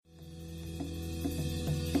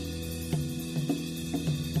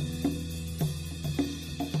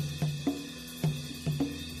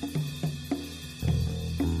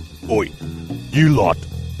Oi, you lot.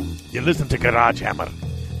 You listen to Garage Hammer,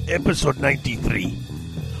 episode 93.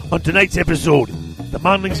 On tonight's episode, the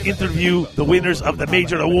Monlings interview the winners of the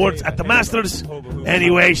major awards at the Masters.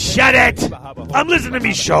 Anyway, shut it! I'm listening to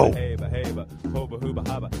me show.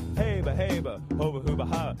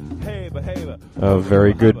 A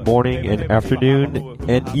very good morning and afternoon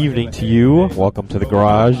and evening to you. Welcome to the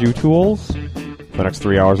Garage, you tools. For the next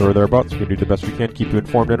 3 hours or thereabouts, we're going to do the best we can, keep you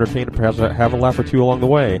informed, entertained, and perhaps have a laugh or two along the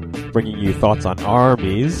way. Bringing you thoughts on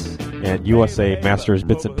armies and USA Masters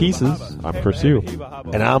bits and pieces. I'm Pursue.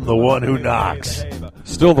 And I'm the one who knocks.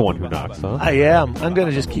 Still the one who knocks, huh? I am. I'm going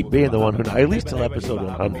to just keep being the one who knocks, at least till episode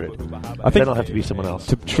 100. I think then I'll have to be someone else.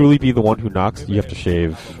 To truly be the one who knocks, you have to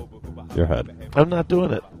shave your head. I'm not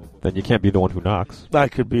doing it. Then you can't be the one who knocks. I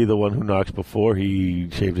could be the one who knocks before he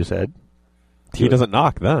shaved his head. He doesn't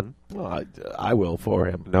knock then. Well, I will for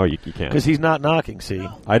him. No, you can't. Because he's not knocking, see?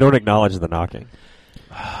 I don't acknowledge the knocking.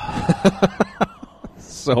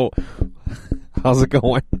 So, how's it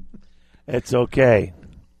going? It's okay.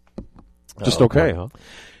 Just okay, huh?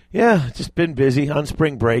 Yeah, just been busy on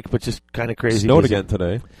spring break, but just kind of crazy. Snowed busy. again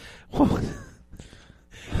today.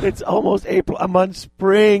 It's almost April. I'm on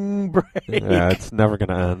spring break. Yeah, it's never going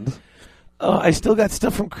to end. I still got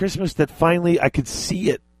stuff from Christmas that finally I could see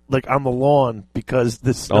it, like on the lawn, because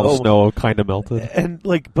the snow. All the snow kind of melted. And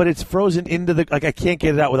but it's frozen into the, I can't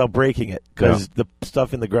get it out without breaking it, because the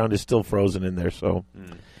stuff in the ground is still frozen in there, so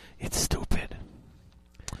it's stupid.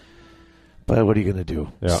 But what are you going to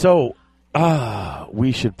do? Yeah. So,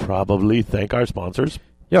 we should probably thank our sponsors.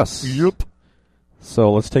 Yes. Yep.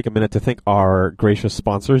 So let's take a minute to thank our gracious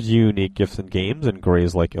sponsors, Unique Gifts and Games in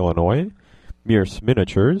Grays Lake, Illinois, Mears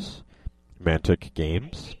Miniatures, Mantic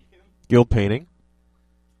Games, Guild Painting,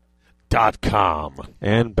 .com,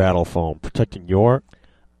 and Battle Foam, protecting your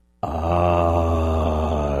army.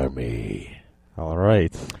 All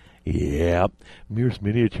right. Yep. Mears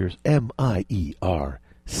Miniatures, MIERCE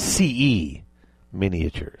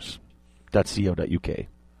Miniatures.co.uk.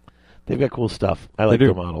 They've got cool stuff. I like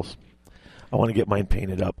their models. I want to get mine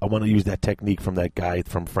painted up. I want to use that technique from that guy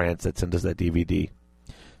from France that sent us that DVD.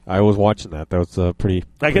 I was watching that. That was pretty.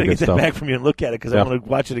 I got to get that stuff. back from you and look at it because I want to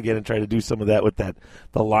watch it again and try to do some of that with the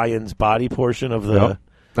lion's body portion of the. Yep.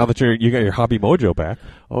 Now that you got your hobby mojo back.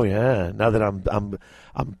 Oh yeah! Now that I'm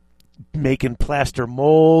making plaster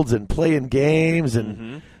molds and playing games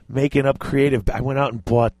and making up creative. I went out and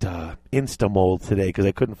bought Instamold today because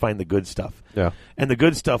I couldn't find the good stuff. Yeah. And the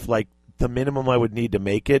good stuff, like the minimum I would need to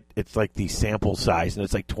make it, it's like the sample size, and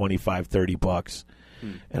it's like $25-$30.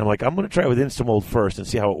 And I'm like, I'm going to try with Instamold first and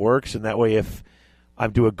see how it works, and that way if I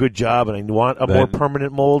do a good job and I want a more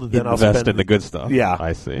permanent mold, then I'll invest in the good stuff. Yeah.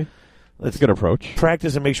 I see. That's a good approach.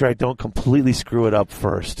 Practice and make sure I don't completely screw it up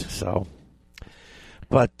first. So,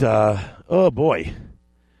 but, oh boy.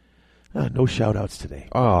 No shout-outs today.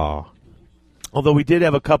 Oh. Although we did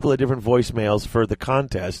have a couple of different voicemails for the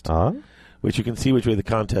contest, which you can see which way the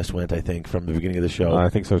contest went, I think, from the beginning of the show. I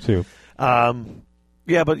think so, too.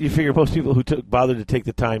 Yeah, but you figure most people who bothered to take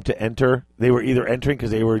the time to enter, they were either entering because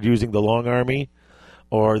they were using the long army,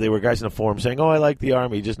 or they were guys in the forum saying, I like the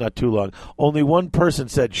army, just not too long. Only one person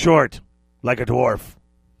said short, like a dwarf.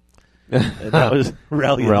 And that was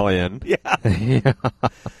Relian. Yeah.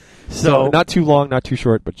 So not too long, not too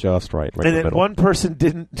short, but just right. And then one person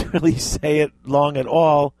didn't really say it long at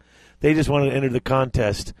all. They just wanted to enter the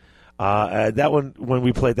contest. That one, when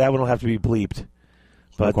we played, that one will have to be bleeped.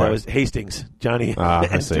 But that was Hastings. Johnny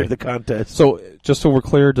entered the contest. So, just so we're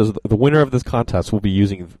clear, does the winner of this contest will be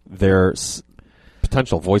using their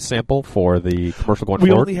potential voice sample for the commercial going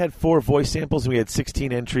forward? We only had 4 voice samples, and we had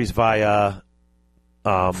 16 entries via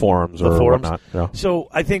forums or whatnot. Yeah. So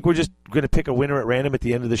I think we're just going to pick a winner at random at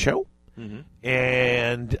the end of the show.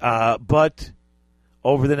 And but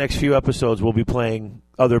over the next few episodes, we'll be playing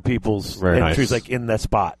other people's entries, like in the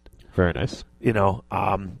spot. Very nice. You know,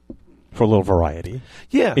 for a little variety.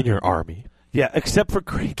 Yeah. In your army. Yeah, except for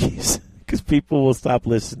Crankies, because people will stop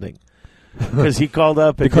listening. Because he called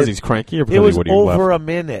up. And because he's cranky, or because it was over a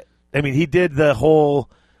minute. I mean, he did the whole,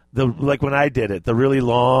 like when I did it, the really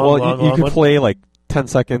long. Well, you could play like 10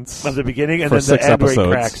 seconds of the beginning, and for then 6 the end episodes. Where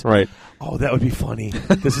he cracks. Right. Oh, that would be funny.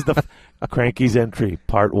 This is the Cranky's entry,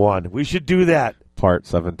 part 1. We should do that. Part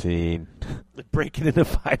 17. Break it into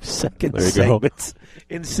 5-second there you segments. Go.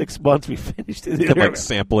 In 6 months, we finished it. You could like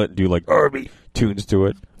sample it and do like Army tunes to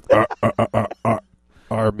it.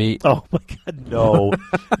 Army. Oh my God! No,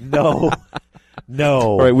 no.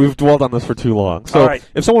 All right, we've dwelled on this for too long. So,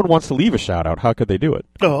 if someone wants to leave a shout out, how could they do it?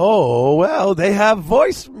 Oh well, they have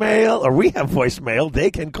voicemail, or we have voicemail.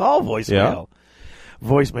 They can call voicemail.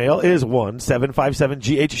 voicemail is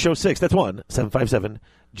 1-757-GH-SHOW-6. That's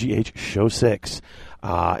 1-757-GH-SHOW-6.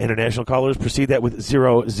 International callers proceed that with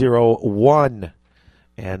 001.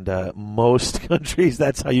 And most countries,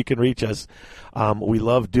 that's how you can reach us. We do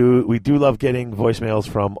love getting voicemails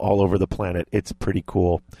from all over the planet. It's pretty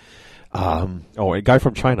cool. A guy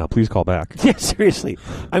from China, please call back. Yeah, seriously.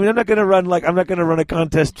 I mean, I'm not going to run a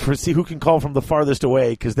contest for see who can call from the farthest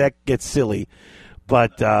away because that gets silly.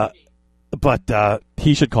 But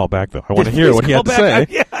he should call back though. I want to hear what he had to say.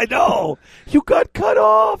 Yeah, I know. You got cut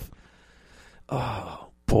off. Oh.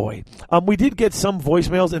 Boy, we did get some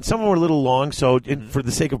voicemails, and some were a little long. So, for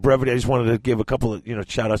the sake of brevity, I just wanted to give a couple of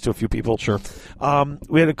shout outs to a few people. Sure.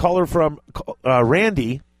 We had a caller from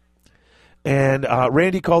Randy, and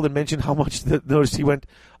Randy called and mentioned how much. Notice he went.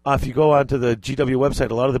 If you go onto the GW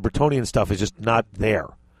website, a lot of the Bretonian stuff is just not there.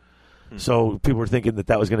 So people were thinking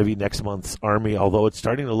that was going to be next month's Army, although it's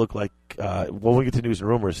starting to look like. When we get to news and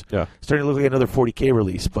rumors, starting to look like another 40K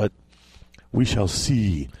release, but we shall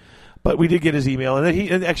see. But we did get his email, and then he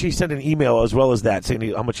actually sent an email as well as that,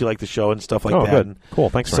 saying how much he liked the show and stuff like that. Good. And cool.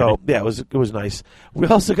 Thanks, so, Randy. yeah, it was nice. We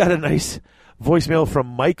also got a nice voicemail from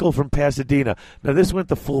Michael from Pasadena. Now, this went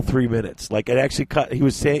the full 3 minutes. Like, it actually cut. He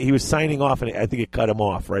was signing off, and I think it cut him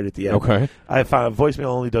off right at the end. Okay. I found voicemail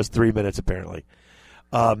only does 3 minutes, apparently.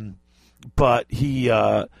 But he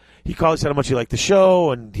called and said how much he liked the show,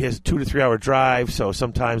 and he has a 2 to 3 hour drive, so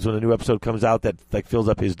sometimes when a new episode comes out, that fills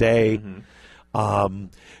up his day. Mm-hmm.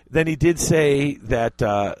 Then he did say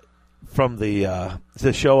that from the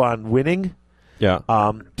show on winning. Yeah.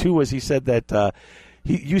 Two was he said that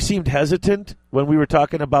you seemed hesitant when we were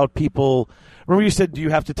talking about people. Remember you said, do you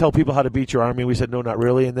have to tell people how to beat your army? We said, no, not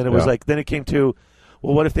really. And then it was then it came to,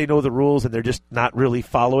 well, what if they know the rules and they're just not really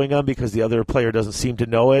following them because the other player doesn't seem to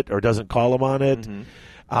know it or doesn't call them on it? Mm-hmm.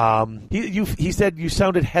 He said you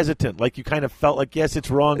sounded hesitant, like you kind of felt like, yes, it's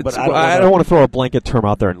wrong, but I don't want to throw a blanket term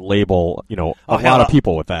out there and label, a lot of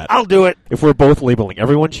people with that. I'll do it. If we're both labeling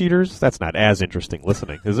everyone cheaters, that's not as interesting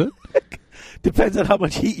listening, is it? Depends on how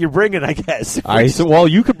much heat you're bringing, I guess. Well,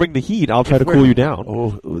 you can bring the heat. I'll try to cool you down.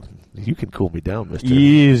 Oh, you can cool me down, Mr.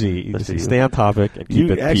 Easy. Stay on topic and keep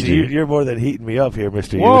it PG. You're more than heating me up here,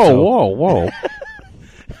 Mr. Whoa.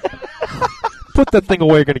 Put that thing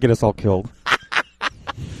away. You're going to get us all killed.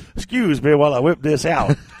 Excuse me while I whip this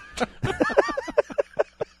out.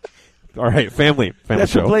 All right, family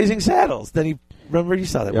That's show. From Blazing Saddles. Then remember you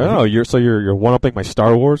saw that. Oh, you're one upping my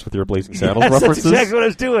Star Wars with your Blazing Saddles references. That's exactly what I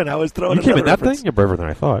was doing. I was throwing. You came in that thing. You're braver than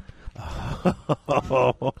I thought.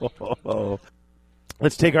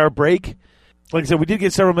 Let's take our break. Like I said, we did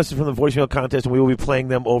get several messages from the voicemail contest, and we will be playing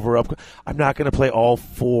them over up. I'm not going to play all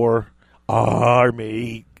 4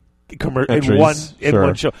 Army in one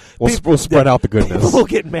show. We'll spread out the goodness. People will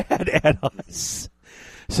get mad at us.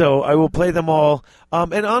 So I will play them all.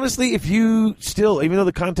 And honestly, if you still, even though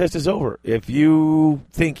the contest is over, if you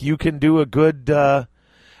think you can do a good, and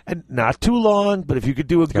not too long, but if you could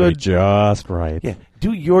do a good, just right,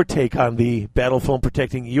 do your take on the battle phone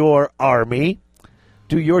protecting your army.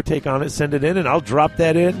 Do your take on it. Send it in, and I'll drop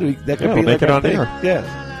that in. That could be make it on air.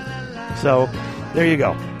 Yeah. So there you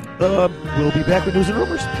go. We'll be back with news and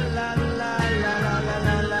rumors.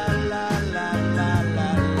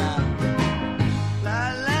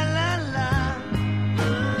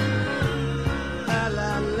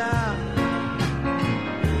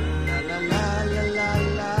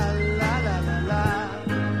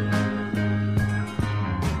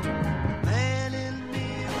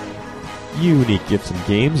 Unique Gifts and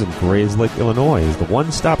Games in Grays Lake, Illinois is the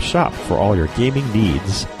one-stop shop for all your gaming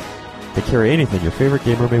needs. They carry anything your favorite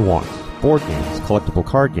gamer may want. Board games, collectible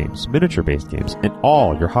card games, miniature-based games, and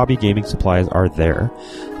all your hobby gaming supplies are there,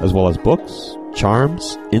 as well as books,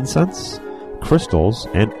 charms, incense, crystals,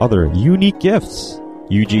 and other unique gifts.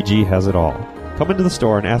 UGG has it all. Come into the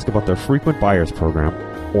store and ask about their frequent buyers program,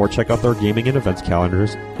 or check out their gaming and events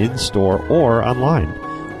calendars in-store or online.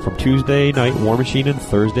 From Tuesday night War Machine and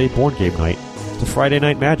Thursday Board Game Night to Friday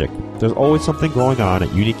Night Magic, there's always something going on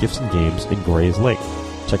at Unique Gifts and Games in Grays Lake.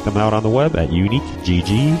 Check them out on the web at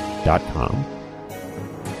uniquegg.com.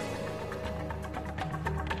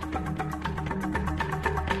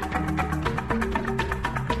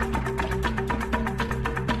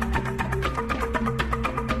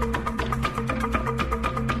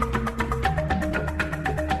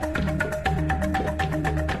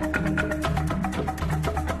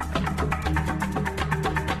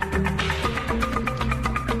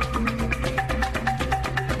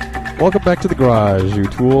 Welcome back to the garage, you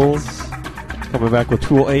tools. Coming back with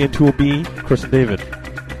Tool A and Tool B, Chris and David.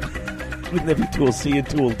 Wouldn't that be Tool C and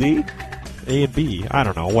Tool D? A and B. I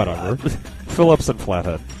don't know, whatever. Phillips and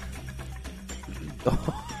Flathead.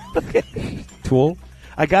 Okay. Tool?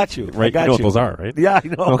 I got you. Right, I got you know what those are, right? Yeah, I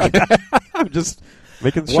know. Okay. I'm just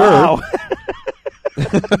making sure. Wow.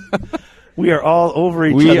 We are all over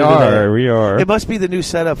each other today. We are. It must be the new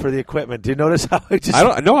setup for the equipment. Do you notice how it just... I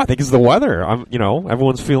don't know. I think it's the weather.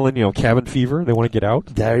 Everyone's feeling, cabin fever. They want to get out.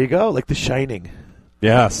 There you go, like The Shining.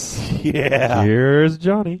 Yes. Yeah. Here's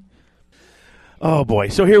Johnny. Oh, boy.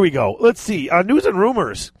 So here we go. Let's see. News and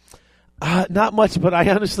rumors. Not much, but I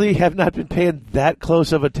honestly have not been paying that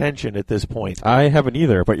close of attention at this point. I haven't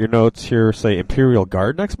either, but your notes here say Imperial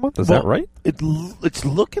Guard next month. Is that right? It's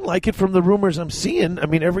looking like it from the rumors I'm seeing. I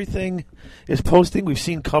mean, everything is posting. We've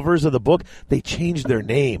seen covers of the book. They changed their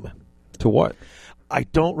name. To what? I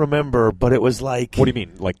don't remember, but it was like... What do you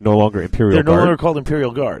mean? Like no longer Imperial They're Guard? no longer called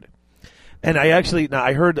Imperial Guard. And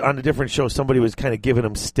I heard on a different show somebody was kind of giving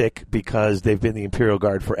them stick because they've been the Imperial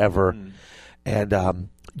Guard forever. And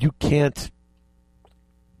you can't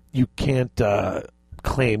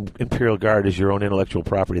claim Imperial Guard as your own intellectual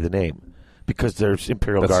property, the name, because there's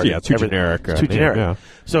Imperial Guard. Yeah, it's too generic. It's too generic. Yeah.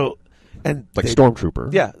 So, and like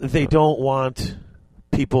Stormtrooper. Yeah, they don't want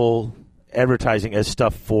people advertising as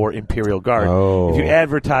stuff for Imperial Guard. Oh. If you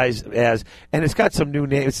advertise as, and it's got some new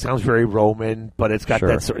names, it sounds very Roman, but it's got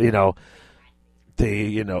that sort of,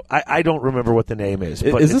 I don't remember what the name is.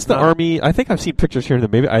 But is this the army? I think I've seen pictures here.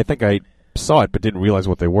 Maybe I think I saw it, but didn't realize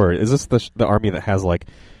what they were. Is this the army that has like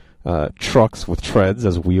trucks with treads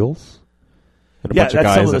as wheels? And a bunch of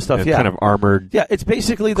guys some of the stuff. kind of armored. Yeah, it's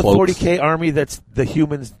basically the cloaks. 40K army. That's the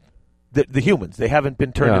humans. The humans. They haven't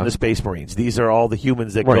been turned into Space Marines. These are all the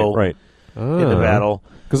humans that go into battle.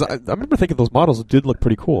 Because I remember thinking those models did look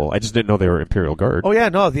pretty cool. I just didn't know they were Imperial Guard. Oh yeah,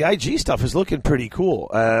 no, the IG stuff is looking pretty cool.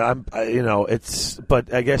 But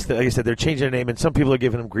I guess like I said, they're changing their name, and some people are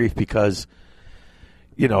giving them grief because,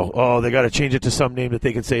 they got to change it to some name that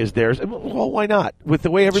they can say is theirs. Well, why not? With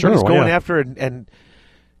the way everybody's going after and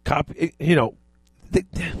copy,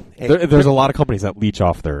 there's a lot of companies that leech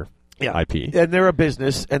off their IP, and they're a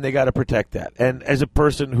business, and they got to protect that. And as a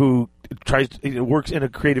person who works in a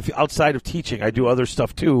creative outside of teaching, I do other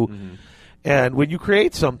stuff too. Mm-hmm. And when you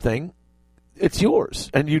create something, it's yours,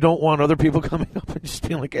 and you don't want other people coming up and just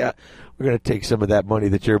being like, "Yeah, we're going to take some of that money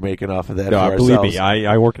that you're making off of that." No, believe me,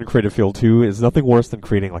 I work in a creative field too. It's nothing worse than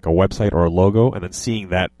creating like a website or a logo, and then seeing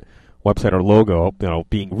that website or logo,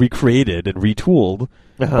 being recreated and retooled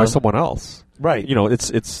by someone else. Right.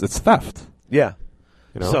 It's theft. Yeah.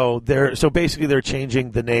 So basically they're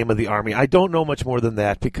changing the name of the army. I don't know much more than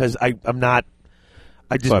that because I'm not.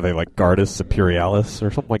 So are they like Guardus Imperialis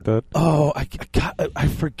or something like that? Oh, I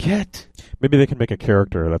forget. Maybe they can make a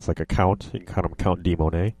character that's like a count. You can call him Count de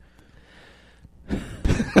Monet.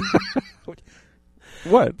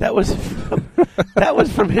 What? That was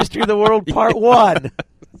from History of the World Part 1.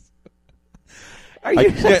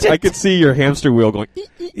 I could see your hamster wheel going.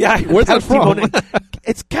 Yeah, where's that from?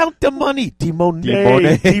 It's Count de Money, de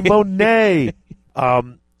Monet, de Monet.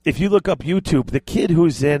 If you look up YouTube, the kid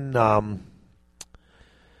who's in, the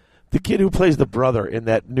kid who plays the brother in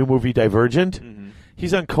that new movie Divergent,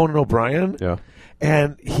 he's on Conan O'Brien. Yeah,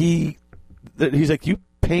 and he's like, you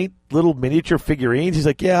paint little miniature figurines? He's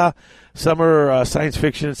like, yeah, some are science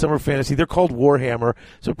fiction, some are fantasy. They're called Warhammer.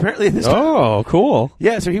 So apparently this. Oh, cool.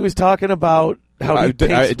 Yeah, so he was talking about how I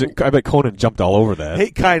bet Conan jumped all over that.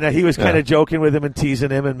 He was kind of joking with him and teasing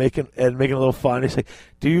him and making a little fun. He's like,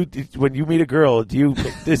 when you meet a girl,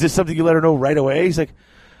 is this something you let her know right away? He's like,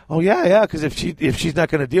 oh yeah, because if she's not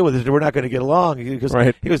going to deal with it, we're not going to get along. He goes,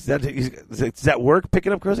 does that work?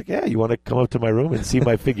 Picking up girls? Like, yeah, you want to come up to my room and see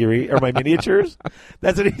my figurine or my miniatures?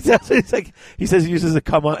 That's what he says. It's like he says he uses a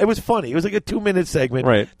come on. It was funny. It was like a 2-minute segment.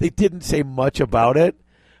 Right. They didn't say much about it.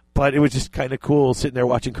 But it was just kind of cool sitting there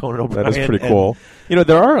watching Conan O'Brien. That is pretty cool.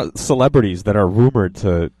 There are celebrities that are rumored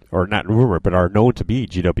to, or not rumored, but are known to be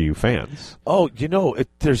GW fans. Oh,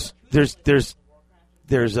 there's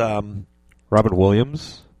Robin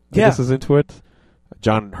Williams. I guess is into it.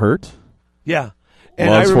 John Hurt. Yeah, and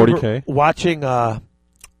loves I remember 40K. Watching. Now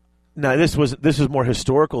this was more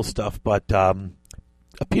historical stuff, but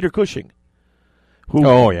Peter Cushing. Who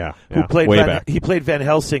played back. He played Van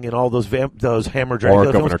Helsing in all those Hammer Dragons.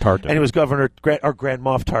 Or Governor Tarkin. And he was Grand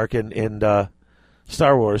Moff Tarkin in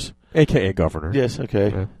Star Wars. A.K.A. Governor. Yes,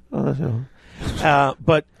 okay. Yeah.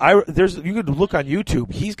 But you could look on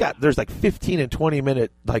YouTube. There's like 15 and 20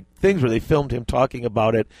 minute like things where they filmed him talking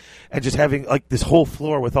about it, and just having like this whole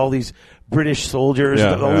floor with all these British soldiers.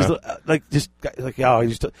 This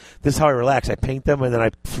is how I relax. I paint them and then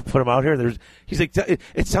I put them out here. And he's like,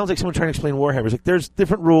 it sounds like someone trying to explain Warhammer. It's like there's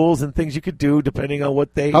different rules and things you could do depending on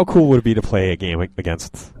what they. How cool would it be to play a game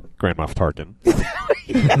against Grand Moff Tarkin?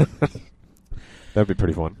 That'd be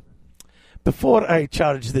pretty fun. Before I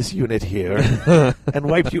charge this unit here and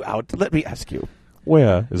wipe you out, let me ask you.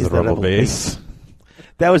 Where is the that rebel base?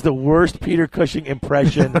 That was the worst Peter Cushing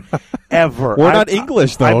impression ever. We're not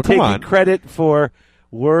English, though. I'm Come on. taking credit for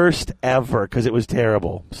worst ever because it was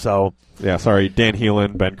terrible. So Yeah, sorry, Dan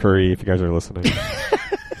Heelan, Ben Curry, if you guys are listening.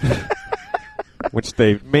 Which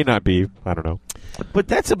they may not be. I don't know. But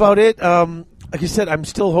that's about it. Like I said, I'm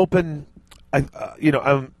still hoping.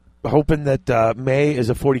 I'm hoping that May is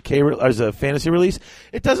a 40K as a fantasy release.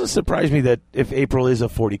 It doesn't surprise me that if April is a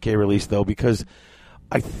 40K release though, because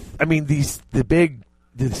the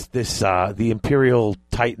Imperial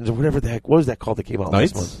Titans or whatever the heck, what was that called that came out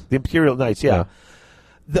Knights? last month? The Imperial Knights, yeah.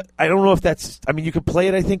 I don't know if that's. I mean, you could play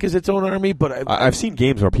it, I think, as its own army, but I've seen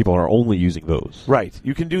games where people are only using those. Right,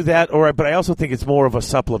 you can do that, but I also think it's more of a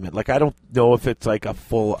supplement. Like, I don't know if it's like a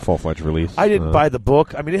full-fledged release. I didn't buy the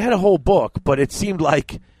book. I mean, it had a whole book, but it seemed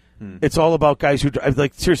like it's all about guys who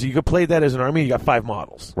like. Seriously, you could play that as an army. You got 5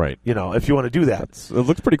 models, right? If you want to do that, it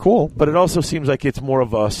looks pretty cool. But it also seems like it's more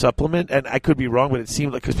of a supplement, and I could be wrong, but it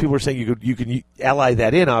seemed like because people were saying you can ally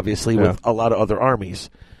that in obviously with a lot of other armies.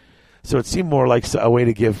 So it seemed more like a way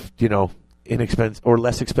to give, inexpensive or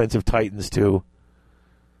less expensive Titans to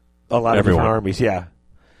a lot of different armies. Yeah.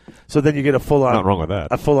 So then you get a full on. Not wrong with that.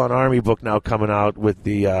 A full on army book now coming out with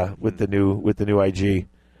the new IG,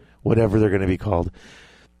 whatever they're going to be called.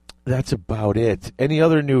 That's about it. Any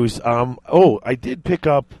other news? I did pick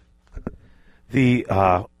up the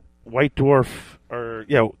White Dwarf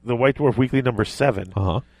the White Dwarf Weekly number 7.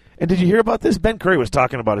 And did you hear about this? Ben Curry was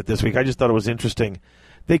talking about it this week. I just thought it was interesting.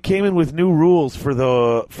 They came in with new rules for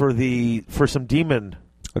some demon.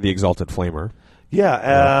 The Exalted Flamer.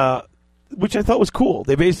 Yeah, which I thought was cool.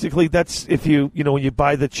 They basically, that's if you when you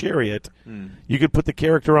buy the chariot, you could put the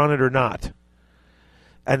character on it or not.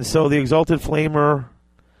 And so the Exalted Flamer,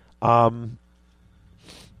 now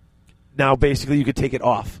basically you could take it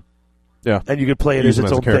off. Yeah. And you could play it use as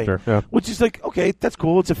its as own character. thing. Yeah. Which is like, okay, that's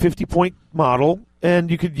cool. It's a 50-point model,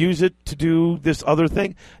 and you could use it to do this other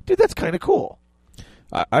thing. Dude, that's kind of cool.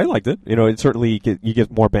 I liked it. It certainly you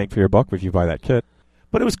get more bang for your buck if you buy that kit.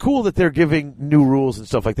 But it was cool that they're giving new rules and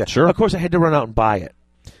stuff like that. Sure. Of course, I had to run out and buy it.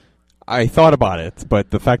 I thought about it,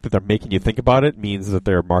 but the fact that they're making you think about it means that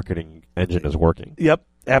their marketing engine is working. Yep,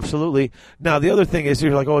 absolutely. Now, the other thing is,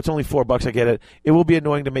 you're like, it's only $4. I get it. It will be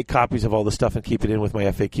annoying to make copies of all the stuff and keep it in with my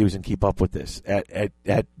FAQs and keep up with this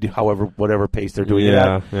at whatever pace they're doing it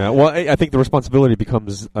at. Yeah. Well, I think the responsibility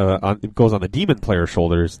becomes it goes on the demon player's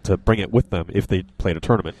shoulders to bring it with them if they played a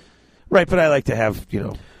tournament. Right, but I like to have,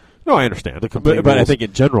 No, I understand. The but I think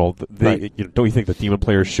in general, right. Don't you think the demon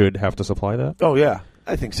players should have to supply that? Oh, yeah.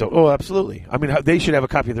 I think so. Oh, absolutely. I mean, they should have a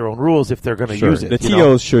copy of their own rules if they're going to use it. The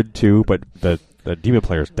TOs should too, but the demon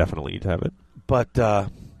players definitely need to have it. But I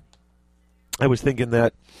was thinking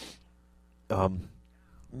that, that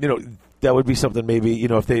would be something maybe,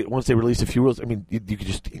 if once they release a few rules, I mean, you could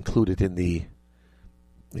just include it in the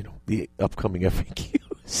upcoming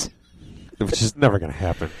FAQs. Which is never going to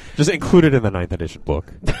happen. Just include it in the 9th edition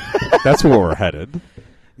book. That's where we're headed.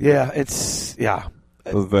 Yeah, it's.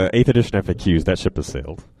 The 8th edition FAQs, that ship has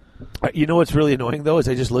sailed. You know what's really annoying, though, is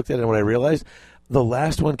I just looked at it and when I realized the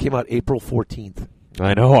last one came out April 14th.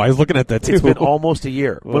 I know. I was looking at that, too. It's been almost a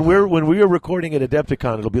year. When we were recording at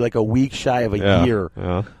Adepticon, it'll be like a week shy of a year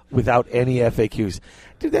without any FAQs.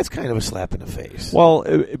 Dude, that's kind of a slap in the face. Well,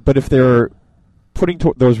 but if they're putting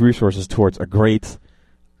those resources towards a great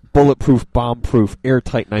bulletproof, bomb-proof,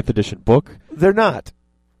 airtight 9th edition book... They're not.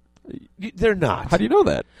 They're not. How do you know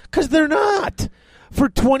that? Because they're not. For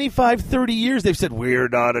 25, 30 years, they've said, we're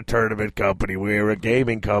not a tournament company. We're a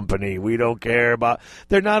gaming company. We don't care about...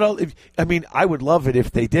 They're not all... I mean, I would love it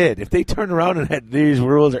if they did. If they turned around and had these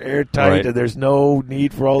rules are airtight and there's no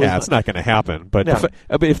need for all this... Yeah, it's not going to happen. But no.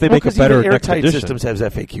 if they make a better even next airtight edition... systems has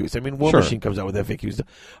FAQs. I mean, War Machine comes out with FAQs.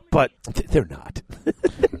 But they're not.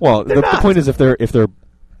 Well, the point is if they're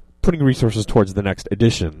putting resources towards the next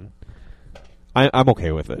edition, I'm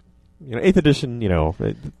okay with it. 8th edition,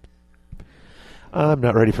 I'm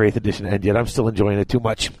not ready for 8th edition to end yet. I'm still enjoying it too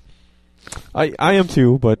much. I am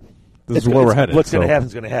too, but this is where we're headed. What's going to happen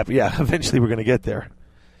is going to happen. Yeah, eventually we're going to get there.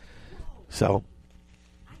 So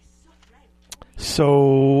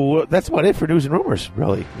that's about it for news and rumors,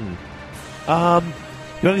 really. You want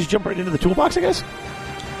to just jump right into the toolbox, I guess?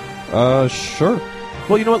 Sure.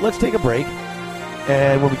 Well, you know what? Let's take a break.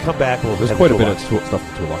 And when we come back, we'll There's quite a bit of stuff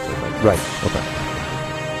in the toolbox. Right. Okay.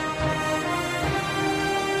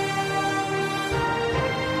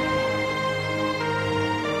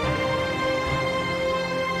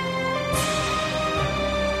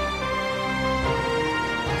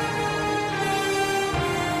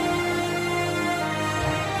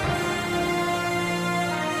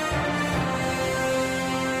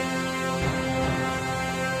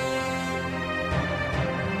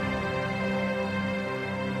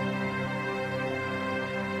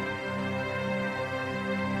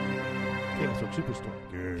 Chaos Orc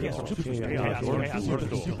Superstore. Chaos Orc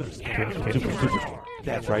Superstore.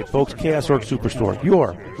 That's right, folks. Chaos Orc Superstore,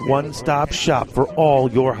 your one-stop shop for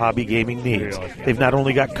all your hobby gaming needs. They've not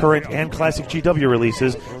only got current and classic GW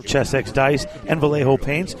releases, Chess X Dice, and Vallejo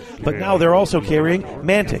paints, but now they're also carrying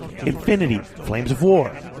Mantic, Infinity, Flames of War,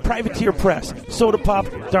 Privateer Press, Soda Pop,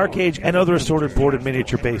 Dark Age, and other assorted board and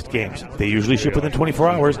miniature-based games. They usually ship within 24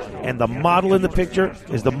 hours, and the model in the picture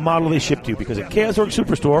is the model they ship to you, because at Chaos Orc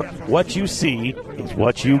Superstore, what you see is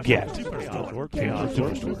what you get. Chaos Orc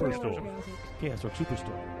Superstore. Chaos Orc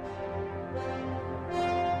Superstore.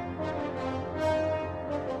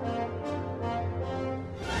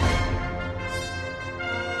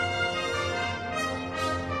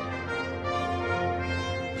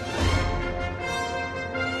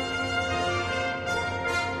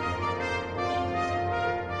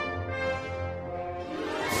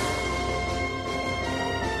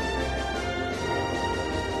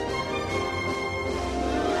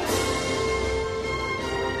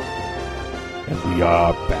 We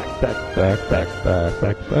are back.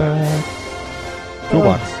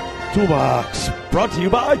 Toolbox. Brought to you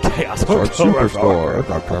by Chaos Orc Superstore.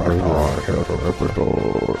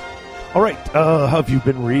 All right. Have you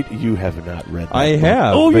been reading? You have not read that I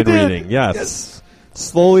book. have been did? reading, yes.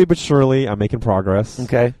 Slowly but surely, I'm making progress.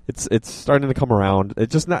 Okay. It's starting to come around.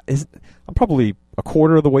 It just not. I'm probably a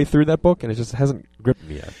quarter of the way through that book, and it just hasn't gripped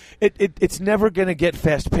me yet. It's never going to get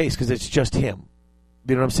fast-paced because it's just him.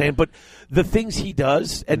 You know what I'm saying? But the things he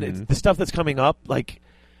does and the stuff that's coming up, like,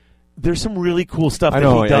 there's some really cool stuff that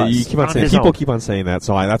he does. You keep on saying, people keep on saying that,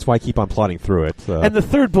 so that's why I keep on plodding through it. And the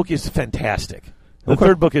third book is fantastic. The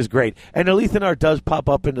third book is great. And Alethanar does pop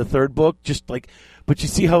up in the third book, just like, but you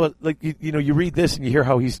see how, like, you know, you read this and you hear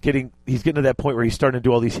how he's getting to that point where he's starting to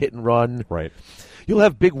do all these hit and run. Right. You'll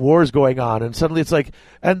have big wars going on, and suddenly it's like,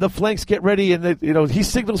 and the flanks get ready, and he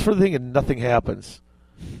signals for the thing, and nothing happens.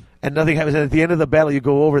 And nothing happens. And at the end of the battle, you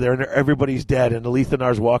go over there, and everybody's dead, and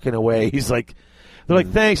Alethanar's walking away. He's like, they're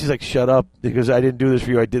like, thanks. He's like, shut up, because I didn't do this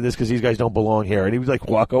for you. I did this because these guys don't belong here. And he was like,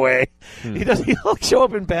 walk away. He'll show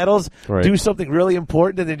up in battles, do something really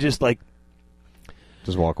important, and then just like,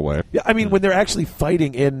 just walk away. Yeah, I mean, when they're actually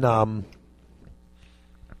fighting in,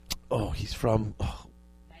 he's from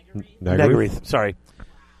Nagareith. Sorry.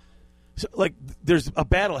 So, like, there's a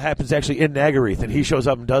battle happens actually in Nagareith, and he shows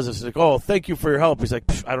up and does this. He's like, oh, thank you for your help. He's like,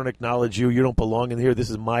 I don't acknowledge you. You don't belong in here.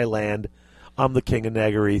 This is my land. I'm the king of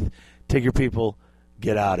Nagareith. Take your people.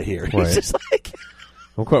 Get out of here. Right. He's just like...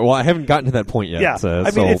 Okay, well, I haven't gotten to that point yet, yeah, so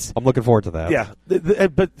I'm looking forward to that. Yeah,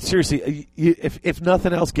 but seriously, if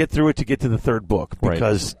nothing else, get through it to get to the third book,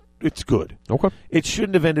 because it's good. Okay. It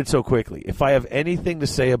shouldn't have ended so quickly. If I have anything to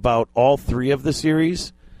say about all three of the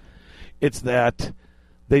series, it's that...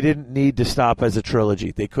 they didn't need to stop as a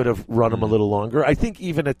trilogy. They could have run them a little longer. I think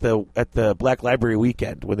even at the Black Library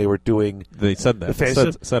weekend when they were doing, they said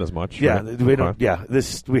that. Said as much. Yeah, right? we don't. Yeah,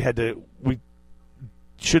 we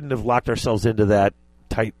shouldn't have locked ourselves into that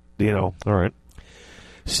tight. All right.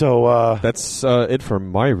 So that's it for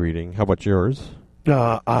my reading. How about yours?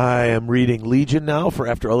 I am reading Legion now for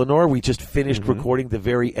After Eleanor. We just finished recording the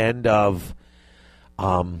very end of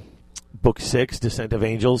Book 6, Descent of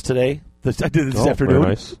Angels, today. I did it this afternoon.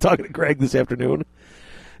 Nice. Talking to Greg this afternoon.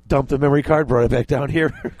 Dumped the memory card, brought it back down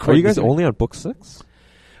here. Are you guys only on Book 6?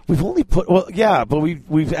 We've only but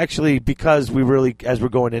we've actually, because we really, as we're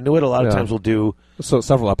going into it, a lot of times we'll do... So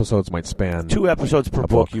several episodes might span... 2 episodes per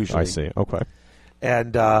book, usually. I see, okay.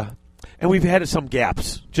 And we've had some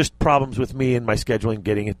gaps, just problems with me and my scheduling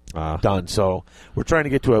getting it done. So we're trying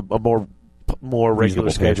to get to a more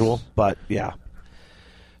regular schedule, but yeah.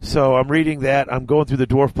 So I'm reading that. I'm going through the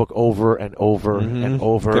Dwarf book over and over and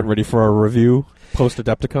over. Getting ready for a review post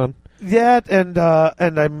Adepticon. Yeah, and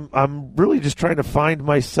I'm really just trying to find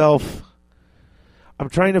myself. I'm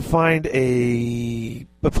trying to find a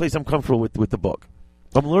place I'm comfortable with the book.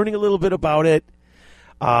 I'm learning a little bit about it.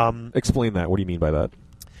 Explain that. What do you mean by that?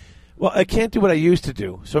 Well, I can't do what I used to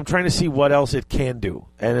do, so I'm trying to see what else it can do.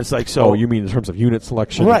 And it's like so. Oh, you mean in terms of unit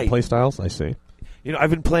selection, and play styles? I see. I've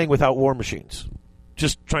been playing without war machines.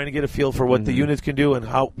 Just trying to get a feel for what the units can do and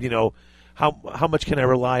how much can I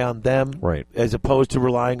rely on them, right? As opposed to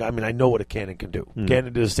relying. I mean, I know what a cannon can do.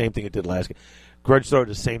 Cannon did the same thing it did last game. Grudge Thrower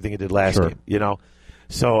did the same thing it did last game.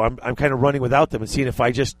 So I'm kind of running without them and seeing if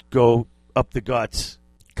I just go up the guts.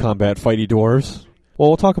 Combat fighty dwarves. Well,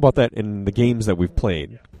 we'll talk about that in the games that we've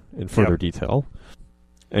played in further detail.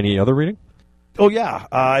 Any other reading? Oh yeah,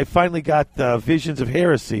 I finally got Visions of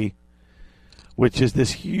Heresy, which is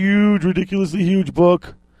this huge, ridiculously huge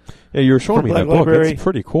book. Yeah, you were showing me that book. Library. That's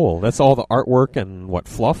pretty cool. That's all the artwork and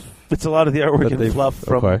fluff? It's a lot of the artwork and fluff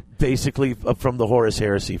from basically from the Horus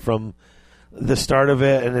Heresy, from the start of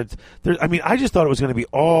it, and I mean, I just thought it was going to be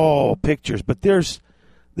all pictures, but there is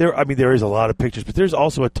a lot of pictures, but there's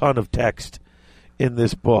also a ton of text in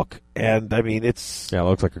this book, and I mean, it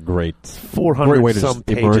looks like a great 400 way to some just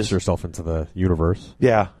immerse pages. yourself into the universe.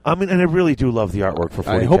 Yeah, I mean, and I really do love the artwork for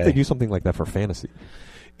 40K. I hope they do something like that for fantasy.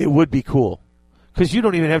 It would be cool, because you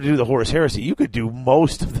don't even have to do the Horus Heresy. You could do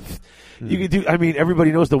most of the. You could do. I mean,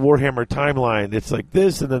 everybody knows the Warhammer timeline. It's like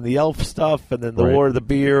this, and then the elf stuff, and then the War of the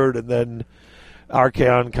Beard, and then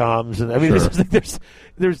Archaon comes, and I mean, it's like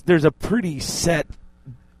there's a pretty set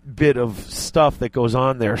bit of stuff that goes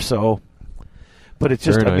on there. So, but it's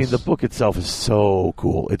just, Very nice. I mean, the book itself is so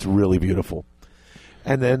cool. It's really beautiful.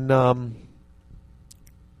 And then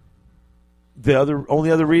the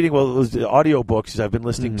only other reading, well, it was the audiobooks. I've been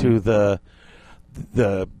listening to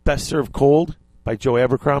the Best Served Cold by Joe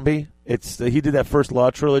Abercrombie. He did that first Law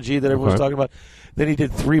trilogy that everyone's talking about. Then he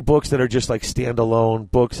did 3 books that are just like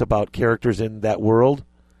standalone books about characters in that world.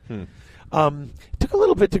 It took a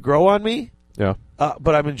little bit to grow on me. Yeah,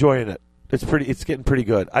 but I'm enjoying it. It's getting pretty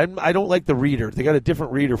good. I don't like the reader. They got a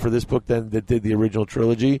different reader for this book than that did the original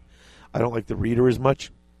trilogy. I don't like the reader as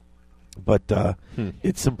much, but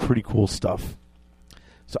it's some pretty cool stuff.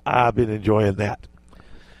 So I've been enjoying that.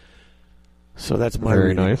 So that's my very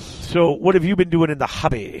reading. nice. So what have you been doing in the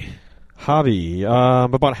hobby?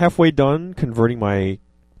 I'm about halfway done converting my,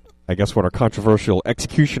 I guess what are controversial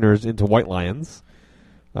executioners into White Lions.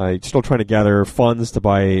 I'm still trying to gather funds to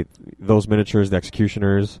buy those miniatures, the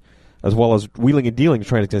executioners, as well as wheeling and dealing,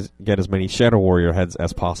 trying to get as many Shadow Warrior heads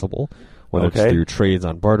as possible, whether it's through trades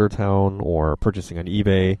on Bartertown or purchasing on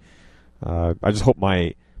eBay. I just hope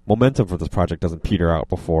my momentum for this project doesn't peter out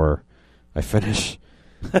before I finish.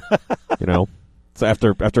 So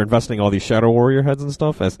after investing all these Shadow Warrior heads and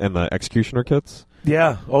stuff, and the executioner kits.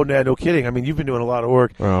 Yeah. Oh, no kidding. I mean, you've been doing a lot of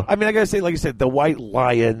work. Oh. I mean, I gotta say, like I said, the White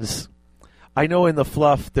Lions. I know in the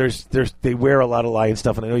fluff, they wear a lot of lion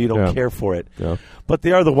stuff, and I know you don't care for it. Yeah. But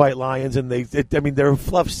they are the White Lions, and their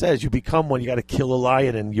fluff says you become one. You got to kill a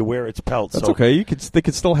lion, and you wear its pelt. That's okay. They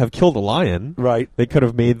could still have killed a lion. Right. They could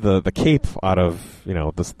have made the cape out of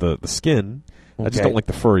the skin. I just don't like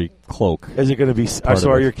the furry cloak. Is it going to be?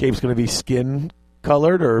 So are your capes going to be skin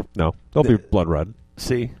colored or no? They'll be blood red.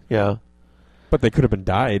 See, yeah. But they could have been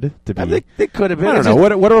dyed to be. They could have been. I don't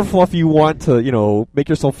know. Whatever fluff you want to, make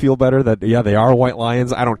yourself feel better that, they are white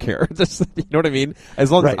lions. I don't care. Just, you know what I mean? As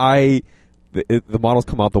long as the models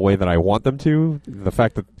come out the way that I want them to, the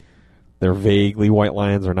fact that they're vaguely white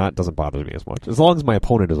lions or not doesn't bother me as much. As long as my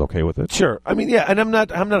opponent is okay with it. Sure. I mean, yeah, and I'm not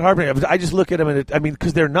harping on it. I just look at them and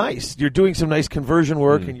because they're nice. You're doing some nice conversion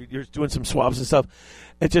work and you're doing some swaps and stuff.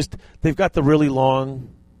 It's just they've got the really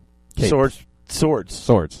long swords.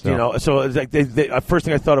 Yeah. So it's like first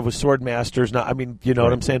thing I thought of was sword masters. Not, I mean, you know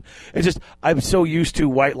what I'm saying. It's just I'm so used to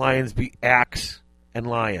white lions be axe and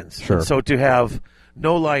lions. Sure. And so to have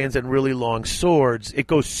no lions and really long swords, it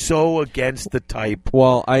goes so against the type.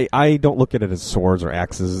 Well, I don't look at it as swords or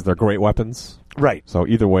axes. They're great weapons. Right. So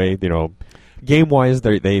either way, game wise,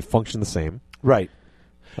 they function the same. Right.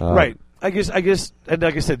 Right. I guess, and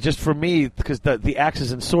like I said, just for me, because the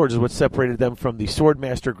axes and swords is what separated them from the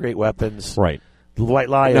Swordmaster great weapons. Right. The White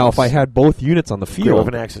Lions. Now, if I had both units on the field,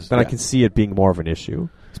 then I can see it being more of an issue.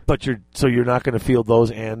 But you're not going to field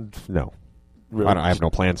those and no. Really? I have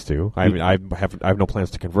no plans to. I have no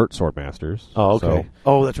plans to convert Swordmasters. Oh, okay.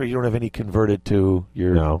 So. That's right. You don't have any converted to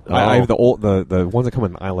your. No, I have the ones that come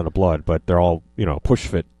in Island of Blood, but they're all push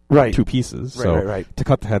fit. Right. 2 pieces. Right. To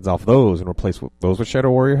cut the heads off those and replace those with Shadow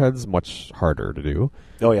Warrior heads, much harder to do.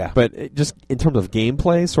 Oh, yeah. But just in terms of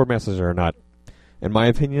gameplay, Swordmasters are not, in my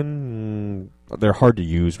opinion, they're hard to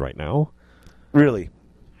use right now. Really?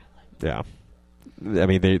 Yeah. I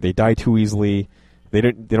mean, they die too easily. They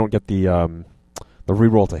don't get the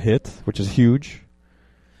reroll to hit, which is huge.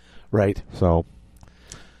 Right. So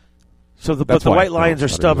the White Lions are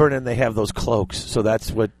stubborn and they have those cloaks. So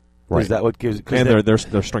that's what. Right. Is that what gives? And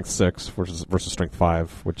they're strength 6 versus strength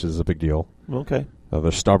 5, which is a big deal. Okay.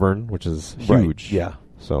 They're stubborn, which is huge. Right. Yeah.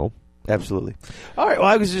 So absolutely. All right. Well,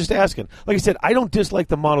 I was just asking. Like I said, I don't dislike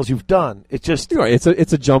the models you've done. It's just it's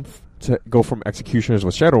a jump to go from executioners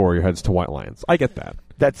with Shadow Warrior heads to White Lions. I get that.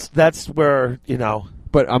 That's where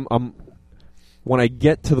But I'm when I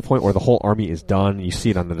get to the point where the whole army is done, you see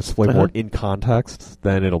it on the display board in context,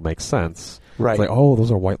 then it'll make sense. Right. It's like, oh,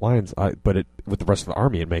 those are White Lions. But with the rest of the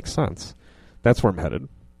army, it makes sense. That's where I'm headed.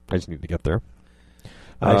 I just need to get there.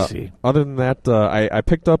 I see. Other than that, I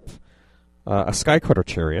picked up a Skycutter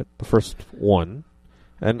Chariot, the first one.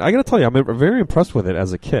 And I got to tell you, I'm very impressed with it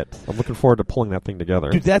as a kit. I'm looking forward to pulling that thing together.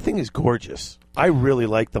 Dude, that thing is gorgeous. I really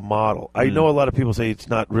like the model. I know a lot of people say it's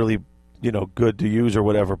not really good to use or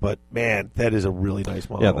whatever. But man, that is a really nice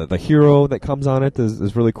model. Yeah, the hero that comes on it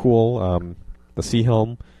is really cool. The Sea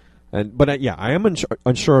Helm, but I am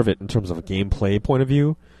unsure of it in terms of a gameplay point of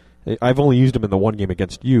view. I've only used him in the one game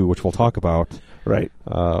against you, which we'll talk about. Right.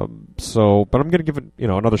 But I'm going to give it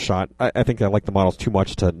another shot. I think I like the models too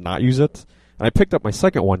much to not use it. And I picked up my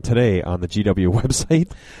second one today on the GW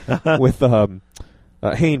website with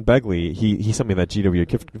Hayne Begley. He sent me that GW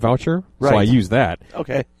gift voucher, so I used that.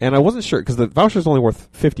 Okay. And I wasn't sure because the voucher's only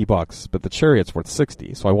worth $50, but the Chariot's worth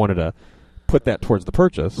 $60. So I wanted to put that towards the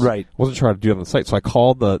purchase. Right. Wasn't sure how to do it on the site, so I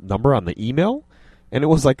called the number on the email, and it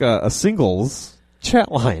was like a singles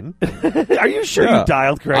chat line. Are you sure you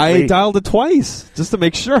dialed correctly? I dialed it twice just to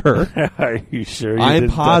make sure. Are you sure? I'm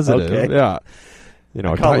positive. Okay. Yeah.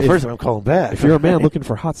 First time I'm calling back. If you're a man looking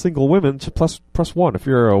for hot single women, press 1. If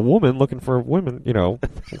you're a woman looking for women,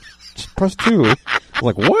 press 2. I'm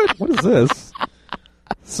like, what? What is this?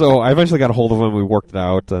 So I eventually got a hold of him. We worked it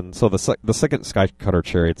out, and so the second Skycutter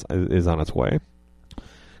Chariot is on its way.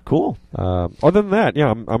 Cool. Other than that,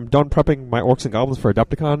 I'm done prepping my Orcs and Goblins for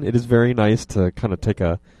Adepticon. It is very nice to kind of take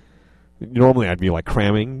a. Normally, I'd be like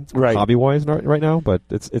cramming hobby-wise right now, but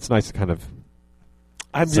it's nice to kind of.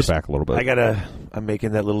 Sit back a little bit. I'm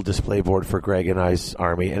making that little display board for Greg and I's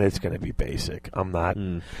army, and it's going to be basic. I'm not.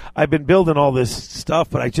 I've been building all this stuff,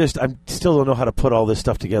 but I still don't know how to put all this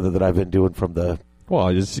stuff together that I've been doing from the.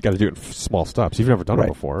 Well, you just got to do it in small steps. You've never done it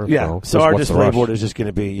before. Yeah. So our display board is just going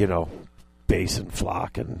to be, base and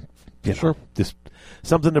flock and sure, just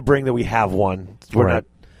something to bring that we have won. We're not.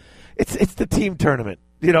 It's the team tournament.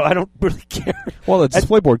 I don't really care. Well, the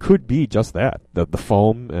display board could be just that: the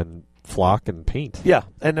foam and flock and paint. Yeah,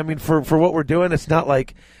 and I mean for what we're doing, it's not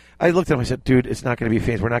like I looked at him. I said, "Dude, it's not going to be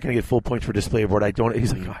fancy. We're not going to get full points for display board." I don't.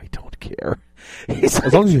 He's like, "I don't care."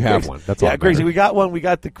 As long as you have one, that's all. Yeah, crazy. We got one. We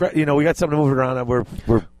got we got something to move it around. And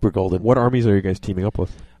we're golden. What armies are you guys teaming up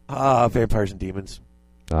with? Vampires and demons.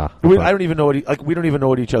 Okay. I don't even know we don't even know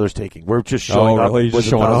what each other's taking. We're just showing up with just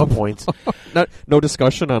showing 1,000 points. No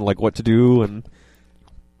discussion on what to do, and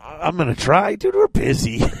I'm gonna try, dude. We're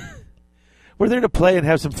busy. We're there to play and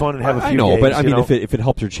have some fun and have a few games. But I mean, if it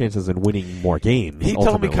helps your chances in winning more games. He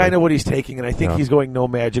told me kind of what he's taking, and I think he's going no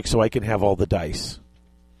magic so I can have all the dice.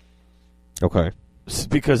 Okay.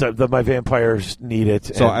 Because my vampires need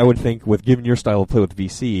it. So I would think given your style of play with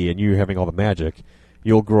VC and you having all the magic,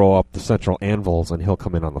 you'll grow up the central anvils and he'll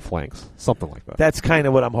come in on the flanks. Something like that. That's kind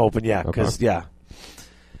of what I'm hoping, yeah. Because, okay.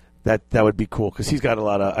 That would be cool because he's got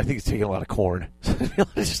I think he's taking a lot of corn.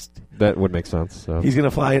 That would make sense. So. He's going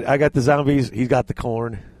to fly. I got the zombies. He's got the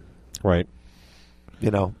corn. Right.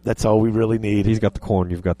 That's all we really need. He's got the corn.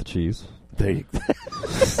 You've got the cheese. There you go.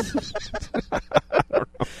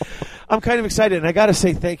 I'm kind of excited, and I got to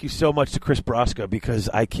say thank you so much to Chris Broska because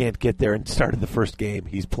I can't get there and started the first game.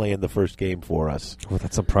 He's playing the first game for us. Well,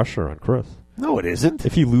 that's some pressure on Chris. No, it isn't.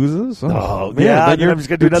 If he loses, man, then I'm just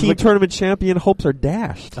going to do team tournament champion hopes are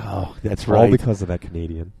dashed. Oh, that's right. All because of that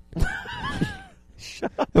Canadian.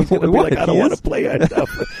 Shut up. He's going to be like, I don't want to play.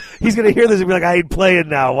 He's going to hear this and be like, I ain't playing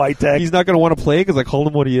now, White Tech. He's not going to want to play because I called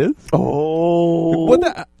him what he is? Oh. What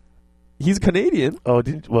the? He's Canadian. Oh,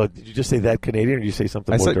 did you just say that Canadian or did you say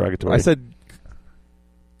something more derogatory? I said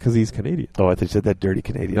because he's Canadian. Oh, I thought you said that dirty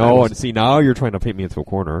Canadian. No, see, now you're trying to paint me into a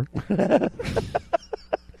corner.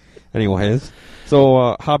 Anyways,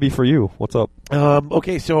 so hobby for you. What's up?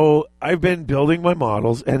 Okay, so I've been building my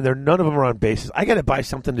models, and none of them are on bases. I got to buy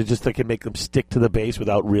something to just can make them stick to the base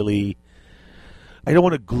without really. I don't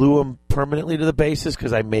want to glue them permanently to the bases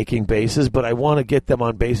because I'm making bases, but I want to get them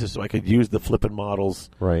on bases so I could use the flipping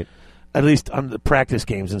models. Right. At least on the practice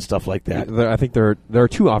games and stuff like that. I think there are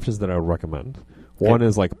two options that I would recommend. One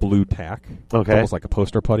is like blue tack. Okay. Almost like a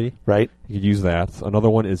poster putty. Right. You could use that. Another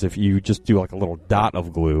one is if you just do like a little dot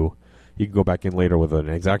of glue, you can go back in later with an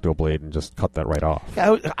X-Acto blade and just cut that right off.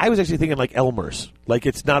 Yeah, I was actually thinking like Elmer's. Like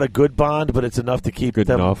it's not a good bond, but it's enough to keep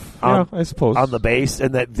them I suppose. On the base,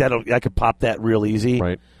 and I could pop that real easy.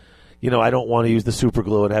 Right. I don't want to use the super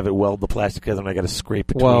glue and have it weld the plastic together, and I got to scrape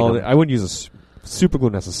between them. I wouldn't use super glue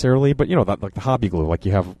necessarily, but that like the hobby glue, like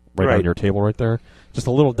you have right on your table right there. Just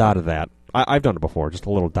a little dot of that. I've done it before, just a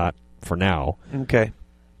little dot for now. Okay.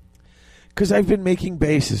 Because I've been making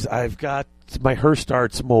bases. I've got my Hearst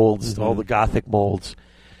Arts molds, all the Gothic molds,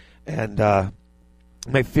 and my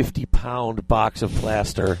 50-pound box of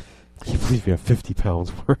plaster. I can't believe you have 50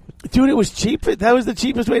 pounds worth. Dude, it was cheap. That was the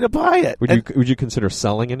cheapest way to buy it. Would you consider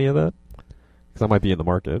selling any of that? Because that might be in the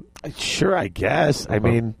market. Sure, I guess. I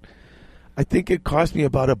mean, I think it cost me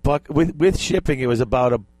about $1 with shipping. It was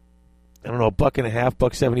about $1.50,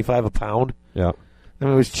 $1.75 a pound. Yeah. I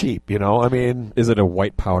mean, it was cheap, you know. I mean, Is it a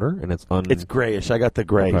white powder and it's it's grayish. I got the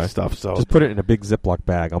gray Okay. stuff. So Just put it in a big Ziploc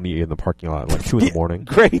bag. I'll meet you in the parking lot at like 2 in the morning.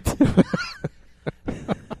 Great.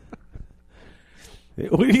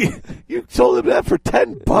 You sold him that for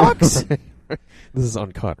 $10? This is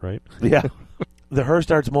uncut, right? Yeah. The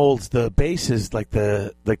Hearst Arts molds, the bases, like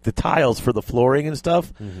the tiles for the flooring and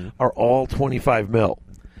stuff, are all 25 mil,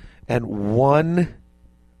 and one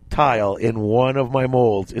tile in one of my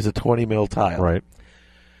molds is a 20 mil tile. Right.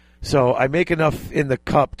 So I make enough in the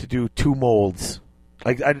cup to do 2 molds.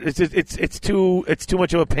 It's too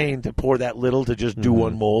much of a pain to pour that little to just do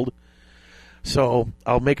one mold. So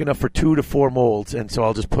I'll make enough for 2 to 4 molds, and so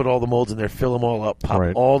I'll just put all the molds in there, fill them all up, pop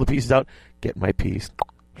Right. all the pieces out, get my piece,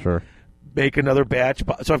 Sure. make another batch.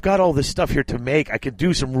 So I've got all this stuff here to make. I can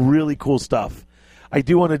do some really cool stuff. I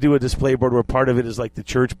do want to do a display board where part of it is like the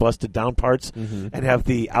church busted down parts and have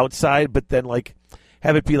the outside, but then like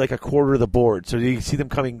have it be like a quarter of the board. So you can see them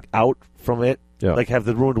coming out from it, Yeah. like have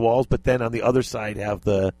the ruined walls, but then on the other side have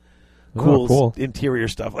the cool interior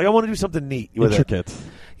stuff. Like I want to do something neat with Intricate. it.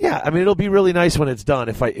 Yeah, I mean it'll be really nice when it's done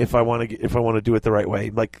if I want to do it the right way.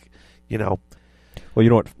 Like, you know, Well, you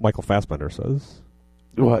know what Michael Fassbender says?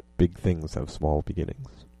 what? Big things have small beginnings.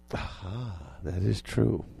 That is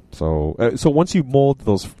true. So once you mold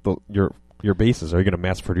your bases, are you going to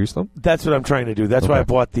mass produce them? That's what I'm trying to do. That's why I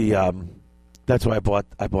Okay. bought the. That's why I bought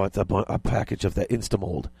a package of the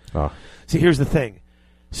Instamold. Ah. See, here's the thing.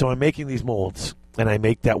 So I'm making these molds, and I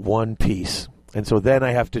make that one piece, and so then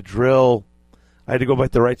I have to drill. I had to go buy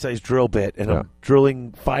the right size drill bit, and Yeah. I'm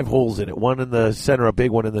drilling 5 holes in it. One in the center, a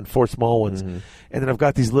big one, and then 4 small ones. And then I've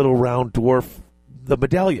got these little round the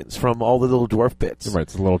medallions from all the little dwarf bits. Right,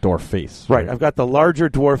 it's a little dwarf face. Right, I've got the larger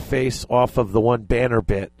dwarf face off of the one banner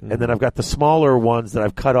bit, and then I've got the smaller ones that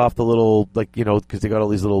I've cut off the little, like, you know, because they got all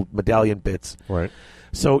these little medallion bits. Right.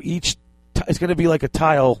 So each it's going to be like a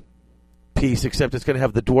tile piece, except it's going to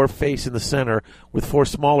have the dwarf face in the center with 4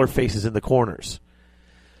 smaller faces in the corners.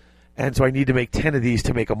 And so I need to make 10 of these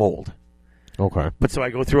to make a mold. Okay. But so I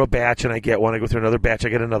go through a batch and I get one. I go through another batch. I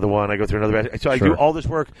get another one. I go through another batch. So I do Sure. all this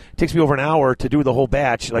work. It takes me over an hour to do the whole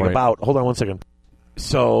batch. Like Right. hold on one second.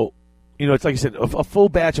 So, you know, it's like I said, a full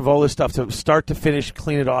batch of all this stuff to start to finish,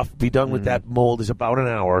 clean it off, be done with that mold is about an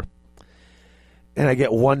hour. And I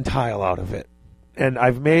get one tile out of it. And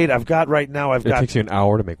I've got It takes you an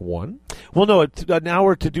hour to make one? well, no, it's an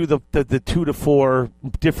hour to do the 2 to 4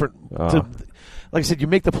 different. Like I said, you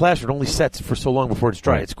make the plaster. It only sets for so long before it's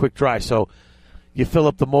dry. Right. It's quick dry. So you fill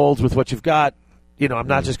up the molds with what you've got. You know, I'm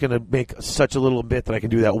not just going to make such a little bit that I can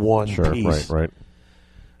do that one Sure, piece. right.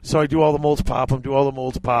 So I do all the molds, pop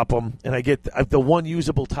them, and I get the one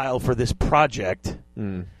usable tile for this project.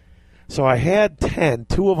 So I had 10.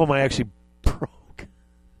 2 of them I actually broke.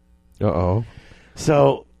 Uh-oh.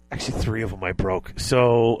 So actually 3 of them I broke.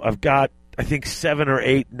 So I've got, I think, 7 or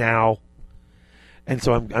 8 now. And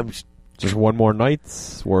so I'm Just one more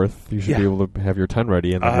night's worth, you should be able to have your 10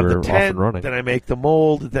 ready, and I'll then have you're the off 10, and running. then I make the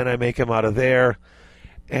mold, then I make them out of there,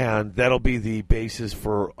 and that'll be the basis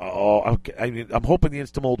for all. I mean, I'm hoping the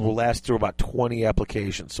Instamold will last through about 20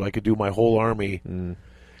 applications, so I could do my whole army,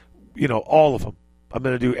 you know, all of them. I'm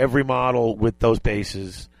going to do every model with those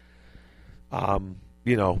bases,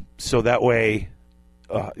 you know, so that way,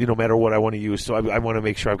 no matter what I want to use, so I want to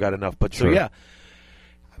make sure I've got enough. But Sure. so, yeah.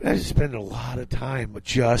 I just spend a lot of time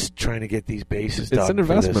just trying to get these bases done. It's an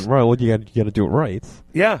for this. investment, right? Well, you got to do it right.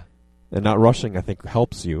 Yeah. And not rushing, I think,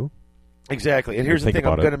 helps you. Exactly. And here's the Think thing.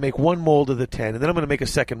 I'm about it. going to make one mold of the 10, and then I'm going to make a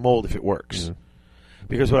second mold if it works.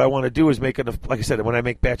 Because what I want to do is make enough, like I said, when I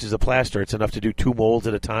make batches of plaster, it's enough to do 2 molds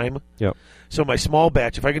at a time. Yep. So my small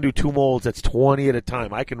batch, if I can do 2 molds, that's 20 at a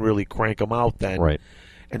time. I can really crank them out then Right.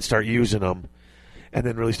 and start using them and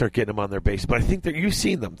then really start getting them on their base. But I think you've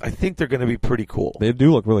seen them. I think they're going to be pretty cool. They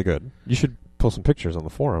do look really good. You should post some pictures on the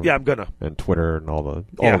forum. Yeah, I'm going to. And Twitter and all the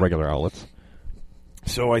Yeah. regular outlets.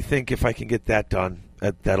 So I think if I can get that done,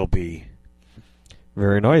 that'll be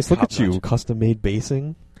Very nice. Look at you, Top-notch. custom-made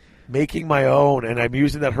basing. making my own. And I'm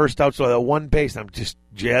using that Hearst out, so that one base, I'm just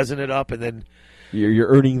jazzing it up and then You're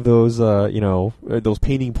earning those, those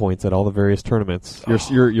painting points at all the various tournaments.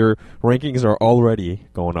 Your rankings are already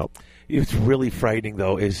going up. it's really frightening,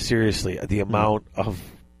 though, is seriously the amount of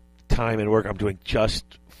time and work I'm doing just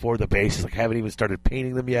for the bases. Like, I haven't even started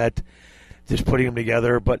painting them yet, just putting them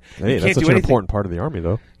together. But Hey, you that's can't such do an anything. important part of the Army,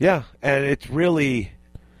 though. Yeah, and it's really,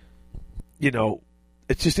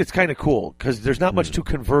 it's kind of cool because there's not much to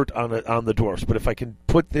convert on the dwarfs. But if I can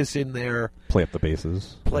put this in there, Play up the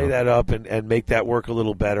bases. play that up, and make that work a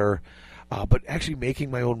little better. But actually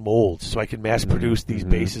making my own molds so I can mass produce these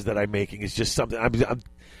bases that I'm making is just something.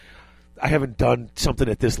 I haven't done something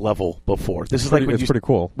at this level before. This is pretty, like when it's pretty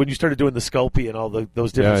cool. When you started doing the Sculpey and all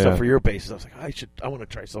those different Yeah, stuff yeah. for your bases. I was like, I want to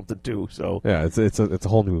try something too. So Yeah, it's a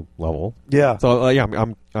whole new level. yeah, So yeah,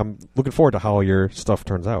 I'm looking forward to how your stuff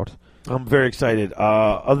turns out. I'm very excited.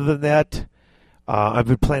 Other than that, I've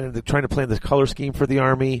been trying to plan the color scheme for the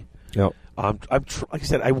Army. Yep. Like I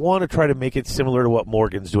said, I want to try to make it similar to what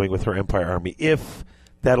Morgan's doing with her Empire Army, if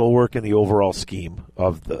that'll work in the overall scheme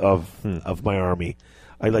of my army.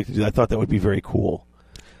 I'd like to do that. I thought that would be very cool.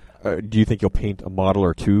 Do you think you'll paint a model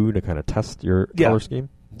or two to kind of test your color scheme?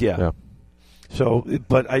 Yeah. So,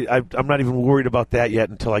 but I'm not even worried about that yet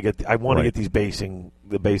until I want to get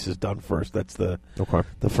the bases done first. That's the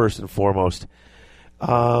first and foremost.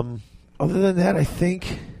 Other than that, I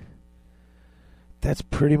think that's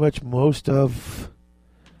pretty much most of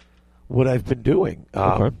what I've been doing.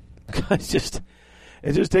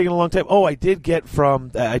 It's just taking a long time. Oh, I did get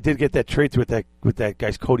that trait with that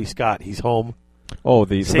guy's Cody Scott. He's home. Oh,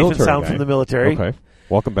 the safe military and sound guy. from the military. Okay,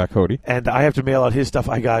 welcome back, Cody. And I have to mail out his stuff.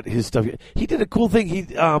 I got his stuff. He did a cool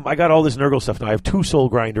thing. I got all this Nurgle stuff now. I have 2 soul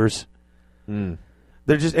grinders.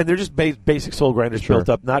 They're just basic soul grinders built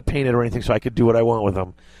up, not painted or anything, so I could do what I want with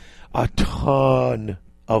them. A ton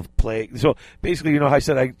of plague. So basically, how I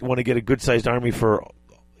said I want to get a good sized army for,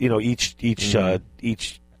 each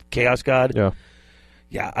chaos god. Yeah.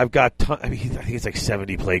 Yeah, I've got I think it's like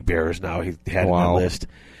 70 plague bearers now. He had on the list.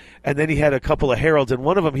 And then he had a couple of heralds, and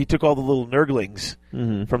one of them he took all the little Nurglings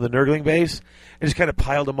from the Nurgling base and just kind of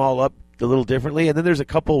piled them all up a little differently. And then there's a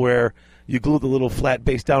couple where you glue the little flat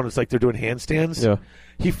base down. It's like they're doing handstands. Yeah.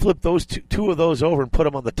 He flipped those two of those over and put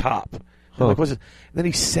them on the top. I'm like, what's it? And then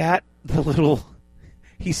he sat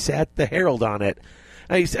the herald on it.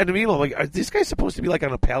 And he said to me, I'm like, are these guys supposed to be like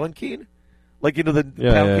on a palanquin? Like, the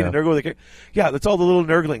palanquin and Nurgle? Yeah, that's all the little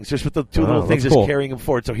Nurglings, just with the two little things just carrying him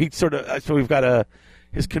forward. So he so we've got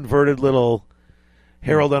his converted little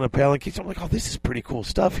herald on a palanquin. So I'm like, oh, this is pretty cool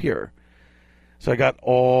stuff here. So I got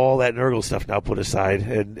all that Nurgle stuff now put aside,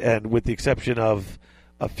 and with the exception of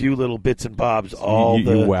a few little bits and bobs,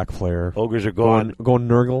 you whack flare ogres are gone. Going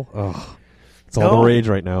Nurgle? Ugh. It's all the rage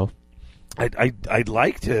right now. I'd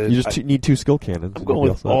like to. You just need 2 skill cannons. I'm going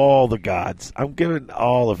with all the gods. I'm giving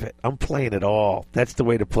all of it. I'm playing it all. That's the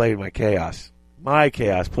way to play my chaos. My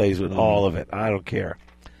chaos plays with all of it. I don't care.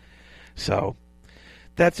 So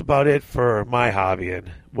that's about it for my hobby. And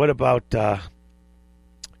what about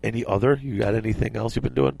any other? You got anything else you've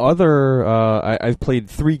been doing? I've played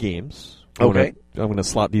 3 games. I'm going to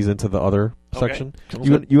slot these into the other section.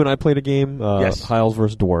 You and I played a game, yes. High Elves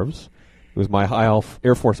versus Dwarves. It was my High Elf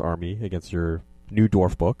Air Force Army against your new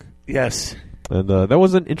Dwarf book. Yes. And that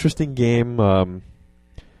was an interesting game.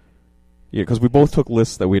 Because we both took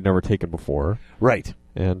lists that we had never taken before. Right.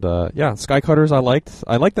 And, Sky Cutters I liked.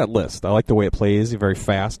 I like that list. I like the way it plays. Very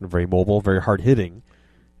fast and very mobile, very hard-hitting.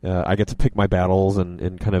 I get to pick my battles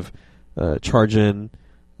and kind of charge in.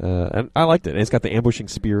 And I liked it. And it's got the ambushing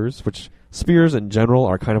spears, which spears in general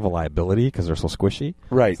are kind of a liability because they're so squishy.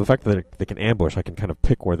 Right. So the fact that they can ambush, I can kind of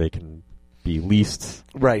pick where they can be least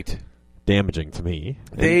damaging to me.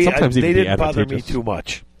 They didn't bother me too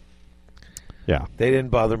much. Yeah. They didn't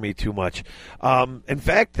bother me too much. In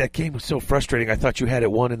fact, that game was so frustrating. I thought you had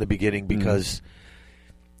it won in the beginning because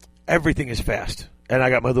everything is fast. And I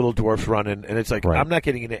got my little dwarfs running, and it's like, I'm not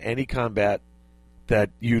getting into any combat that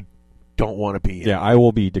you don't want to be in. Yeah, I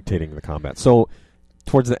will be dictating the combat. So,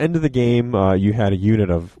 towards the end of the game, you had a unit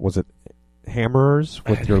of, was it hammers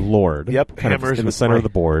with your lord? Yep, hammers in the center of the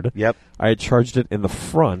board. Yep. I had charged it in the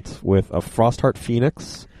front with a Frostheart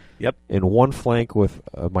Phoenix. Yep. In one flank with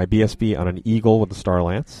my BSB on an eagle with the Star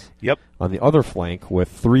Lance. Yep. On the other flank with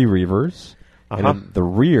 3 Reavers. And in the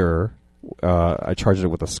rear, I charged it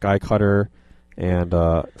with a Sky Cutter and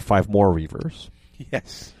 5 more Reavers.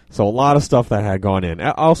 Yes. So a lot of stuff that had gone in.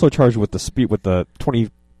 I also charged with the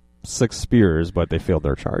 26 spears, but they failed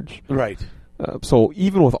their charge. Right. So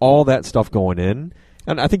even with all that stuff going in,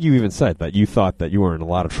 and I think you even said that you thought that you were in a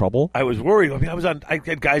lot of trouble. I was worried. I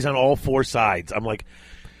had guys on all 4 sides. I'm like,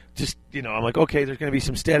 I'm like, okay, there's going to be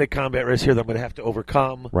some static combat risk here that I'm going to have to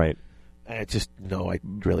overcome. Right. And I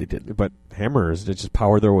really didn't. But hammers, they just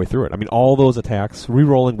powered their way through it. I mean, all those attacks,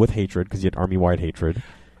 re-rolling with hatred, because you had army-wide hatred.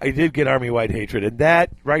 I did get army-wide hatred, and that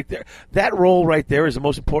roll right there is the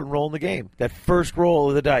most important roll in the game. That first roll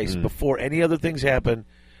of the dice, before any other things happen,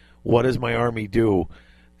 what does my army do?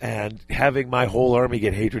 And having my whole army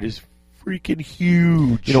get hatred is freaking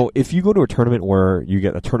huge. If you go to a tournament where you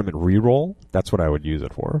get a tournament re-roll, that's what I would use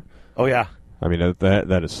it for. Oh, yeah. I mean,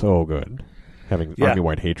 that is so good, having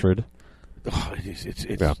army-wide hatred. Oh,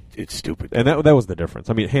 it's stupid. And that was the difference.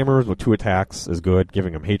 I mean, hammers with 2 attacks is good.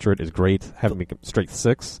 Giving them hatred is great. Having them strength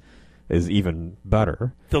 6 is even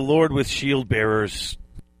better. The Lord with shield bearers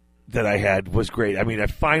that I had was great. I mean, I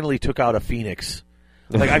finally took out a Phoenix.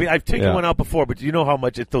 Like, I mean, I've taken one out before, but you know how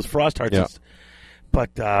much those frost hearts. Yeah. But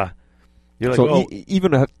you're like, so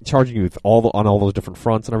even charging you with on all those different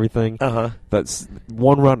fronts and everything, that's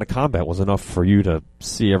one round of combat was enough for you to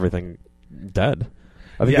see everything dead.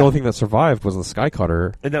 I think the only thing that survived was the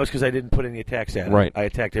Skycutter. And that was because I didn't put any attacks at it. Right. I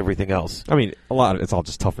attacked everything else. I mean, it's all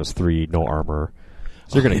just toughness 3, no armor.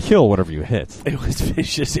 So you're going to kill whatever you hit. It was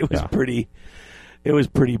vicious. It was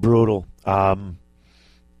pretty brutal.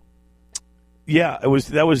 Yeah, it was.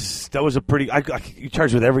 That was a pretty. You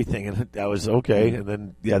charged with everything, and that was okay. And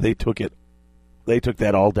then they took it. They took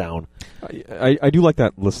that all down. I do like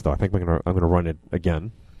that list though. I think I'm gonna run it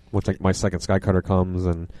again once my second Skycutter comes,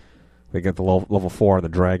 and they get the level 4 on the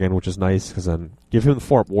dragon, which is nice because then give him the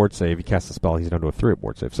 4-up ward save. He casts a spell, he's down to a 3-up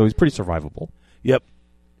ward save, so he's pretty survivable. Yep.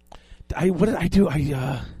 What did I do?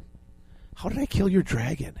 How did I kill your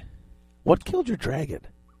dragon? What killed your dragon?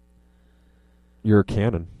 Your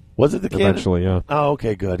cannon. Was it the cannon? Eventually, yeah. Oh,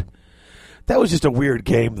 okay, good. That was just a weird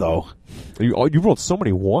game, though. You rolled so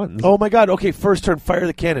many ones. Oh, my God. Okay, first turn, fire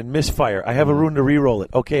the cannon, misfire. I have a rune to re-roll it.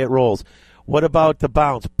 Okay, it rolls. What about the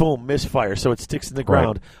bounce? Boom, misfire, so it sticks in the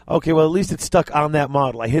ground. Right. Okay, well, at least it's stuck on that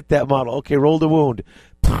model. I hit that model. Okay, roll the wound.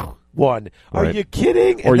 1. Are you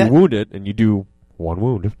kidding? Or you wound it, and you do 1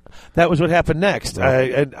 wound. That was what happened next.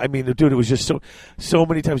 Yeah. I mean, dude, it was just so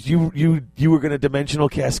many times. You were going to dimensional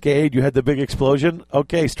cascade. You had the big explosion.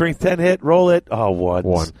 Okay, strength 10 hit, roll it. Oh, 1.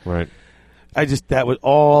 1, right. That was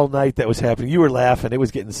all night that was happening. You were laughing. It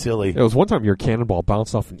was getting silly. It was one time your cannonball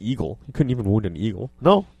bounced off an eagle. You couldn't even wound an eagle.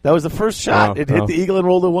 No, that was the first shot. It hit the eagle and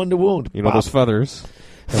rolled a 1 to wound. You know, those feathers,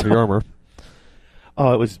 heavy armor.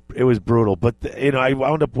 Oh, it was brutal. But, I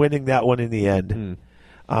wound up winning that one in the end.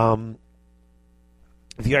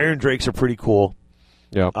 The Iron Drakes are pretty cool.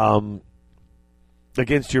 Yeah.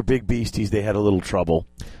 Against your big beasties, they had a little trouble.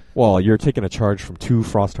 Well, you're taking a charge from 2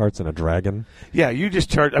 Frost Hearts and a dragon. Yeah, you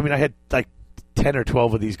just charged. I mean, I had like 10 or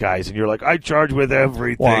 12 of these guys, and you're like, I charge with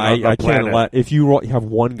everything. Well, on the I planet. can't let. If you have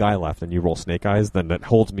one guy left and you roll Snake Eyes, then that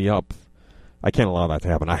holds me up. I can't allow that to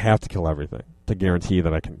happen. I have to kill everything to guarantee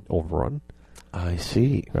that I can overrun. I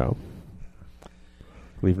see. Yeah.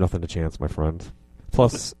 Leave nothing to chance, my friend.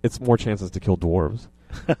 Plus, it's more chances to kill dwarves.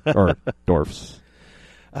 Or dwarfs.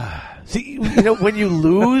 See, when you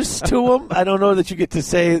lose to them, I don't know that you get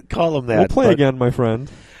to call them that. We'll play again, my friend.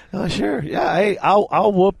 Sure. Yeah, hey,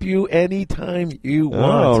 I'll whoop you anytime you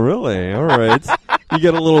want. Oh, really? All right. You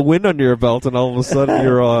get a little win under your belt, and all of a sudden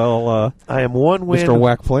you're all I am 1 win. Mr.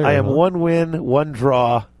 Whack player. I am 1 win, 1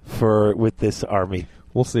 draw with this army.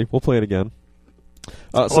 We'll see. We'll play it again.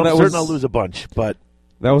 I'm certain I'll lose a bunch, but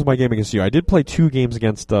that was my game against you. I did play 2 games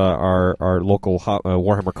against our local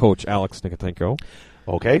Warhammer coach, Alex Nikotenko.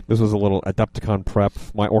 Okay. This was a little Adepticon prep,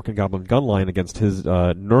 my Orc and Goblin gunline against his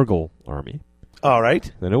Nurgle army. All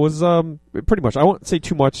right. And it was pretty much, I won't say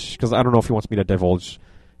too much because I don't know if he wants me to divulge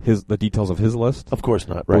the details of his list. Of course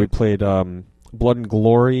not, right. We played Blood and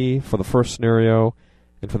Glory for the first scenario,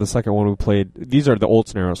 and for the second one we played, these are the old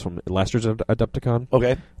scenarios from last year's Adepticon.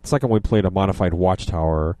 Okay. The second one we played a modified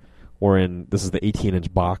Watchtower, wherein this is the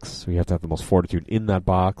 18-inch box, so you have to have the most fortitude in that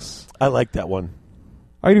box. I like that one.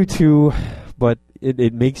 I do too, but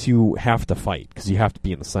it makes you have to fight because you have to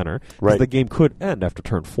be in the center. Right. The game could end after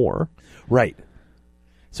turn 4. Right.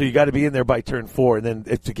 So you got to be in there by turn 4, and then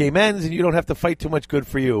if the game ends and you don't have to fight too much, good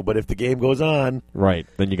for you. But if the game goes on, right,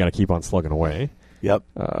 then you got to keep on slugging away. Yep.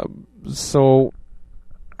 So,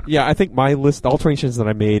 yeah, I think my list, the alterations that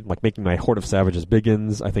I made, like making my Horde of Savages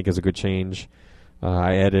Biggins, I think is a good change.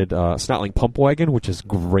 I added Snotling Pump Wagon, which is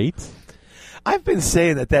great. I've been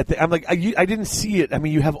saying that thing. I'm like, I didn't see it. I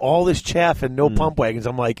mean, you have all this chaff and no pump wagons.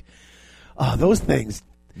 I'm like, oh, those things.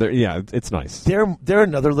 It's nice. They're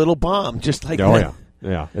another little bomb, just like that. Yeah.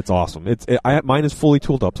 Yeah, it's awesome. Mine is fully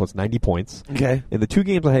tooled up, so it's 90 points. Okay. In the 2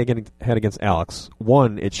 games I had against Alex,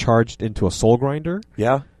 one, it charged into a Soul Grinder.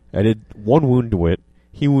 Yeah. I did 1 wound to it.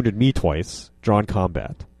 He wounded me twice. Drawn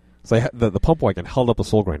combat. So the pump wagon held up a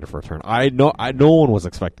Soul Grinder for a turn. No one was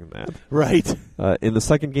expecting that. Right. In the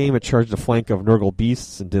second game, it charged a flank of Nurgle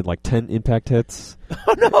Beasts and did like 10 impact hits.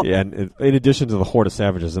 Oh, no. Yeah, and in addition to the Horde of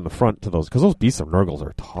Savages in the front to those, because those Beasts of Nurgles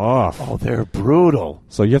are tough. Oh, they're brutal.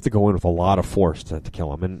 So you have to go in with a lot of force to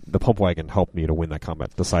kill them, and the pump wagon helped me to win that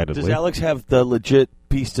combat, decidedly. Does Alex have the legit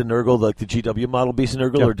Beast of Nurgle, like the GW model Beast of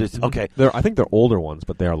Nurgle? Yeah. Or just, okay. I think they're older ones,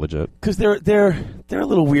 but they are legit. Because they're a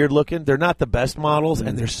little weird looking. They're not the best models,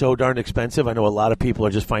 and they're so darn expensive. I know a lot of people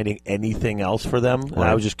are just finding anything else for them, and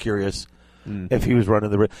I was just curious. if he was running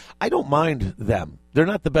the. I don't mind them. They're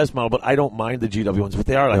not the best model, but I don't mind the GW ones. But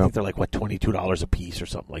they are. I think they're like $22 a piece or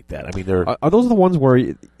something like that. I mean, they're. Are those the ones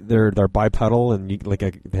where they're bipedal and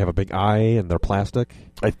they have a big eye and they're plastic?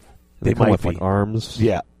 They come might with be. like arms.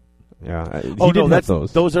 Yeah. Yeah. That's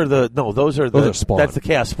those. Those are the Spawn. That's the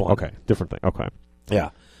Chaos Spawn. Okay, different thing. Okay. Yeah.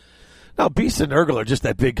 Now, Beast and Nurgle are just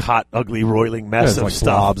that big, hot, ugly, roiling mess of like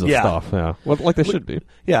stuff. blobs of stuff. Yeah. Well, like they should be.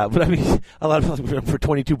 Yeah, but I mean, a lot of them for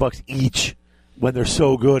 $22 each when they're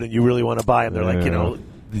so good and you really want to buy them. They're like, you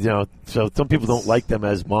know. So some people don't like them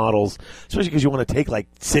as models, especially because you want to take like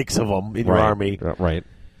 6 of them in your army. Right.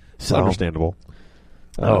 So understandable.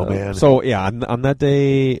 Oh man. So yeah, on that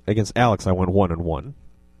day against Alex, I went 1-1.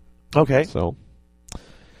 Okay. So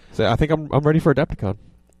I think I'm ready for Adepticon.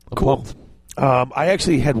 I'm cool. pumped. I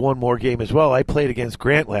actually had one more game as well. I played against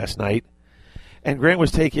Grant last night, and Grant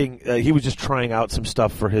was he was just trying out some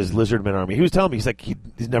stuff for his Lizardman army. He was telling me, he's like,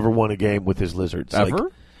 he's never won a game with his lizards.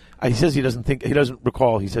 Ever? He says he doesn't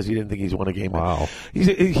recall. He says he didn't think he's won a game. Wow.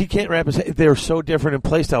 He can't wrap his head. They're so different in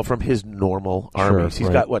playstyle from his normal armies. He's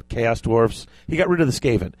got, Chaos Dwarfs. He got rid of the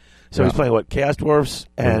Skaven. So he's playing, Chaos Dwarfs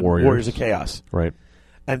and Warriors of Chaos. Right.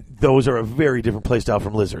 And those are a very different playstyle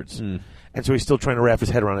from Lizards. And so he's still trying to wrap his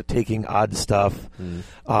head around it, taking odd stuff.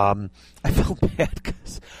 I felt bad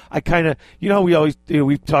because I kind of, we always,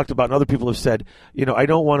 we've talked about, and other people have said, I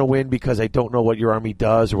don't want to win because I don't know what your army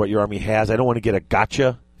does or what your army has. I don't want to get a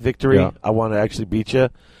gotcha victory. Yeah. I want to actually beat you.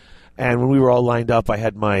 And when we were all lined up, I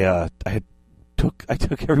had my, I took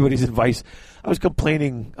everybody's advice. I was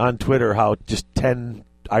complaining on Twitter how just 10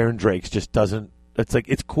 Iron Drakes just doesn't. It's like,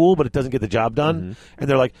 it's cool, but it doesn't get the job done. And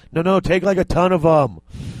they're like, no, take like a ton of them.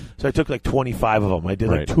 So I took like 25 of them. I did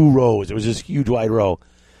like 2 rows. It was this huge wide row.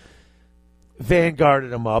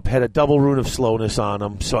 Vanguarded them up, had a double rune of slowness on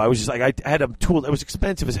them. So I was just like, I had them tooled. It was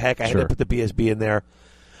expensive as heck. I had to put the BSB in there.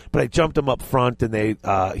 But I jumped them up front, and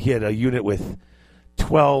he had a unit with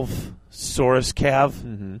 12 Saurus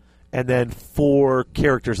Cav, and then 4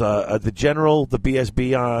 characters, the General, the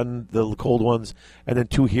BSB on the cold ones, and then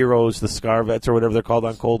 2 heroes, the Scarvets or whatever they're called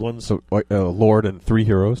on cold ones. So Lord and 3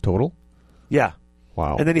 heroes total? Yeah.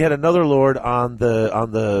 Wow. And then he had another Lord on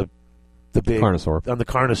the big Carnosaur. On the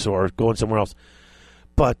Carnosaur going somewhere else.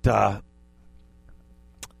 But I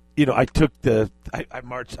took I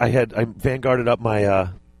marched. I vanguarded up my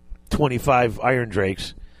 25 Iron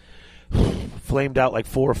Drakes, flamed out like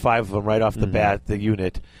 4 or 5 of them right off the bat. The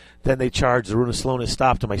unit. Then they charged. The Rune of Slowness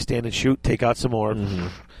stopped them. I stand and shoot. Take out some more.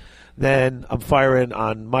 Then I'm firing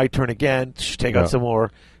on my turn again. Take out some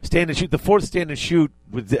more. Stand and shoot. The 4th stand and shoot,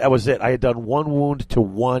 that was it. I had done 1 wound to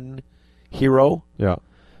 1 hero. Yeah.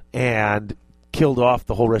 And killed off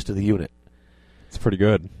the whole rest of the unit. It's pretty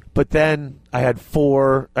good. But then I had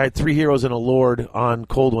 3 heroes and a Lord on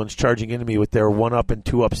cold ones charging into me with their 1-up and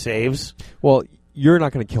 2-up saves. Well, you're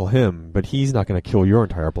not going to kill him, but he's not going to kill your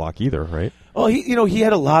entire block either, right? Oh, he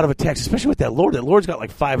had a lot of attacks, especially with that Lord. That Lord's got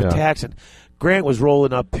like 5 attacks, and Grant was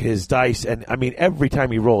rolling up his dice, and I mean every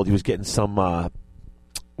time he rolled, he was getting some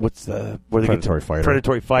predatory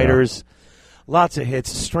fighters. Yeah. Lots of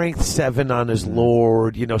hits. Strength 7 on his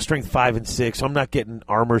Lord. Strength 5 and 6. So I'm not getting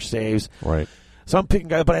armor saves. Right. So I'm picking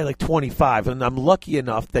guys, but I had like 25, and I'm lucky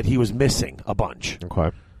enough that he was missing a bunch.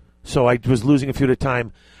 Okay. So I was losing a few at a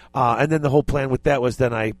time, and then the whole plan with that was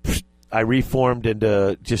then I reformed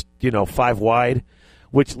into just 5 wide,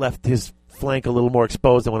 which left his flank a little more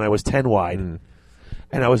exposed than when I was 10 wide, and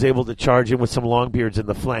I was able to charge him with some Longbeards in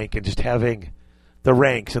the flank and just having the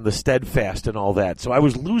ranks and the steadfast and all that. So I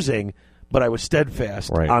was losing, but I was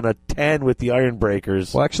steadfast on a 10 with the Iron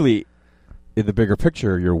Breakers. Well, actually, in the bigger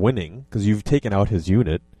picture, you're winning because you've taken out his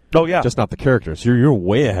unit. Oh, yeah. Just not the characters. You're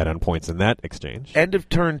way ahead on points in that exchange. End of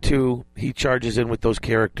turn 2, he charges in with those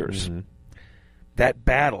characters. That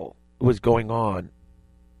battle was going on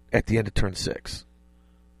at the end of turn 6.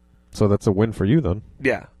 So that's a win for you then.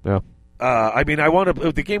 Yeah. Yeah. I mean,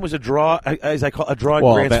 the game was a draw, as I call a draw in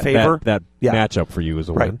Grant's favor. That matchup for you is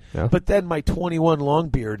a win. Yeah. But then my 21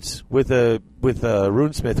 Longbeards with a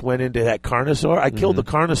Runesmith went into that Carnosaur. I killed the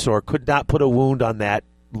Carnosaur, could not put a wound on that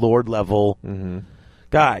Lord level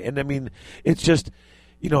guy. And I mean, it's just,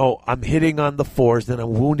 I'm hitting on the 4s, then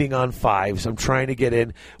I'm wounding on 5s. I'm trying to get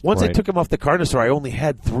in. Once I took him off the Carnosaur, I only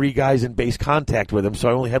had 3 guys in base contact with him, so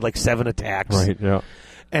I only had like 7 attacks. Right, yeah.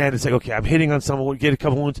 And it's like, okay, I'm hitting on someone, get a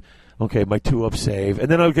couple wounds. Okay, my 2-up save. And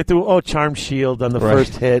then I'll get through, Charm Shield on the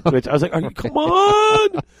first hit, which I was like, come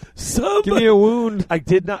on! Somebody. Give me a wound. I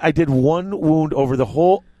did 1 wound over the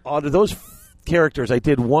whole, out of those characters, I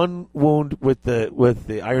did 1 wound with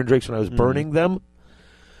the Iron Drakes when I was burning them.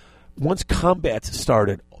 Once combat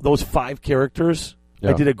started, those 5 characters,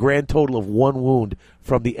 I did a grand total of 1 wound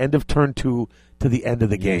from the end of turn 2 to the end of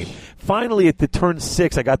the game. Finally, at the turn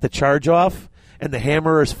 6, I got the charge off, and the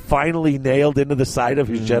hammer is finally nailed into the side of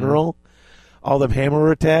his general. All them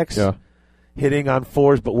hammer attacks. Yeah. Hitting on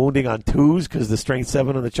 4s but wounding on 2s because the strength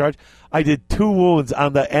 7 on the charge. I did 2 wounds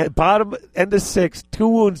on the bottom end of 6, 2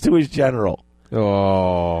 wounds to his general.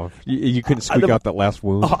 Oh, you couldn't squeak out that last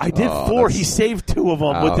wound. Oh, I did 4. He saved 2 of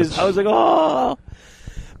them with his. I was like, oh.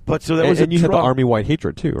 But so that was. And you had the Army-wide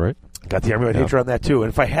hatred too, right? Got the Army-wide hatred on that too.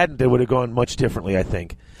 And if I hadn't, it would have gone much differently. I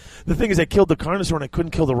think. The thing is, I killed the Carnosaur and I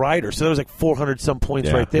couldn't kill the Rider, so that was like 400 some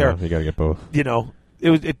points right there. Yeah, you got to get both.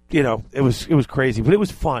 It was crazy, but it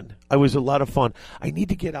was fun. It was a lot of fun. I need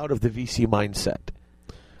to get out of the VC mindset.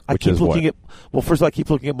 I keep looking at. Well, first of all, I keep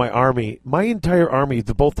looking at my army. My entire army,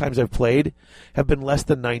 the both times I've played, have been less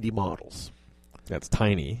than 90 models. That's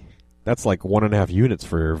tiny. That's like 1.5 units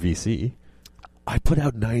for your VC. I put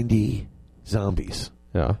out 90 zombies.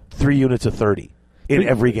 Yeah, 3 units of 30 in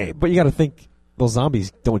every game. But you got to think. Those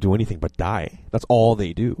zombies don't do anything but die. That's all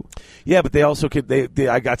they do. Yeah, but they also could.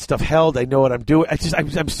 I got stuff held. I know what I'm doing.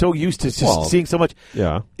 I'm so used to just seeing so much.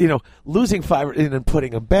 Yeah. Losing 5 and then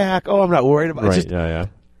putting them back. Oh, I'm not worried about it. Right. Yeah.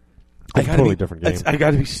 It's a totally different game. I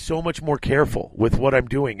got to be so much more careful with what I'm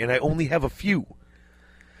doing, and I only have a few.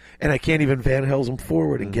 And I can't even Van Helsing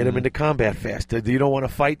forward and get them into combat fast. You don't want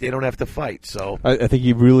to fight; they don't have to fight. So I think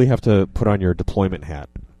you really have to put on your deployment hat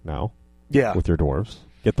now. Yeah. With your dwarves.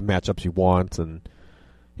 Get the matchups you want, and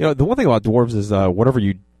the one thing about dwarves is whatever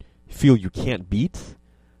you feel you can't beat,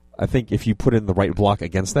 I think if you put in the right block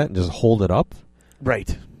against that and just hold it up,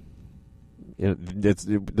 right, it's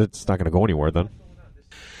not going to go anywhere then.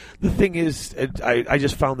 The thing is, I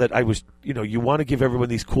just found that I was, you want to give everyone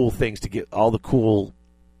these cool things to get all the cool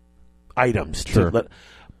items, sure. But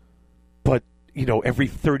every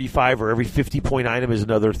 35 or every 50-point item is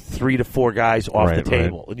another 3 to 4 guys off the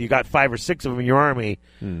table. And you got 5 or 6 of them in your army.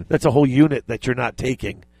 That's a whole unit that you're not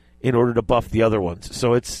taking in order to buff the other ones.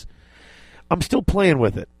 So I'm still playing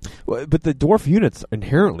with it. Well, but the dwarf units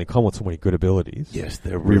inherently come with so many good abilities. Yes,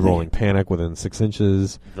 they're re-rolling panic within 6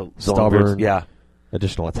 inches, the stubborn, yeah,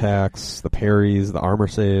 additional attacks, the parries, the armor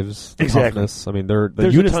saves, the toughness. I mean, the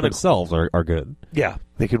units themselves are good. Yeah,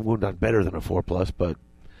 they can wound on better than a 4+, but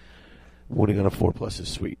wounding on a 4+ is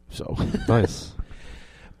sweet. So nice.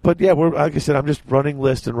 But yeah, like I said, I'm just running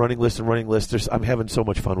lists. I'm having so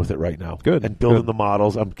much fun with it right now. Good. And building the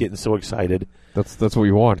models. I'm getting so excited. That's what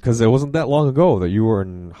you want, because it wasn't that long ago that you were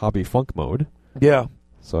in hobby funk mode. Yeah.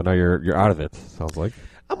 So now you're out of it, sounds like.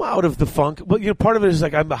 I'm out of the funk. But part of it is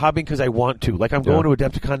like I'm hobbying because I want to. Like I'm going to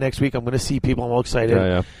Adepticon next week. I'm going to see people. I'm all excited.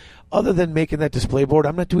 Yeah. Other than making that display board,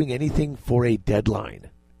 I'm not doing anything for a deadline.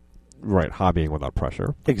 Right, hobbying without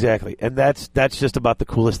pressure. Exactly, and that's just about the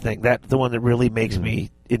coolest thing. That the one that really makes me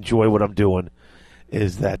enjoy what I'm doing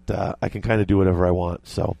is that I can kind of do whatever I want.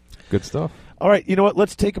 So good stuff. All right, you know what?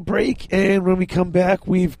 Let's take a break, and when we come back,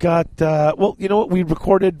 we've got you know what we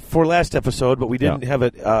recorded for last episode, but we didn't have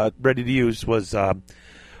it ready to use. Was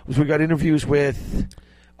we got interviews with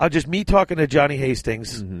just me talking to Johnny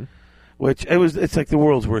Hastings. Which it's like the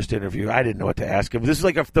world's worst interview. I didn't know what to ask him. This is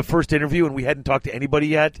like the first interview, and we hadn't talked to anybody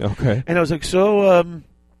yet. Okay. And I was like, "So, do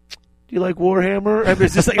you like Warhammer?" I mean,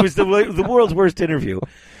 it's just like, it was the world's worst interview.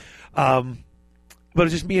 But it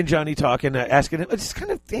was just me and Johnny talking, asking him. It's just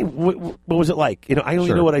kind of, hey, what was it like? I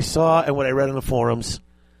only know what I saw and what I read on the forums,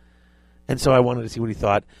 and so I wanted to see what he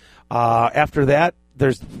thought. After that,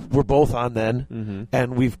 we're both on then,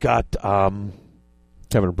 and we've got Kevin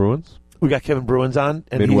Bruins. We got Kevin Bruins on.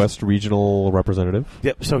 And Midwest regional representative.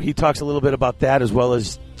 Yep, so he talks a little bit about that as well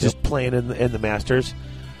as just playing in the Masters.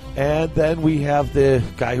 And then we have the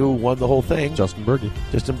guy who won the whole thing. Justin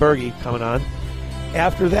Berge coming on.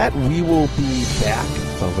 After that, we will be back.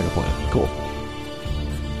 Sounds like a plan. Cool.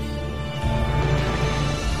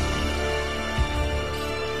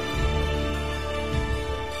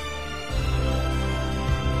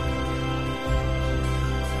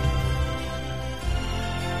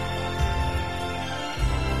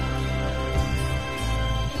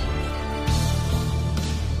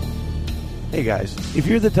 Hey guys, if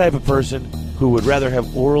you're the type of person who would rather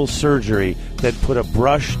have oral surgery than put a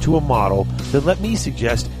brush to a model, then let me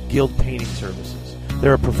suggest Guild Painting Services.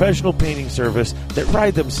 They're a professional painting service that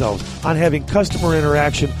pride themselves on having customer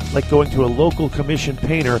interaction like going to a local commissioned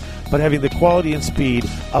painter, but having the quality and speed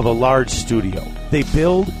of a large studio. They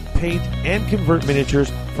build, paint, and convert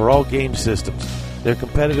miniatures for all game systems. They're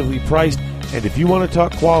competitively priced, and if you want to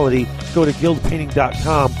talk quality, go to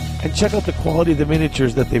guildpainting.com and check out the quality of the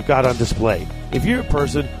miniatures that they've got on display. If you're a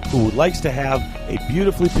person who likes to have a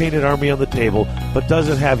beautifully painted army on the table, but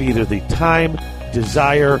doesn't have either the time,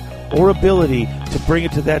 desire, or ability to bring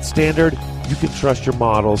it to that standard, you can trust your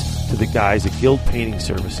models to the guys at Guild Painting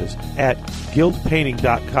Services at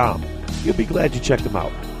guildpainting.com. You'll be glad you checked them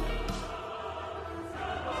out.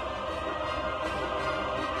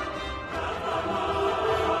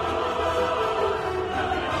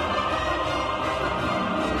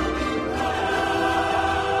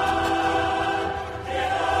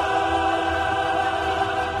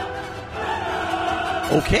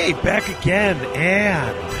 Okay, back again,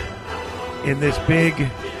 and in this big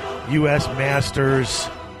U.S. Masters,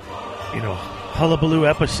 hullabaloo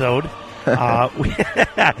episode,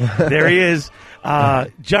 there he is,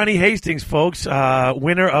 Johnny Hastings, folks,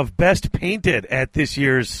 winner of Best Painted at this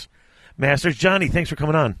year's Masters. Johnny, thanks for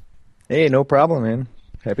coming on. Hey, no problem, man.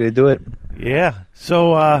 Happy to do it. Yeah,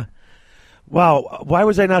 so, wow, why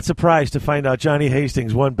was I not surprised to find out Johnny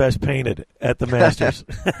Hastings won Best Painted at the Masters?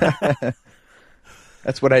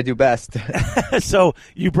 That's what I do best. So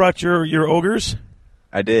you brought your ogres?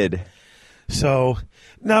 I did. So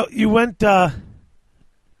now you went,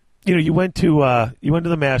 you went to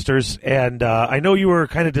the Masters, and I know you were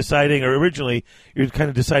kind of deciding, or originally you were kind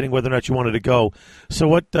of deciding whether or not you wanted to go. So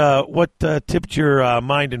what tipped your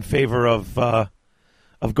mind in favor of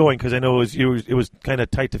going? Because I know it was kind of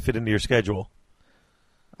tight to fit into your schedule.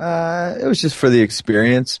 It was just for the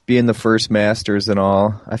experience, being the first Masters and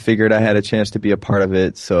all. I figured I had a chance to be a part of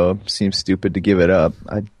it, so it seems stupid to give it up.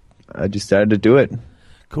 I decided to do it.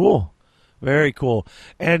 Cool, very cool.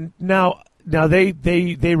 And now they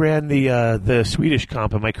ran the Swedish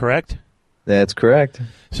comp. Am I correct? That's correct.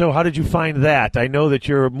 So how did you find that? I know that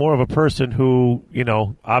you're more of a person who,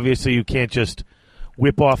 obviously you can't just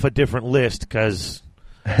whip off a different list because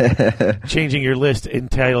changing your list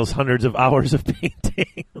entails hundreds of hours of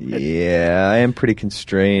painting. Yeah, I am pretty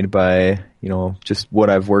constrained by, just what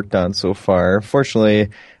I've worked on so far. Fortunately,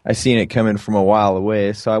 I seen it coming from a while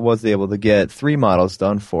away, so I was able to get 3 models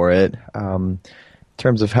done for it. In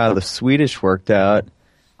terms of how the Swedish worked out,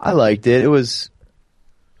 I liked it. It was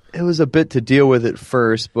a bit to deal with at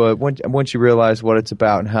first, but once you realize what it's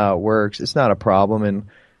about and how it works, it's not a problem. And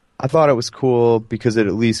I thought it was cool because it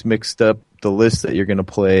at least mixed up the list that you're going to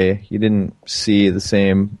play. You didn't see the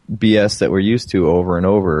same BS that we're used to over and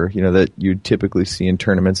over, that you typically see in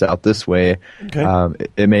tournaments out this way. Okay.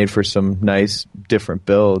 It made for some nice different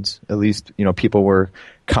builds. At least, people were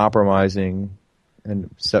compromising, and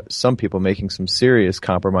some people making some serious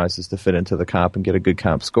compromises to fit into the comp and get a good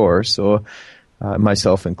comp score. So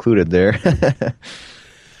myself included there.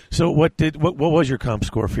 So what was your comp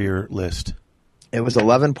score for your list? It was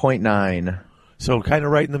 11.9. So kind of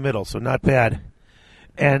right in the middle, so not bad.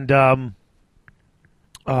 And was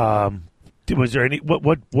there any what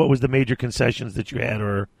was the major concessions that you had?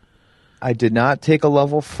 Or I did not take a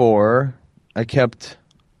level 4. I kept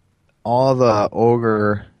all the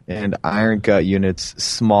ogre and iron gut units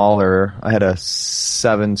smaller. I had a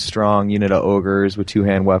 7-strong unit of ogres with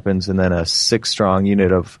 2-hand weapons, and then a 6-strong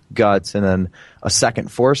unit of guts, and then a second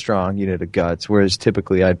 4-strong unit of guts, whereas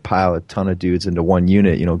typically I'd pile a ton of dudes into one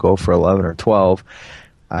unit, go for 11 or 12.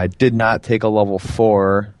 I did not take a level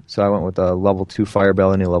 4, so I went with a level 2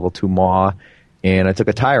 Firebell and a level 2 Maw, and I took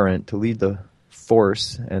a Tyrant to lead the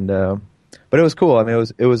force, and but it was cool. I mean,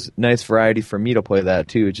 it was nice variety for me to play that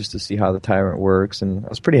too, just to see how the Tyrant works, and I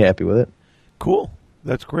was pretty happy with it. Cool,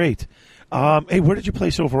 that's great. Hey, where did you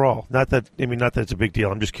place overall? Not that it's a big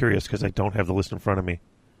deal. I'm just curious because I don't have the list in front of me.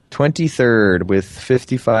 23rd with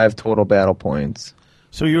 55 total battle points.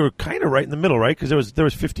 So you were kind of right in the middle, right? Because there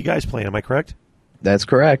was 50 guys playing. Am I correct? That's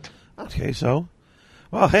correct. Okay, so,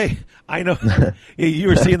 well, hey, I know you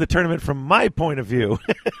were seeing the tournament from my point of view.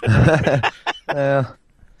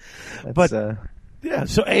 But yeah,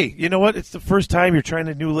 so hey, you know what? It's the first time you're trying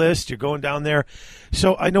a new list. You're going down there.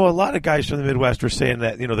 So I know a lot of guys from the Midwest are saying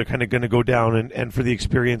that they're kind of going to go down and for the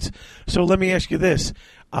experience. So let me ask you this,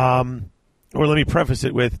 or let me preface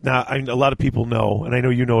it with: now a lot of people know, and I know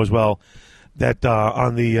you know as well, that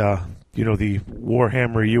on the the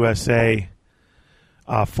Warhammer USA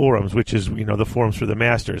forums, which is the forums for the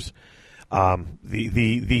Masters,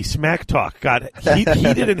 the smack talk got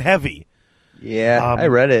heated and heavy. Yeah, I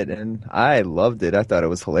read it and I loved it. I thought it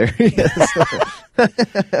was hilarious.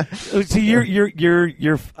 See,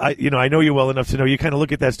 I know you well enough to know you kind of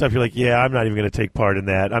look at that stuff. You're like, yeah, I'm not even going to take part in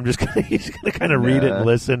that. I'm just going to kind of read it and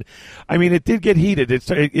listen. I mean, it did get heated.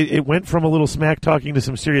 It went from a little smack talking to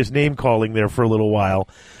some serious name calling there for a little while.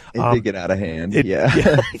 It did get out of hand.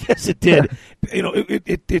 Yeah, yes, it did.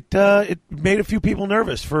 It made a few people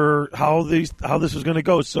nervous for how this was going to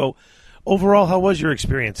go. So, overall, how was your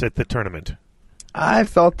experience at the tournament? I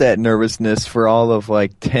felt that nervousness for all of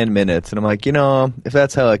like 10 minutes, and I'm like, if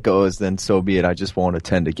that's how it goes, then so be it. I just won't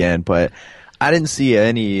attend again. But I didn't see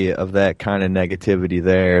any of that kind of negativity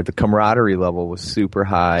there. The camaraderie level was super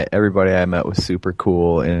high. Everybody I met was super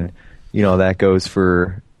cool, and that goes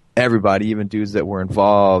for everybody, even dudes that were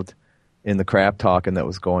involved in the crap talking that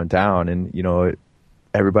was going down. And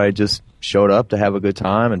everybody just showed up to have a good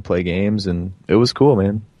time and play games, and it was cool,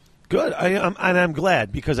 man. Good. I'm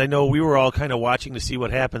glad, because I know we were all kind of watching to see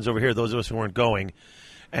what happens over here. Those of us who weren't going,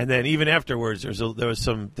 and then even afterwards, there was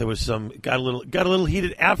some got a little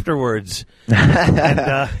heated afterwards.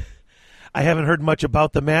 And I haven't heard much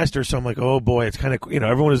about the Masters, so I'm like, oh boy, it's kind of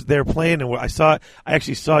everyone was there playing, and I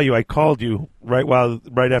actually saw you. I called you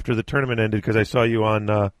right after the tournament ended, because I saw you on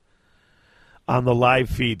the live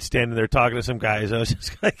feed standing there talking to some guys. I was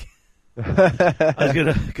just like, I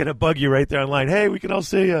was gonna bug you right there online. Hey, we can all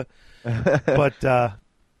see you. But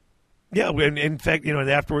yeah, in fact, and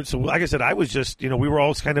afterwards. So like I said, I was just, we were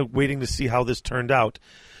all kind of waiting to see how this turned out.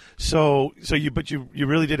 So you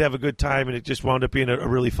really did have a good time, and it just wound up being a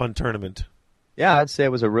really fun tournament. Yeah, I'd say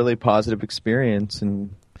it was a really positive experience,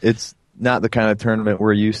 and it's not the kind of tournament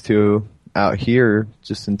we're used to out here,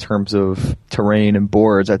 just in terms of terrain and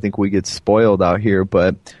boards. I think we get spoiled out here,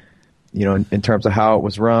 but in terms of how it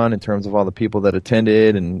was run, in terms of all the people that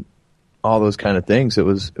attended and all those kind of things, it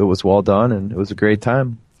was well done, and it was a great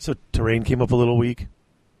time. So terrain came up a little weak?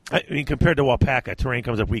 I mean, compared to Wapaka, terrain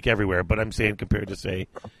comes up weak everywhere, but I'm saying compared to, say,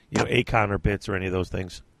 Acon or Bits or any of those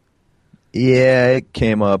things. Yeah, it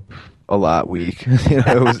came up a lot weak.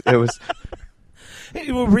 It was.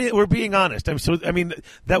 Hey, we're being honest.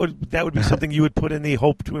 That would be something you would put in the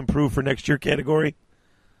hope to improve for next year category?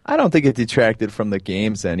 I don't think it detracted from the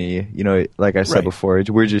games any. Like I said before,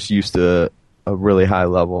 we're just used to a really high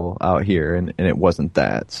level out here, and it wasn't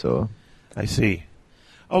that. So I see.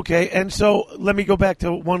 Okay, and so let me go back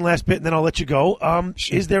to one last bit, and then I'll let you go.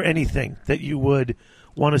 Sure. Is there anything that you would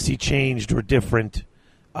want to see changed or different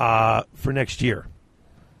for next year?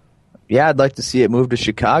 Yeah, I'd like to see it move to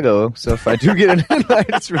Chicago. So if I do get an invite,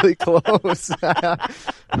 it's really close.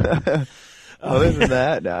 Other than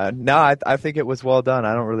that, no, I think it was well done.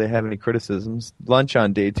 I don't really have any criticisms. Lunch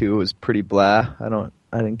on day 2 was pretty blah.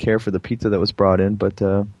 I didn't care for the pizza that was brought in, but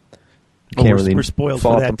can't really we're spoiled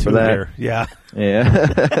fault for that them too for that. here. Yeah.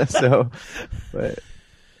 Yeah. So, but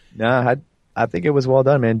no, I think it was well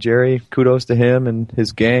done, man. Jerry, kudos to him and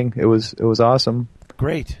his gang. It was awesome.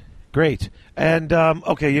 Great. And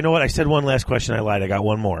okay, you know what? I said one last question. I lied. I got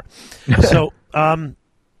one more. So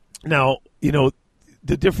now the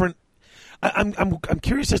different. I'm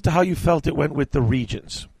curious as to how you felt it went with the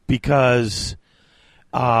regions, because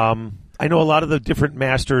I know a lot of the different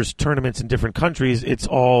Masters tournaments in different countries, it's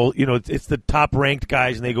all, it's the top ranked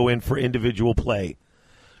guys and they go in for individual play.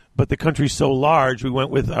 But the country's so large, we went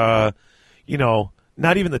with,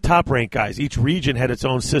 not even the top ranked guys. Each region had its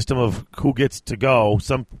own system of who gets to go.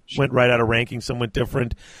 Some went right out of ranking, some went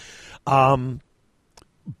different. But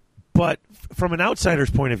from an outsider's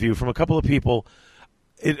point of view, from a couple of people,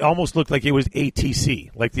 it almost looked like it was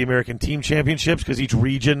ATC, like the American Team Championships, because each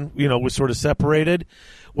region, was sort of separated.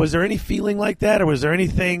 Was there any feeling like that, or was there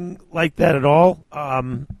anything like that at all?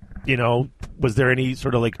 Was there any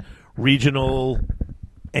sort of like regional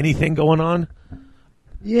anything going on?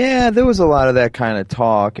 Yeah, there was a lot of that kind of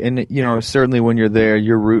talk. And, certainly when you're there,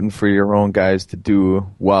 you're rooting for your own guys to do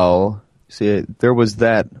well. See, there was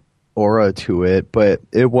that aura to it, but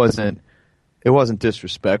it wasn't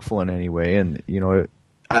disrespectful in any way. And,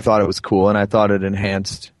 I thought it was cool, and I thought it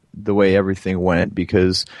enhanced the way everything went,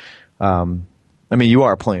 because, you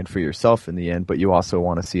are playing for yourself in the end, but you also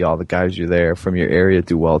want to see all the guys you're there from your area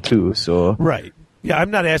do well too. So right. Yeah,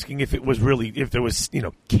 I'm not asking if there was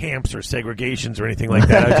camps or segregations or anything like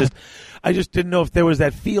that. I just didn't know if there was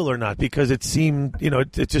that feel or not, because it seemed,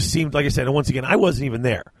 it just seemed, like I said, and once again, I wasn't even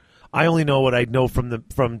there. I only know what I know from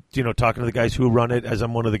talking to the guys who run it, as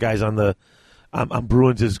I'm one of the guys on I'm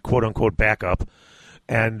Bruins' quote unquote backup,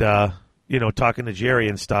 and talking to Jerry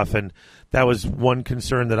and stuff. And that was one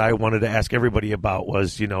concern that I wanted to ask everybody about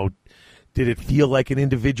was, did it feel like an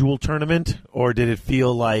individual tournament, or did it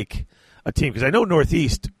feel like a team? Because I know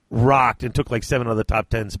Northeast rocked and took like 7 of the top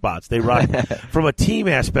 10 spots. They rocked. From a team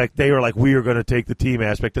aspect, they were like, we are going to take the team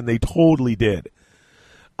aspect, and they totally did.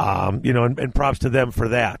 And props to them for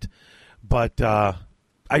that. But I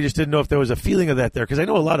just didn't know if there was a feeling of that there, because I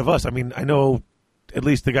know a lot of us, I know at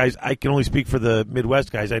least the guys, I can only speak for the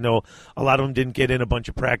Midwest guys, I know a lot of them didn't get in a bunch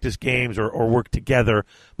of practice games or work together,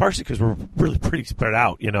 partially because we're really pretty spread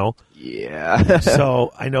out, Yeah.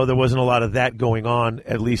 So I know there wasn't a lot of that going on,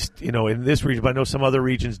 at least, in this region, but I know some other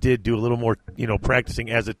regions did do a little more, practicing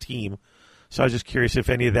as a team. So I was just curious if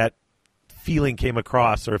any of that feeling came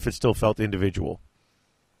across or if it still felt individual.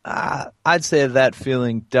 I'd say that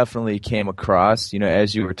feeling definitely came across.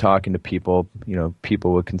 As you were talking to people,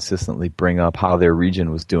 people would consistently bring up how their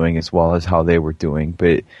region was doing as well as how they were doing.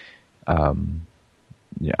 But I don't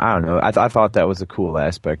know. I thought that was a cool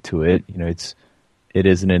aspect to it. It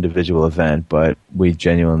is an individual event, but we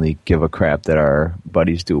genuinely give a crap that our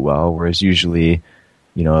buddies do well. Whereas usually,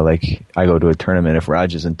 like I go to a tournament, if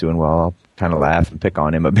Raj isn't doing well, I'll kind of laugh and pick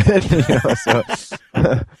on him a bit.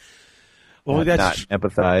 Well, not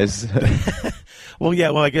empathize. Well, yeah.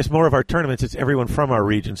 Well, I guess more of our tournaments, it's everyone from our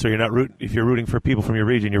region. So you're not if you're rooting for people from your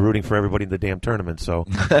region, you're rooting for everybody in the damn tournament. So,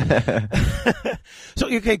 so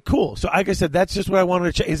okay, cool. So, like I said, that's just what I wanted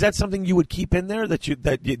to check. Is that something you would keep in there that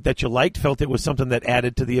you liked? Felt it was something that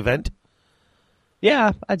added to the event?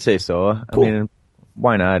 Yeah, I'd say so. Cool. I mean,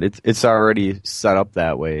 why not? It's already set up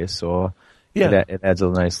that way, so yeah, it adds a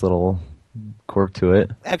nice little quirk to it.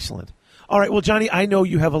 Excellent. All right, well, Johnny, I know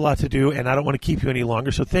you have a lot to do, and I don't want to keep you any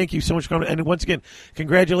longer, so thank you so much for coming. And once again,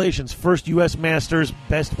 congratulations. First U.S. Masters,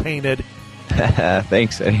 best painted.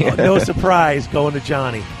 Thanks, Eddie. No surprise going to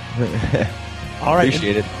Johnny. All right.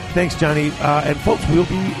 Appreciate it. Thanks, Johnny. And, folks, we'll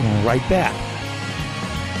be right back.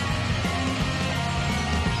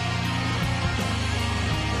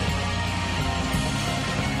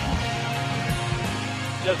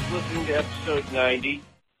 Just listening to episode 90,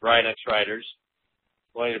 Rhinox Riders.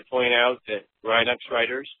 Wanted to point out that Rhinox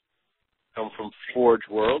Riders come from Forge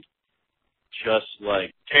World, just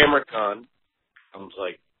like Tamarcon comes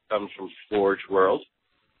from Forge World.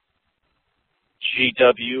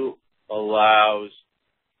 GW allows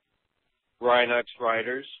Rhinox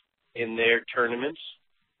Riders in their tournaments,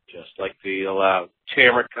 just like they allow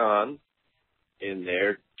Tamarcon in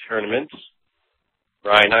their tournaments.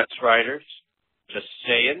 Rhinox Riders, just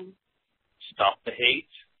saying, stop the hate,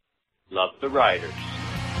 love the riders.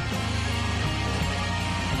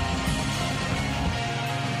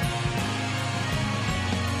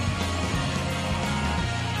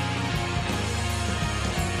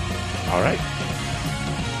 All right.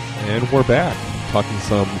 And we're back, talking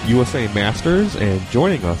some USA Masters, and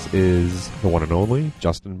joining us is the one and only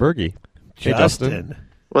Justin Berge. Hey, Justin.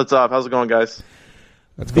 What's up? How's it going, guys?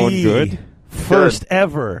 That's going good. First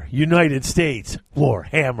ever United States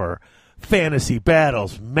Warhammer Fantasy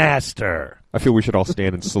Battles Master. I feel we should all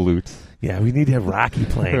stand and salute. Yeah, we need to have Rocky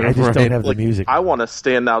playing. I just don't have the music. I want to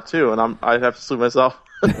stand now, too, and I'd have to salute myself.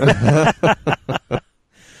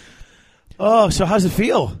 Oh, so how's it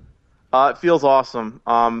feel? It feels awesome.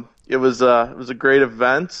 It was a great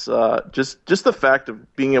event. Just the fact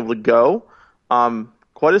of being able to go,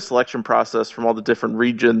 quite a selection process from all the different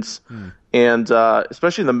regions, and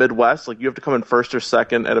especially in the Midwest, like you have to come in first or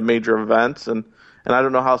second at a major event, and I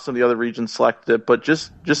don't know how some of the other regions selected it, but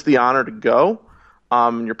just the honor to go.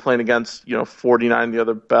 You're playing against 49 of the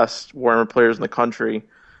other best Warhammer players in the country,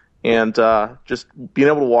 and just being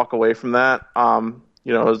able to walk away from that,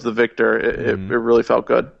 as the victor, it really felt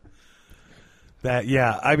good.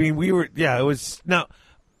 I mean, it was, now,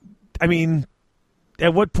 I mean,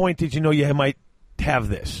 at what point did you know you might have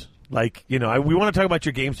this? Like, we want to talk about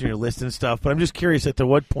your games and your list and stuff, but I'm just curious at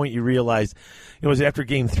what point you realized, was it after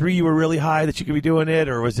game 3 you were really high that you could be doing it,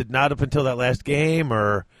 or was it not up until that last game,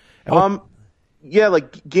 or? Yeah,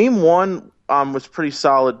 like game 1 was pretty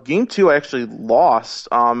solid. Game 2 I actually lost.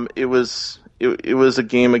 It was a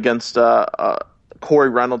game against Corey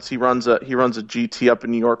Reynolds. He runs a GT up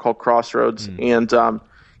in New York called Crossroads, and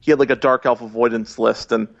he had like a Dark Elf avoidance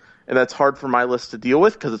list, and that's hard for my list to deal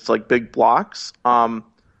with because it's like big blocks.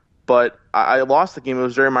 But I lost the game. It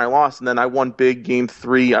was during my loss, and then I won big game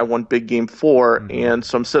 3. I won big game 4, and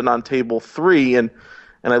so I'm sitting on table 3, and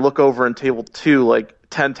I look over in table 2, like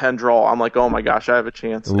 10-10 draw. I'm like, oh my gosh, I have a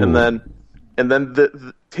chance. Ooh. And then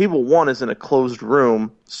the table 1 is in a closed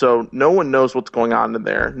room, so no one knows what's going on in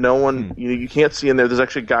there. No one, you can't see in there. There's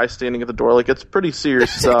actually a guy standing at the door. Like, it's pretty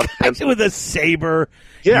serious stuff. With a saber,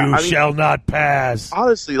 you shall not pass.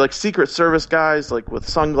 Honestly, like Secret Service guys, like with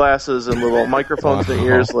sunglasses and little microphones in their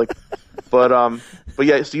ears, like. But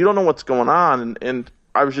yeah, so you don't know what's going on, and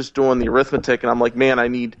I was just doing the arithmetic, and I'm like, man, I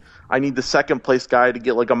need the second place guy to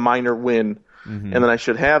get like a minor win. And then I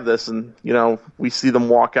should have this, and we see them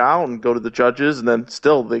walk out and go to the judges, and then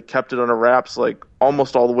still they kept it under wraps like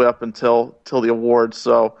almost all the way up until the awards.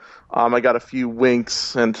 So I got a few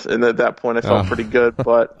winks, and at that point I felt pretty good.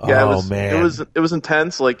 But yeah, it was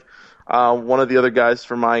intense. Like one of the other guys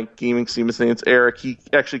from my gaming team, his name's Eric. He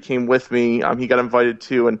actually came with me. He got invited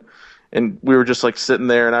too, and we were just like sitting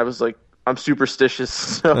there, and I was like I'm superstitious.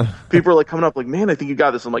 So people are like coming up like, man, I think you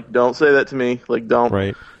got this. I'm like, don't say that to me. Like, don't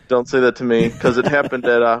say that to me, because it happened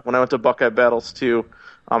at when I went to Buckeye Battles too.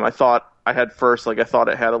 I thought I had first, like I thought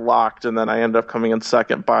it had it locked, and then I ended up coming in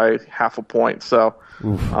second by half a point. So, so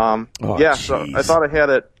I thought I had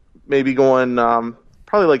it maybe going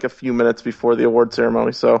probably like a few minutes before the award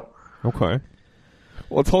ceremony. So, okay.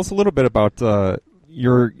 Well, tell us a little bit about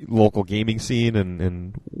your local gaming scene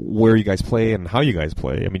and where you guys play and how you guys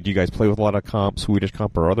play. I mean, do you guys play with a lot of comp, Swedish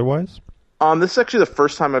comp, or otherwise? This is actually the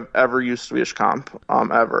first time I've ever used Swedish comp,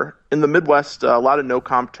 ever. In the Midwest, a lot of no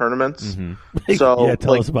comp tournaments. Mm-hmm. So, yeah,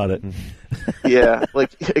 tell us about it. Yeah,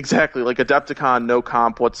 like exactly, like Adepticon, no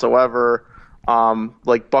comp whatsoever.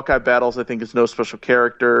 Like Buckeye Battles, I think is no special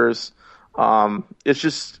characters. It's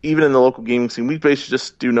just, even in the local gaming scene, we basically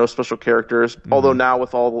just do no special characters. Mm-hmm. Although now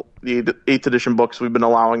with all the 8th edition books, we've been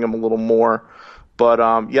allowing them a little more. But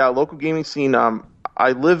local gaming scene.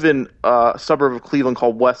 I live in a suburb of Cleveland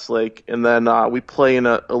called Westlake, and then we play in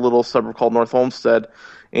a little suburb called North Olmsted.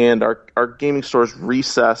 And our gaming store is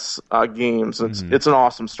Recess Games. It's an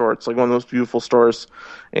awesome store. It's like one of those beautiful stores,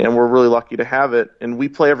 and we're really lucky to have it. And we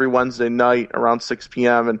play every Wednesday night around 6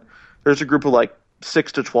 p.m. And there's a group of like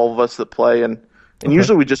 6 to 12 of us that play, and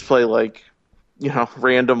usually we just play like,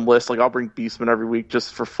 random lists. Like I'll bring Beastmen every week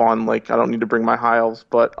just for fun. Like I don't need to bring my high elves,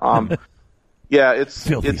 but yeah, it's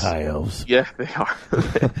filthy high elves. Yeah, they are.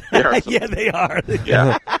 They are yeah, they are.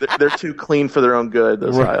 Yeah, they're too clean for their own good.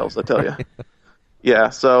 Those high elves, I tell you.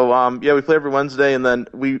 Yeah, so we play every Wednesday, and then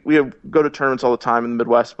we go to tournaments all the time in the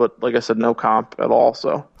Midwest. But like I said, no comp at all.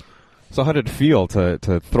 So how did it feel to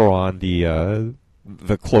throw on the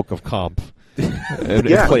cloak of comp and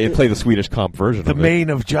play the Swedish comp version? The mane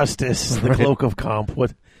of justice, the cloak of comp.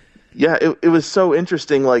 What? Yeah, it was so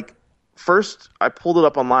interesting. Like first, I pulled it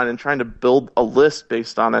up online and trying to build a list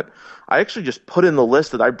based on it. I actually just put in the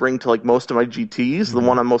list that I bring to like most of my GTs, the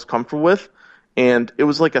one I'm most comfortable with. And it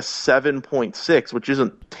was like a 7.6, which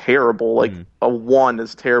isn't terrible. Like a 1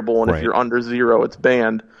 is terrible, and if you're under 0, it's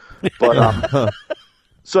banned. But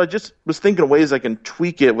so I just was thinking of ways I can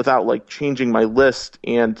tweak it without like changing my list,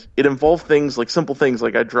 and it involved things like simple things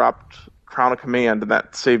like I dropped Crown of Command, and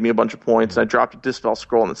that saved me a bunch of points. And I dropped a Dispel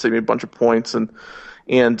Scroll, and it saved me a bunch of points. And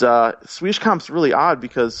Swedish comp's really odd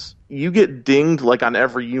because you get dinged like on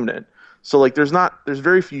every unit. So like there's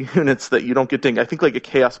very few units that you don't get dinged. I think like a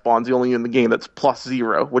Chaos Spawn's the only unit in the game that's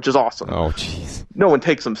 +0, which is awesome. Oh jeez. No one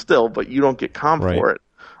takes them still, but you don't get comp for it.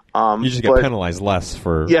 You just get penalized less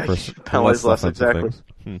for penalized less exactly.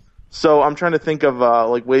 So I'm trying to think of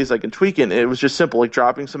like ways I can tweak it. It was just simple, like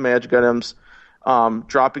dropping some magic items,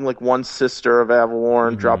 dropping like 1 Sister of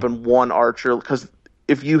Avalorn, dropping 1 Archer, because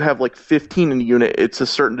if you have like 15 in a unit, it's a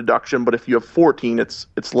certain deduction, but if you have 14,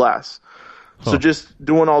 it's less. So just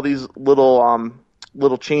doing all these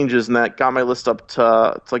little changes, and that got my list up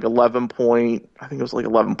to it's like 11 point. I think it was like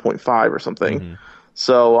 11.5 or something.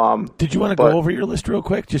 So did you want to go over your list real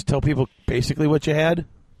quick? Just tell people basically what you had.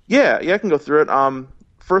 Yeah, I can go through it.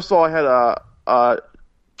 First of all, I had a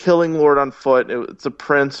Killing Lord on foot. It's a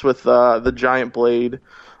prince with the giant blade,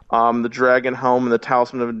 the dragon helm, and the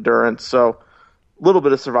talisman of endurance. So a little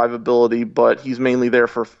bit of survivability, but he's mainly there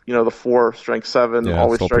for the 4 strength 7,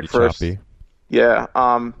 always strike first. Choppy. Yeah.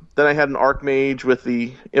 Then I had an Archmage with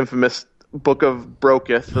the infamous Book of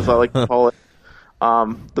Broketh, as I like to call it.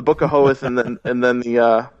 The Book of Hoeth, and then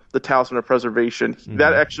the Talisman of Preservation.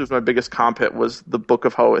 That actually was my biggest comp hit, was the Book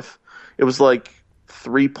of Hoeth. It was like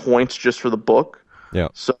 3 points just for the book. Yeah.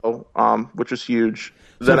 So, which was huge.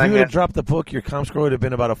 So then if you would have dropped the book, your comp score would have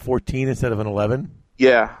been about a 14 instead of an 11?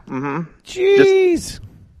 Yeah. Mm-hmm. Jeez.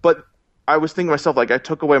 But I was thinking to myself, like, I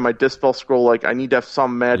took away my Dispel Scroll, like, I need to have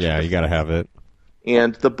some magic. Yeah, you got to have it.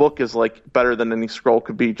 And the book is like better than any scroll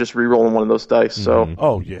could be, just re-rolling one of those dice. So,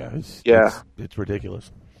 oh yeah, it's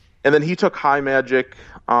ridiculous. And then he took high magic.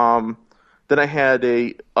 Then I had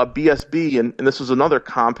a BSB, and this was another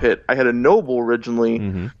comp hit. I had a noble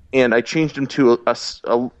originally, and I changed him to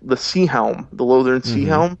the Sea Helm, the Lothern Sea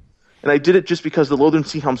Helm, and I did it just because the Lothern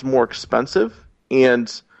Sea Helm's more expensive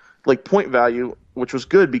and like point value, which was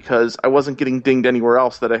good because I wasn't getting dinged anywhere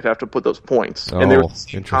else that I'd have to put those points. Oh, and they were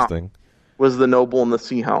interesting. Was the noble and the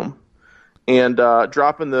Sea Helm, and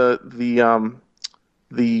dropping the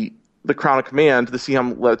Crown of Command, the Sea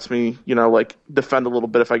Helm lets me like defend a little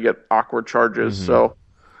bit if I get awkward charges. So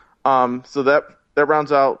that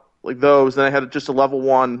rounds out like those. Then I had just a level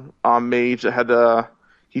 1 mage that had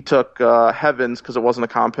he took Heavens because it wasn't a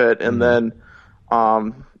comp hit, and then I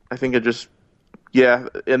think it just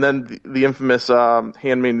and then the infamous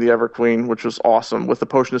Handmaiden of the Everqueen, which was awesome with the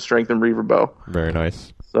Potion of Strength and Reaver Bow. Very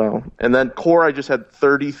nice. So, and then core, I just had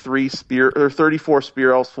 34 spear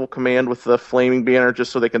elves full command with the flaming banner,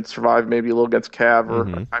 just so they can survive maybe a little against Cav or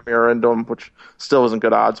Chimera into them, which still isn't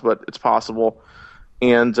good odds, but it's possible.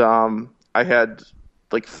 And I had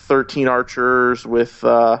like 13 archers with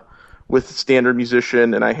standard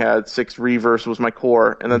musician, and I had 6 reavers was my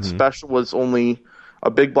core, and then special was only a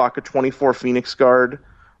big block of 24 Phoenix Guard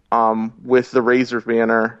with the Razor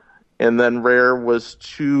banner. And then rare was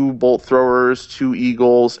 2 bolt throwers, 2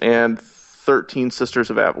 eagles, and 13 Sisters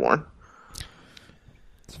of Avalorn.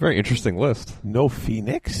 It's a very interesting list. No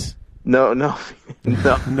Phoenix? No, No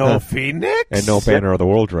Phoenix? And no Banner of the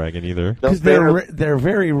World Dragon either. Because they're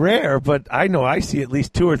very rare, but I know I see at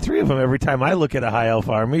least 2 or 3 of them every time I look at a high elf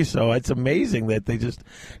army, so it's amazing that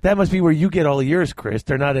that must be where you get all of yours, Chris.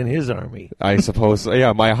 They're not in his army. I suppose,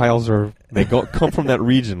 yeah, my high elves come from that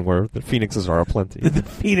region where the Phoenixes are aplenty. The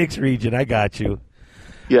Phoenix region, I got you.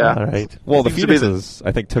 Yeah. All right. Well, the Phoenixes,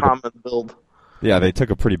 I think, took common build. Yeah, they took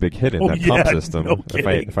a pretty big hit in that comp system, no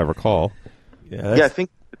if I recall. Yeah, I think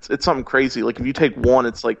it's something crazy. Like if you take 1,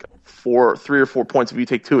 it's like 3 or 4 points. If you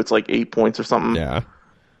take 2, it's like 8 points or something. Yeah.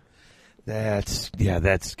 That's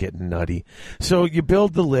getting nutty. So you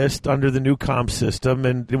build the list under the new comp system,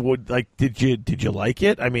 and did you like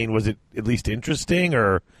it? I mean, was it at least interesting,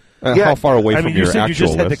 or how far away from your actual you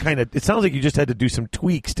just had list? to it sounds like you just had to do some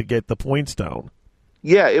tweaks to get the points down.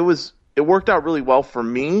 Yeah, it worked out really well for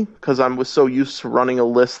me because I was so used to running a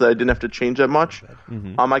list that I didn't have to change that much.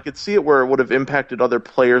 I could see it where it would have impacted other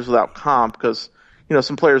players without comp because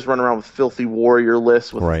some players run around with filthy warrior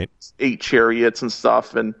lists with 8 chariots and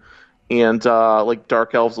stuff, and like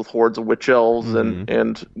dark elves with hordes of witch elves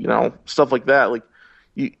and stuff like that. Like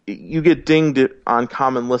you get dinged on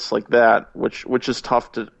common lists like that, which is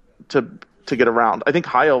tough to get around. I think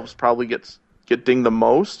high elves probably get dinged the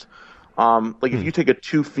most. If you take a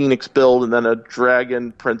 2 Phoenix build and then a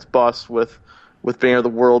Dragon Prince bus with Banner of the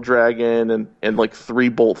World Dragon and like 3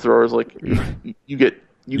 bolt throwers, like you get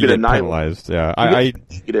penalized. Yeah,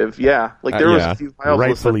 negative. Yeah, like there was a few high elves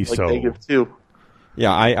rightfully lists so. Like negative too.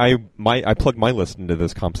 Yeah, I plugged my list into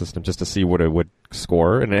this comp system just to see what it would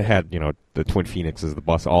score, and it had the Twin Phoenixes, the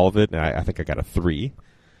bus, all of it, and I think I got a 3.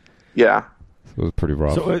 Yeah, so it was pretty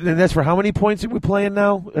rough. So and that's for how many points are we playing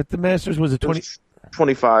now at the Masters? Was it 20?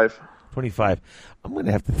 25. 25. I'm going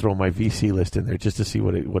to have to throw my VC list in there just to see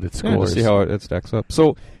what it scores. Yeah, to see how it stacks up.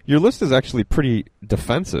 So your list is actually pretty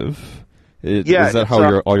defensive. Is that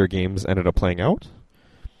how all your games ended up playing out?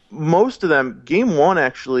 Most of them. Game 1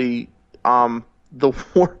 actually, the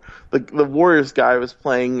Warriors guy was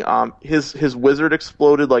playing. His wizard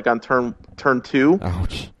exploded like on turn 2.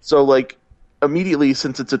 Ouch. So like immediately,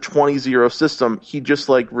 since it's a 20-0 system, he just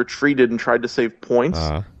like retreated and tried to save points.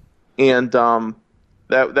 And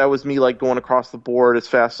that was me like going across the board as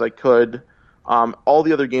fast as I could. All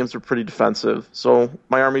the other games were pretty defensive, so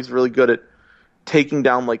my army's really good at taking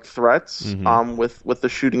down like threats with the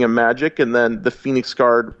shooting and magic, and then the Phoenix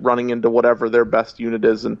Guard running into whatever their best unit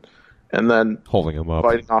is, and then holding them up,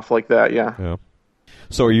 fighting off like that. Yeah.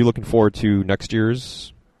 So are you looking forward to next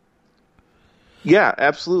year's? Yeah,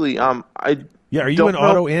 absolutely. Are you an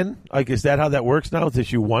auto in? Like, is that how that works now?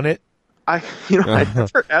 That you won it? I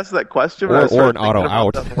never asked that question, but or an auto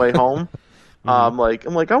out on the way home. I'm like,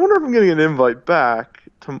 I wonder if I'm getting an invite back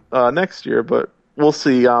to next year, but we'll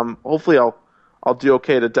see. Hopefully, I'll do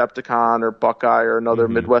okay at Adepticon or Buckeye or another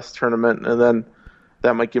Midwest tournament, and then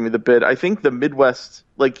that might give me the bid. I think the Midwest,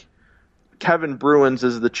 like Kevin Bruins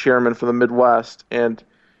is the chairman for the Midwest, and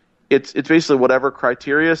it's basically whatever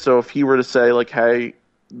criteria. So if he were to say like, hey,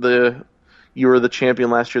 you were the champion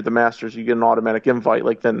last year at the Masters, you get an automatic invite,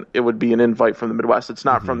 like then it would be an invite from the Midwest. It's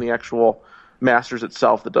not from the actual Masters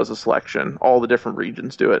itself that does a selection. All the different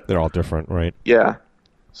regions do it. They're all different, right? Yeah.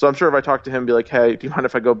 So I'm sure if I talk to him, be like, hey, do you mind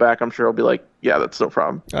if I go back? I'm sure he'll be like, yeah, that's no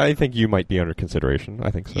problem. I think you might be under consideration.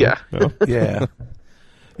 I think so. Yeah. No? Yeah.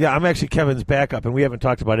 Yeah, I'm actually Kevin's backup, and we haven't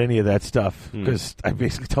talked about any of that stuff because I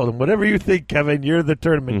basically told him, whatever you think, Kevin, you're the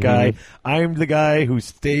tournament guy. I'm the guy who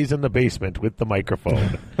stays in the basement with the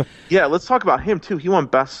microphone. Yeah, let's talk about him, too. He won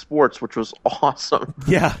Best Sports, which was awesome.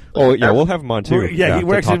 Yeah. Oh, yeah, we'll have him on, too. We're actually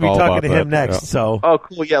going to be talking to him next. Yeah. So. Oh,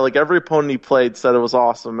 cool. Yeah, like every opponent he played said it was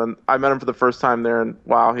awesome, and I met him for the first time there, and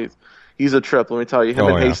wow, he's a trip, let me tell you. Him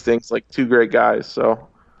and Hastings, like two great guys. So.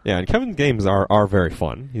 Yeah, and Kevin's games are very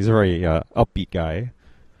fun. He's a very upbeat guy.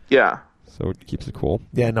 Yeah. So it keeps it cool.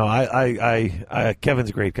 Yeah, no, I Kevin's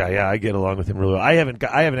a great guy. Yeah, I get along with him really well. I haven't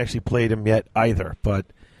actually played him yet either, but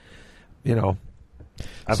I've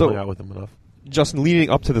hung out with him enough. Justin, leading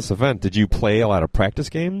up to this event, did you play a lot of practice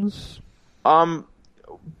games?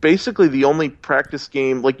 Basically the only practice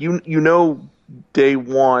game, like day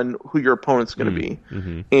one who your opponent's going to be.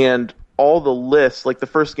 And all the lists, like the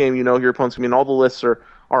first game, you know who your opponent's going to be, and all the lists are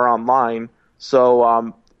online.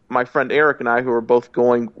 So my friend Eric and I, who were both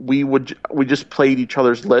going, we just played each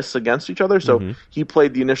other's lists against each other. So he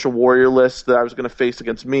played the initial warrior list that I was going to face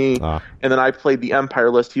against me, and then I played the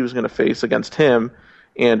empire list he was going to face against him.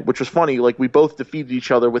 And which was funny, like we both defeated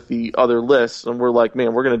each other with the other lists, and we're like,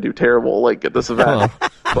 man, we're gonna do terrible like at this event.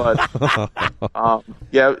 But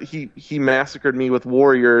yeah, he massacred me with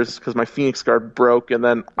warriors because my Phoenix Guard broke, and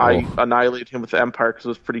then I annihilated him with the Empire because it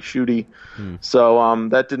was pretty shooty. So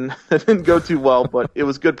that didn't go too well, but it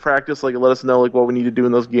was good practice. Like it let us know like what we need to do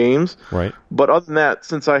in those games. Right. But other than that,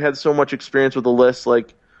 since I had so much experience with the list,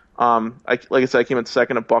 like I said, I came in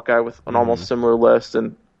second at Buckeye with an almost similar list,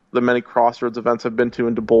 and the many Crossroads events I've been to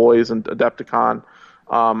in Du Bois and Adepticon,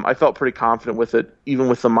 I felt pretty confident with it, even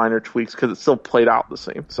with the minor tweaks, because it still played out the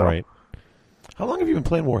same. So. Right. How long have you been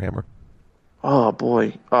playing Warhammer? Oh,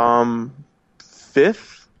 boy. Middle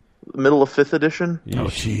of 5th edition. Oh,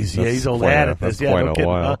 jeez. Yeah, That's he's old quite at a- it. that's Yeah, quite no a kidding,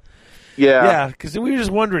 while. huh? Yeah, because we were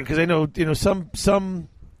just wondering, because I know some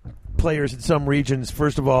players in some regions,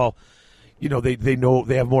 first of all, they know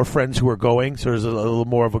they have more friends who are going, so there's a little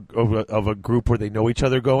more of a group where they know each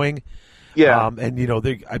other going. Yeah. And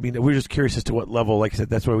we're just curious as to what level. Like I said,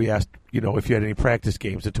 that's why we asked, if you had any practice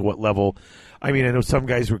games, and to what level. I mean, I know some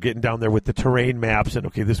guys were getting down there with the terrain maps, and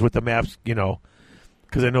okay, this is what the maps,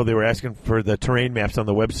 because I know they were asking for the terrain maps on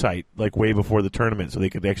the website like way before the tournament, so they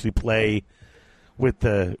could actually play with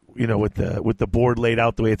the with the board laid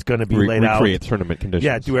out the way it's going to be laid out. Recreate tournament conditions.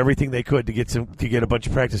 Yeah, do everything they could to get a bunch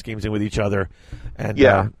of practice games in with each other. And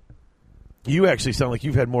you actually sound like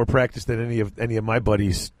you've had more practice than any of my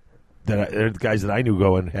buddies the guys that I knew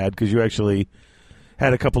going had, because you actually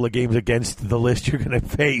had a couple of games against the list you're going to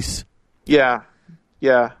face. Yeah,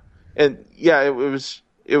 and yeah, it was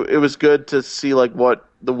good to see like what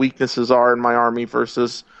the weaknesses are in my army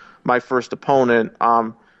versus my first opponent.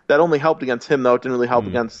 That only helped against him, though. It didn't really help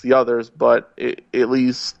against the others, but it at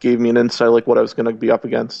least gave me an insight like what I was going to be up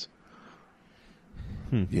against.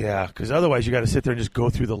 Yeah, because otherwise you got to sit there and just go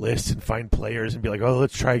through the lists and find players and be like, oh,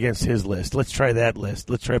 let's try against his list. Let's try that list.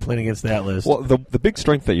 Let's try playing against that list. Well, the big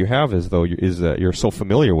strength that you have is that you're so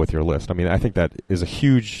familiar with your list. I mean, I think that is a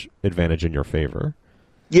huge advantage in your favor.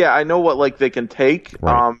 Yeah, I know what like they can take.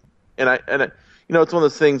 Right. And it's one of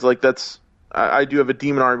those things like that's. I do have a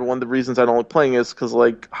demon army, but one of the reasons I don't like playing is because,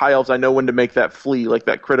 like, high elves, I know when to make that flee, like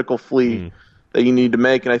that critical flee that you need to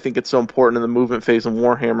make, and I think it's so important in the movement phase of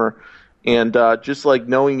Warhammer. And just, like,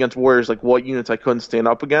 knowing against warriors, like, what units I couldn't stand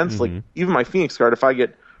up against. Like, even my Phoenix Guard, if I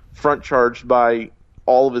get front charged by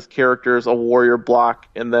all of his characters, a warrior block,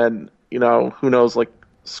 and then, who knows, like,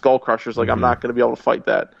 Skull Crushers, like, I'm not going to be able to fight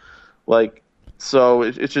that. Like, so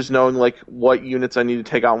it's just knowing like what units I need to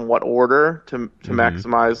take out in what order to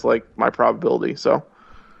maximize like my probability. So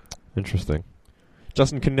interesting.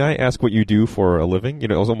 Justin, can I ask what you do for a living?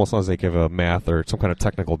 It almost sounds like you have a math or some kind of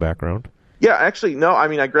technical background. Yeah, actually, no. I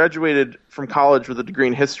mean, I graduated from college with a degree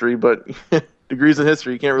in history, but degrees in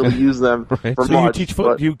history, you can't really use them Right. for So much.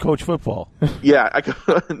 you coach football. Yeah,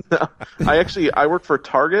 I work for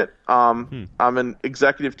Target. I'm an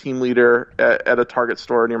executive team leader at a Target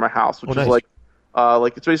store near my house, which is nice. like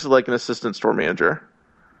it's basically like an assistant store manager.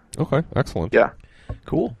 Okay, excellent. Yeah.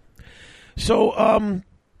 Cool. So,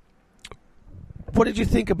 what did you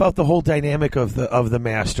think about the whole dynamic of the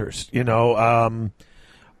Masters? I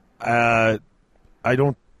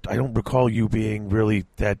don't recall you being really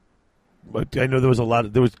that. I know there was a lot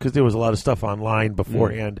of stuff online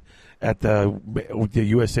beforehand at the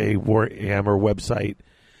USA Warhammer website,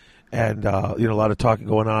 and a lot of talking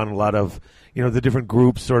going on, a lot of the different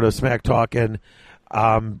groups sort of smack talking.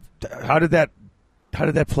 How did that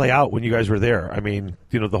play out when you guys were there? I mean,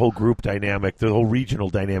 the whole group dynamic, the whole regional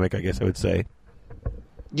dynamic, I guess I would say.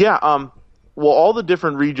 Yeah. Well, all the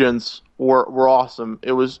different regions were awesome.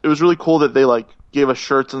 It was really cool that they like gave us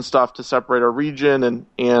shirts and stuff to separate our region,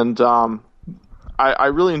 and I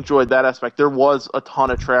really enjoyed that aspect. There was a ton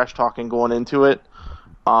of trash talking going into it.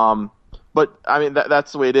 But I mean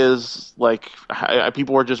that's the way it is. Like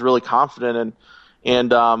people were just really confident,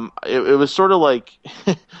 and it was sort of like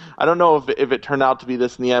I don't know if it turned out to be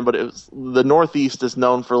this in the end, but it was the Northeast is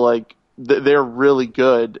known for like they're really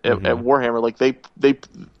good at Warhammer. Like they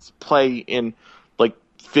play in like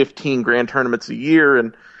 15 grand tournaments a year,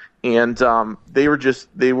 and they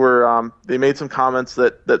made some comments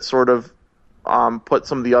that sort of put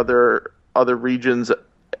some of the other regions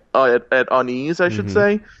at unease, I should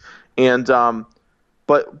say. And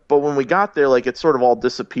but when we got there, like it sort of all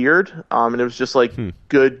disappeared, and it was just like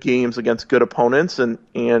good games against good opponents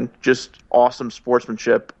and just awesome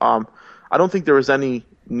sportsmanship. I don't think there was any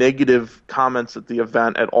negative comments at the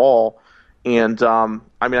event at all. And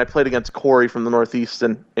I mean, I played against Corey from the Northeast,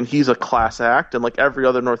 and he's a class act, and like every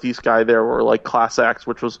other Northeast guy there were like class acts,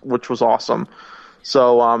 which was awesome.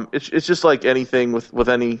 So it's just like anything with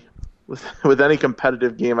any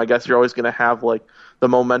competitive game. I guess you're always going to have like the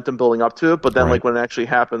momentum building up to it, but then like when it actually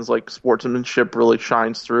happens, like sportsmanship really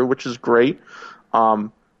shines through, which is great.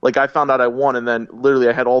 Like I found out I won, and then literally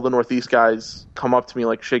I had all the Northeast guys come up to me,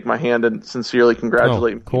 like shake my hand and sincerely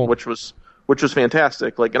congratulate me, which was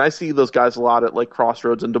fantastic. Like, and I see those guys a lot at like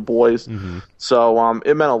Crossroads and Du Bois. So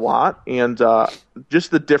it meant a lot, and just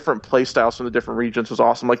the different play styles from the different regions was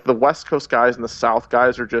awesome. Like the West Coast guys and the South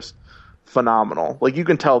guys are just phenomenal. Like you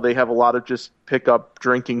can tell they have a lot of just pickup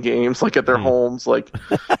drinking games, like at their homes. Like,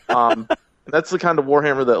 that's the kind of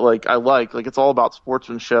Warhammer that like I like. Like it's all about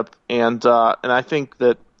sportsmanship, and I think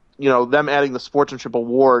that them adding the sportsmanship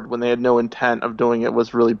award when they had no intent of doing it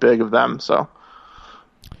was really big of them. So.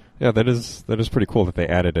 Yeah, that is pretty cool that they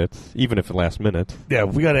added it, even if at last minute. Yeah,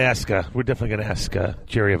 we got to ask. We're definitely going to ask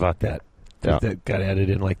Jerry about that. Yeah. That got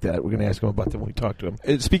added in like that. We're going to ask him about that when we talk to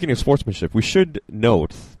him. Speaking of sportsmanship, we should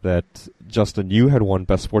note that Justin, you had won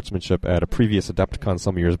best sportsmanship at a previous Adepticon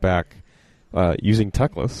some years back, using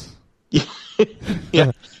Teclis.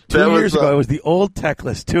 Yeah. 2 years ago, it was the old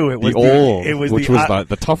Teclis too. It was which was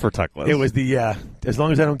the tougher Teclis. It was the as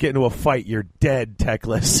long as I don't get into a fight, you're dead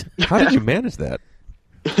Teclis. How did you manage that?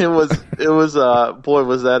 It was boy,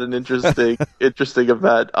 was that an interesting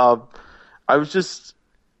event. I was just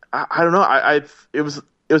I don't know. It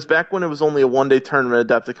was back when it was only a one-day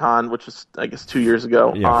tournament at Adepticon, which was I guess 2 years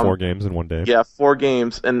ago. Yeah, 4 games in one day. Yeah, 4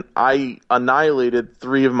 games, and I annihilated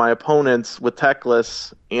 3 of my opponents with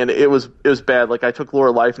Teclis, and it was bad. Like I took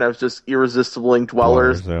Lore Life, and I was just irresistibling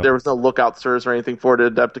Dwellers. Yeah. There was no lookout sirs or anything for it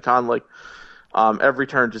at Adepticon. Like every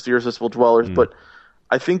turn, just irresistible Dwellers, but.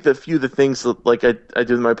 I think that a few of the things that like I did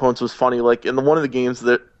with my opponents was funny. Like in one of the games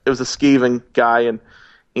that it was a Skaven guy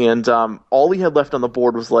and all he had left on the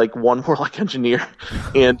board was like 1 Warlock Engineer,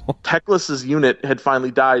 and Teclis's unit had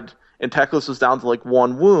finally died, and Teclis was down to like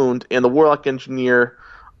 1 wound, and the Warlock Engineer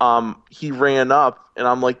he ran up, and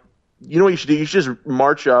I'm like, you know what you should do? You should just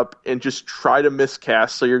march up and just try to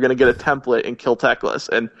miscast, so you're going to get a template and kill Teclis.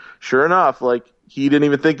 And sure enough, like. He didn't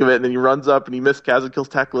even think of it, and then he runs up and he miscasts and kills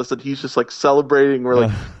Teclis, and he's just like celebrating. We're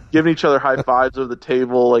like giving each other high fives over the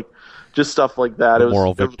table, like just stuff like that. It was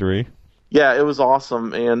moral victory. Yeah, it was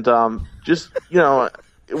awesome, and just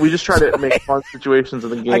we just try to make fun situations in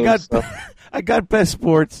the game. I got best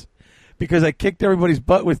sports because I kicked everybody's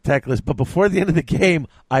butt with Teclis, but before the end of the game,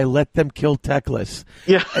 I let them kill Teclis.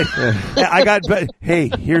 Yeah. I got,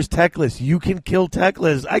 hey, here's Teclis. You can kill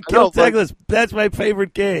Teclis. I killed Teclis. Like, that's my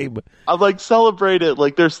favorite game. I like celebrate it.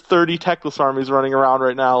 Like there's 30 Teclis armies running around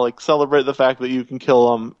right now. Like celebrate the fact that you can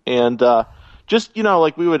kill them. And just,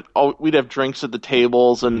 like we'd have drinks at the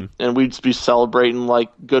tables and we'd just be celebrating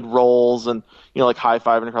like good rolls and, like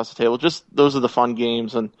high-fiving across the table. Just those are the fun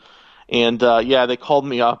games. And yeah, they called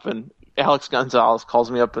me up and Alex Gonzalez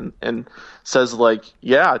calls me up and says like,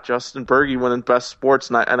 yeah, Justin Berge winning best sports,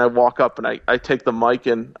 and I walk up and I take the mic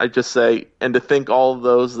and I just say, and to think all of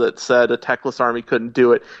those that said a Teclis army couldn't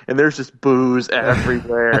do it, and there's just booze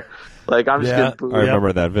everywhere. Like I'm just getting booed. I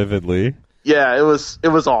remember that vividly. Yeah, it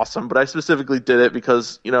was awesome, but I specifically did it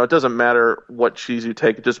because it doesn't matter what cheese you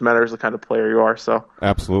take; it just matters the kind of player you are. So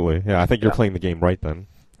absolutely, yeah, I think you're playing the game right then.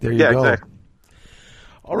 There you go. Exactly.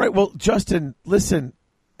 All right, well, Justin, listen.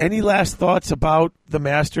 Any last thoughts about the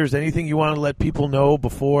Masters? Anything you want to let people know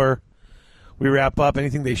before we wrap up?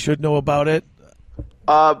 Anything they should know about it?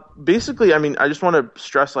 Basically, I mean, I just want to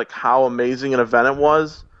stress like how amazing an event it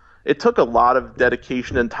was. It took a lot of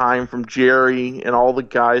dedication and time from Jerry and all the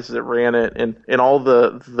guys that ran it and all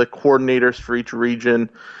the coordinators for each region.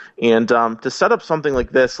 And to set up something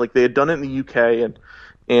like this, like they had done it in the UK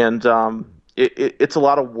and it's a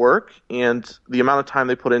lot of work, and the amount of time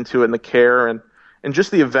they put into it and the care and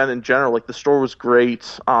just the event in general, like the store was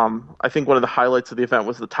great. I think one of the highlights of the event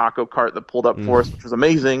was the taco cart that pulled up for us, which was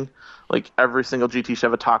amazing. Like every single GT should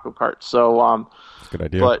have a taco cart. So, good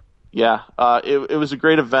idea. But yeah, it was a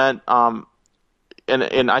great event.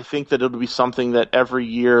 And I think that it'll be something that every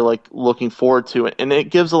year, like looking forward to it. And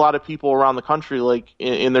it gives a lot of people around the country, like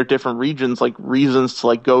in their different regions, like reasons to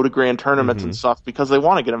like go to grand tournaments and stuff because they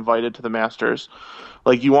want to get invited to the Masters.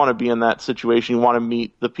 Like you want to be in that situation. You want to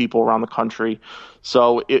meet the people around the country.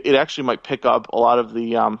 So it actually might pick up a lot of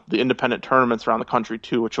the independent tournaments around the country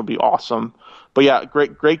too, which will be awesome. But yeah,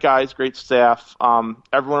 great guys, great staff.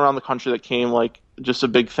 Everyone around the country that came, like just a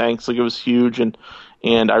big thanks. Like it was huge, and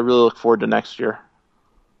I really look forward to next year.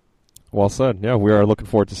 Well said. Yeah, we are looking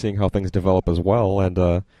forward to seeing how things develop as well.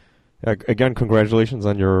 And Again, congratulations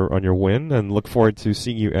on your win, and look forward to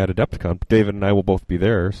seeing you at Adepticon. David and I will both be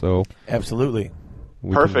there, so Absolutely.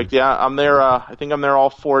 Perfect. Yeah, I'm there. I think I'm there all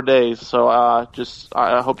 4 days. So I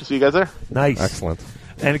hope to see you guys there. Nice. Excellent.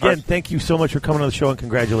 And again, thank you so much for coming on the show, and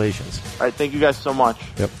congratulations. All right, thank you guys so much.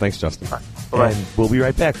 Yep. Thanks, Justin. All right, bye-bye. And we'll be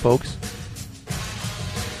right back, folks.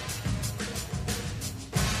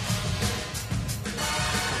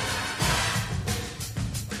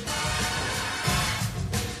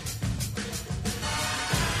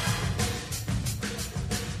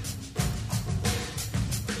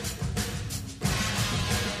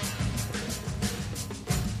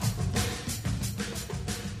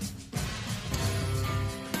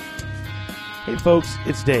 Hey folks,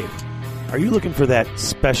 it's Dave. Are you looking for that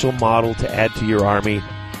special model to add to your army?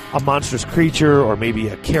 A monstrous creature or maybe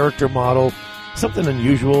a character model? Something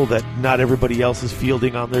unusual that not everybody else is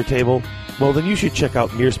fielding on their table? Well, then you should check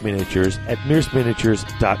out Mears Miniatures at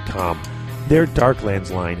mearsminiatures.com. Their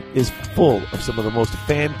Darklands line is full of some of the most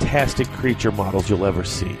fantastic creature models you'll ever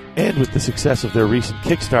see. And with the success of their recent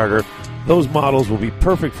Kickstarter, those models will be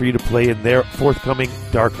perfect for you to play in their forthcoming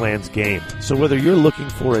Darklands game. So whether you're looking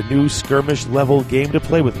for a new skirmish level game to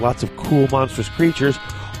play with lots of cool monstrous creatures,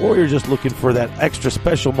 or you're just looking for that extra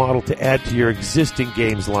special model to add to your existing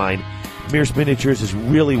games line, Mears Miniatures is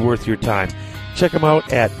really worth your time. Check them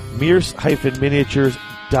out at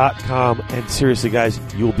mears-miniatures.com, and seriously guys,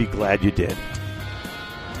 you'll be glad you did.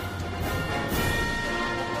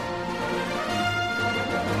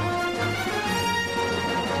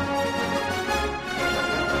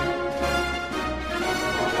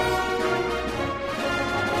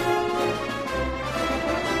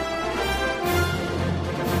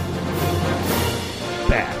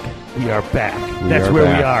 We are back. That's where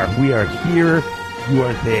we are. We are here. You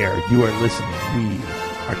are there. You are listening. We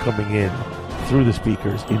are coming in through the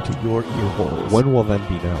speakers into your ear holes. When will then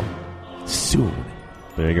be now? Soon.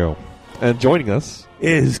 There you go. And joining us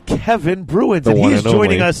is Kevin Bruins, the and one he's and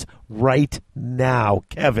joining only. us right now.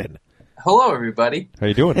 Kevin. Hello, everybody. How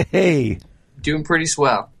you doing? Hey. Doing pretty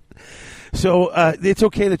swell. So it's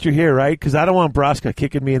okay that you're here, right? Because I don't want Braska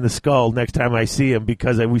kicking me in the skull next time I see him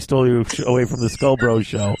because we stole you away from the Skull Bros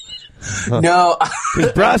show. No.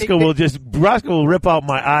 Because Braska will rip out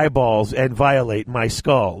my eyeballs and violate my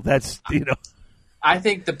skull. That's, I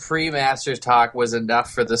think the pre-Masters talk was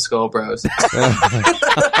enough for the Skull Bros.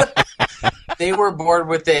 They were bored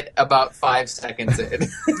with it about 5 seconds in.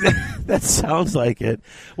 That sounds like it.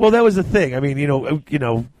 Well, that was the thing. I mean,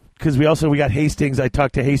 because we got Hastings. I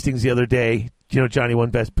talked to Hastings the other day. Johnny won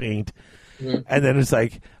Best Paint. Mm-hmm. And then it's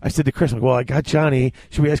like, I said to Chris, I got Johnny.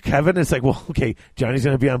 Should we ask Kevin? It's like, well, okay, Johnny's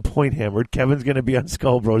going to be on Point Hammered. Kevin's going to be on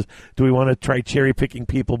Skull Bros. Do we want to try cherry-picking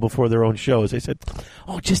people before their own shows? I said,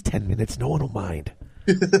 just 10 minutes. No one will mind.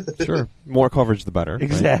 Sure. More coverage, the better.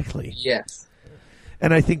 Exactly. Right? Yes.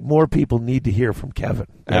 And I think more people need to hear from Kevin.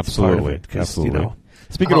 That's Absolutely. Part of it, Absolutely.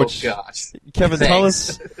 Speaking of which, gosh. Kevin,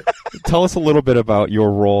 tell us a little bit about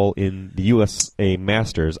your role in the USA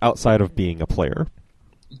Masters outside of being a player.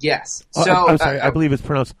 Yes. So I'm sorry. I believe it's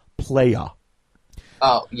pronounced playa.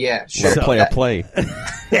 Oh yeah, sure. Play.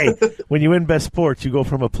 Hey, when you win Best Sports, you go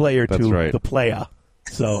from a player to right. the playa.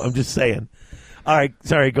 So I'm just saying. All right.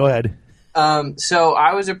 Sorry. Go ahead. So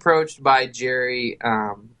I was approached by Jerry,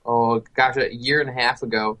 a year and a half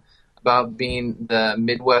ago, about being the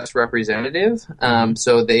Midwest representative.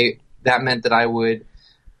 So that meant that I would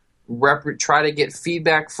try to get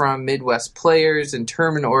feedback from Midwest players and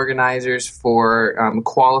tournament organizers for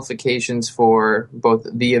qualifications for both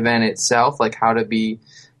the event itself, like how to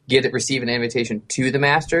receive an invitation to the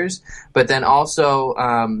Masters, but then also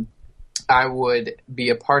I would be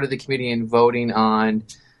a part of the committee in voting on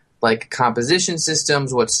like composition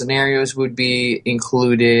systems, what scenarios would be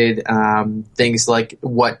included, things like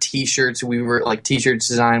what T-shirts T-shirts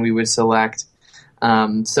design we would select,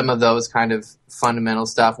 some of those kind of fundamental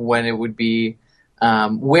stuff, when it would be,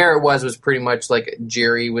 where it was pretty much like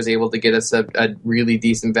Jerry was able to get us a really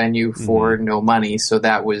decent venue for no money, so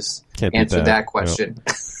that was answered that question.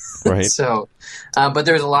 Yep. Right. So, but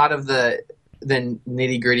there's a lot of the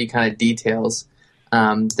nitty-gritty kind of details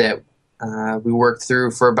that we worked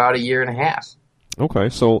through for about a year and a half. Okay,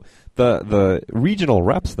 so the regional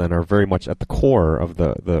reps then are very much at the core of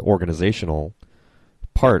the organizational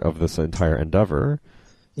part of this entire endeavor.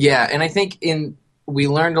 Yeah, and I think we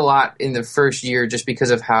learned a lot in the first year just because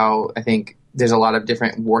of how I think there's a lot of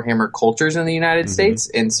different Warhammer cultures in the United States,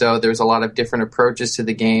 and so there's a lot of different approaches to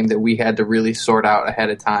the game that we had to really sort out ahead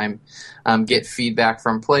of time, get feedback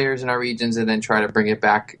from players in our regions, and then try to bring it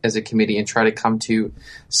back as a committee and try to come to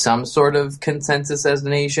some sort of consensus as a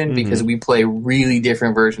nation, because we play really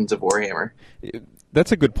different versions of Warhammer.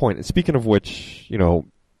 That's a good point. And speaking of which,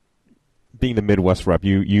 being the Midwest rep,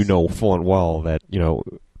 you know full and well that,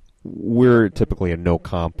 we're typically a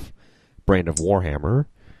no-comp brand of Warhammer.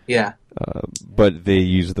 Yeah. But they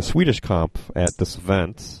use the Swedish comp at this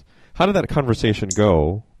event. How did that conversation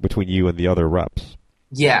go between you and the other reps?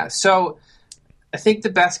 Yeah, so I think the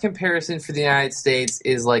best comparison for the United States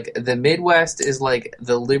is like the Midwest is like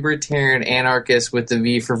the libertarian anarchist with the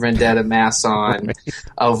V for Vendetta mask on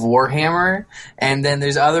of Warhammer, and then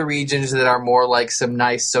there's other regions that are more like some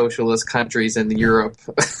nice socialist countries in Europe,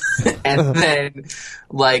 and then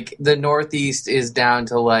like the Northeast is down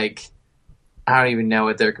to like, I don't even know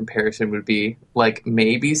what their comparison would be. Like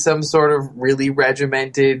maybe some sort of really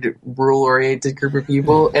regimented, rule-oriented group of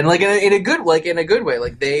people, and like in a good way.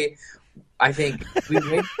 Like I think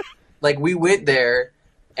we went there,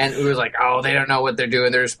 and it was like, oh, they don't know what they're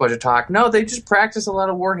doing. They're just supposed to talk. No, they just practice a lot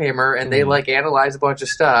of Warhammer, and they like analyze a bunch of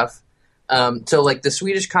stuff. So like the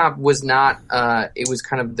Swedish comp was not. It was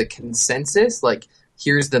kind of the consensus. Like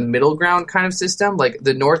here's the middle ground kind of system. Like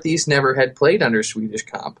the Northeast never had played under Swedish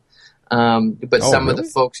comp. But some of the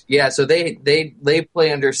folks, so they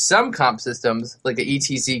play under some comp systems, like the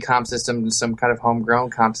ETC comp system, some kind of homegrown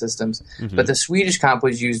comp systems. But the Swedish comp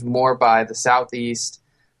was used more by the Southeast,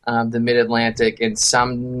 the Mid-Atlantic, and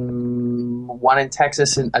one in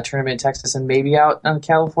Texas, and a tournament in Texas, and maybe out in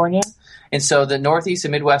California. And so the Northeast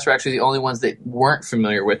and Midwest were actually the only ones that weren't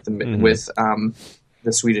familiar with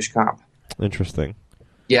the Swedish comp. Interesting.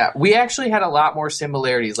 Yeah, we actually had a lot more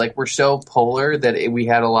similarities. Like, we're so polar that we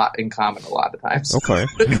had a lot in common a lot of times. Okay.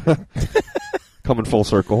 Coming full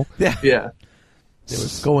circle. Yeah. It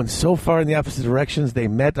was going so far in the opposite directions, they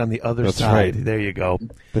met on the other side. Right. There you go.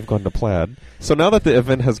 They've gone to plaid. So now that the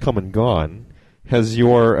event has come and gone, has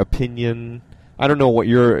your opinion... I don't know what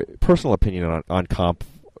your personal opinion on comp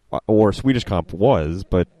or Swedish comp was,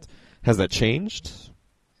 but has that changed?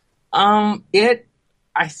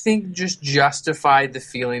 I think just justified the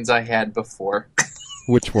feelings I had before.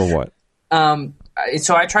 Which were what?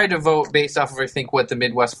 So I tried to vote based off of, I think, what the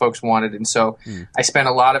Midwest folks wanted, and so I spent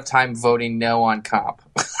a lot of time voting no on comp.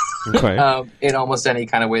 Okay. In almost any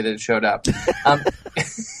kind of way that it showed up.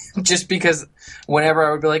 Just because whenever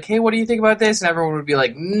I would be like, hey, what do you think about this? And everyone would be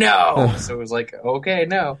like, no! So it was like, okay,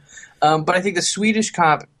 no. But I think the Swedish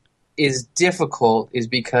comp is difficult is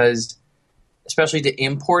because... especially to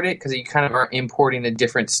import it, because you kind of are importing a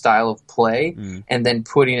different style of play and then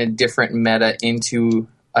putting a different meta into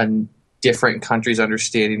a different country's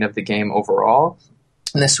understanding of the game overall.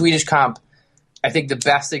 And the Swedish comp, I think the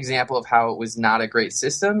best example of how it was not a great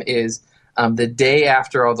system is the day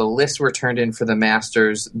after all the lists were turned in for the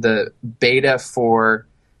Masters, the beta for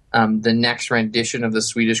the next rendition of the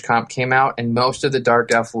Swedish comp came out, and most of the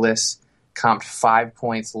Dark Elf lists comped 5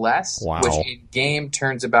 points less, which in game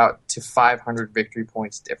turns about to 500 victory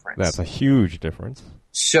points difference. That's a huge difference.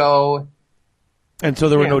 So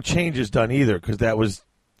there were no changes done either, because that was...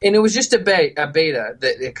 And it was just a beta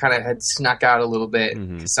that it kind of had snuck out a little bit.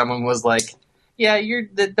 Someone was like, yeah,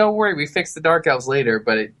 don't worry, we fixed the Dark Elves later,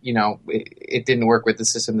 but it didn't work with the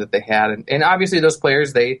system that they had. And obviously those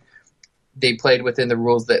players, they played within the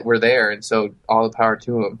rules that were there, and so all the power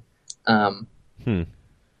to them.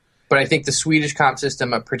 But I think the Swedish comp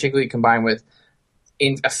system, particularly combined with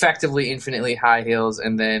effectively infinitely high heals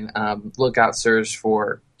and then lookout surge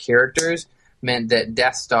for characters, meant that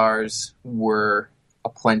Death Stars were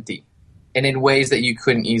aplenty, and in ways that you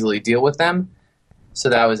couldn't easily deal with them. So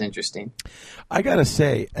that was interesting. I gotta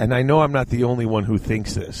say, and I know I'm not the only one who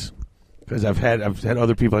thinks this, because I've had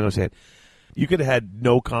other people I know say it, you could have had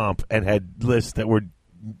no comp and had lists that were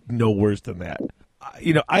no worse than that.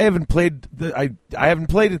 I haven't played I haven't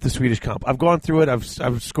played at the Swedish comp. I've gone through it.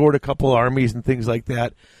 I've scored a couple armies and things like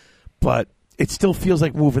that, but it still feels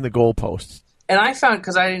like moving the goalposts. And I found,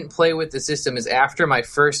 because I didn't play with the system, is after my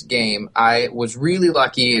first game, I was really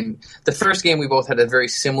lucky. And the first game, we both had a very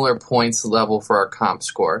similar points level for our comp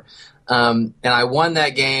score. And I won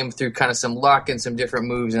that game through kind of some luck and some different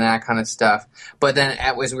moves and that kind of stuff. But then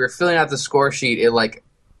as we were filling out the score sheet, it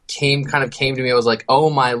came to me. I was like, oh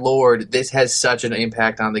my lord, this has such an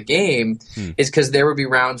impact on the game. Is because there would be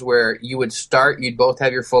rounds where you would start, you'd both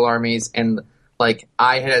have your full armies, and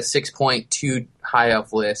I had a 6.2 high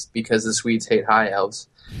elf list because the Swedes hate high elves.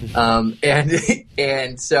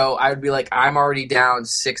 And so I would be like, I'm already down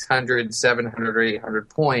 600, 700, or 800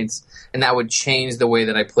 points, and that would change the way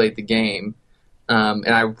that I played the game. And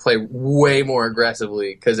I would play way more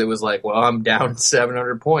aggressively because it was like, well, I'm down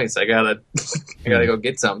 700 points. I gotta go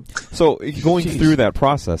get some. So going through that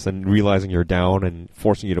process and realizing you're down and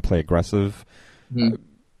forcing you to play aggressive,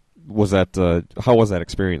 was that how was that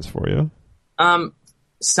experience for you?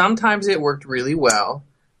 Sometimes it worked really well,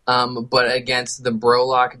 but against the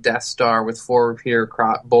Brolock Death Star with 4 repeater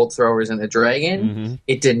bolt throwers and the dragon,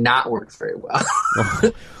 it did not work very well.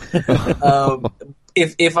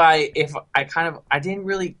 I didn't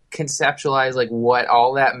really conceptualize like what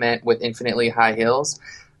all that meant with infinitely high hills.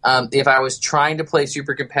 If I was trying to play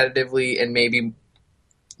super competitively and maybe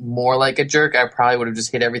more like a jerk, I probably would have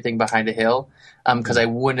just hit everything behind a hill because I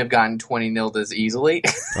wouldn't have gotten 20-0'd as easily.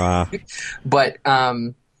 But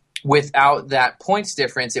without that points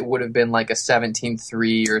difference, it would have been like a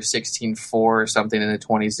 17-3 or 16-4 or something in the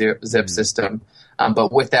 20-zip system.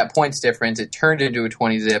 But with that points difference, it turned into a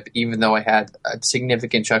 20-zip, even though I had a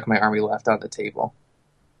significant chunk of my army left on the table.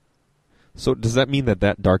 So does that mean that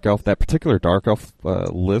that particular Dark Elf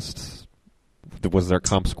list, was their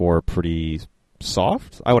comp score pretty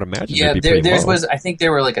soft? I would imagine. Yeah, theirs was. I think they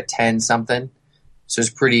were like a 10 something, so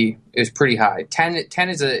it was pretty high.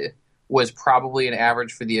 10 was probably an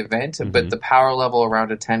average for the event, but the power level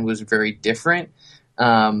around a 10 was very different.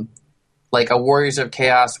 Like a Warriors of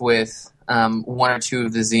Chaos with 1 or 2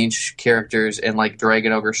 of the Tzeentch characters and like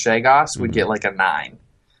Dragon Ogre Shagos would get like a 9.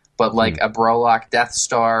 But like a Brolock Death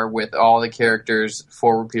Star with all the characters,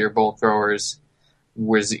 4 repeater bolt throwers,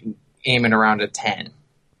 was aiming around a 10.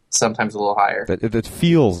 Sometimes a little higher. It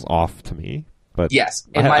feels off to me, but yes.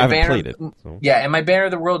 And I haven't played it. So. Yeah, and my Banner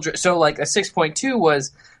of the World... So like a 6.2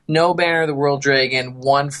 was no Banner of the World Dragon,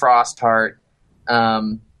 1 Frostheart,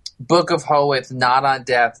 Book of Hoeth, not on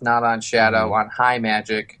Death, not on Shadow, on High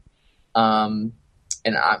Magic, and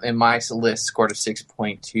my list scored a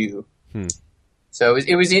 6.2. So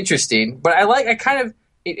it was interesting, but at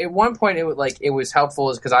one point it was helpful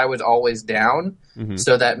is because I was always down,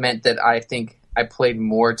 so that meant that I think I played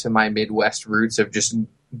more to my Midwest roots of just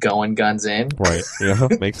going guns in. Right. Yeah,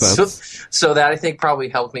 makes sense. So that I think probably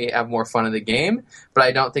helped me have more fun in the game, but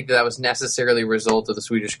I don't think that was necessarily a result of the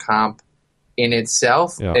Swedish comp in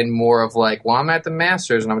itself, and more of like, well, I'm at the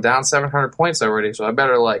Masters and I'm down 700 points already, so I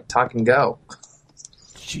better like tuck and go.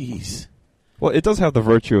 Jeez. Well, it does have the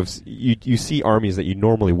virtue of you see armies that you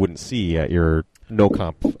normally wouldn't see at your no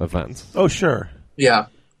comp events. Oh, sure. Yeah.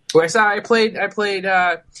 Well, I played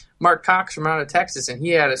Mark Cox from out of Texas, and he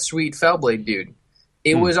had a sweet Fellblade dude.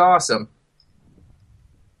 It was awesome.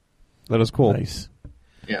 That is cool. Nice.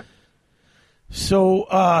 Yeah. So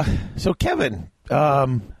Kevin,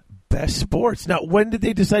 Best Sports. Now, when did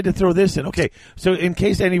they decide to throw this in? Okay, so in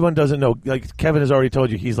case anyone doesn't know, like Kevin has already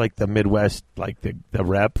told you, he's like the Midwest, like the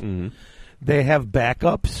rep. They have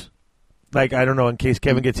backups. Like, I don't know, in case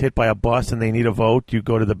Kevin gets hit by a bus and they need a vote, you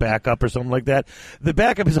go to the backup or something like that. The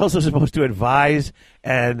backup is also supposed to advise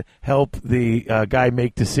and help the guy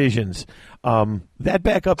make decisions. That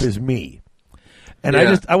backup is me. And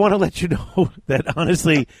I want to let you know that,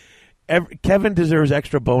 honestly, Kevin deserves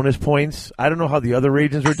extra bonus points. I don't know how the other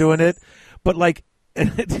regions were doing it, but, like,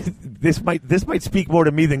 this might speak more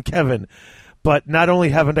to me than Kevin. But not only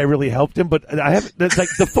haven't I really helped him, but it's like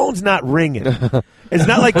the phone's not ringing. It's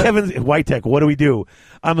not like Kevin's Whitek. What do we do?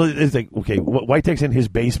 It's like, okay, Whitek's in his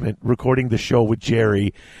basement recording the show with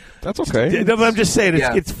Jerry. That's okay. I'm just saying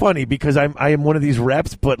it's funny because I am one of these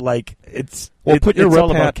reps, but like put your it's rep all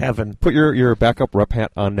hat, about Kevin. Put your backup rep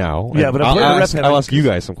hat on now. Yeah, but I'll ask you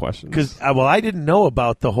guys some questions because I didn't know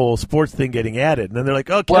about the whole sports thing getting added, and then they're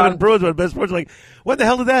like, "Oh, Kevin Bruins, one of the best sports." Like, when the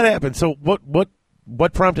hell did that happen? So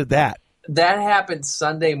what prompted that? That happened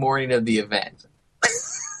Sunday morning of the event.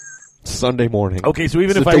 Sunday morning. Okay, so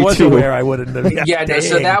even if I was aware, I wouldn't have.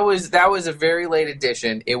 So that was a very late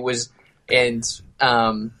edition. It was, and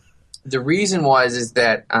the reason is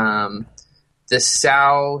that the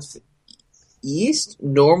Southeast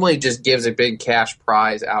normally just gives a big cash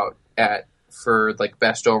prize out for like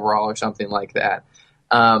best overall or something like that.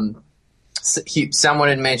 Someone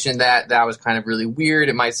had mentioned that was kind of really weird.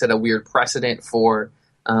 It might set a weird precedent for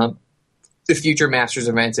the future Masters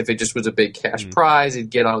events. If it just was a big cash prize, it'd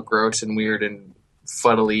get all gross and weird and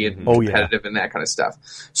fuddly and competitive and that kind of stuff.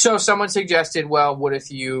 So someone suggested, well, what if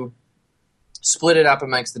you split it up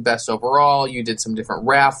amongst the best overall? You did some different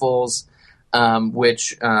raffles,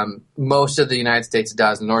 which most of the United States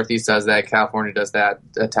does. The Northeast does that. California does that.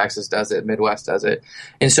 Texas does it. Midwest does it.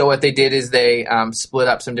 And so what they did is they split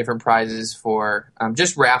up some different prizes for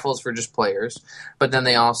just raffles for just players. But then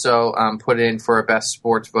they also put it in for a best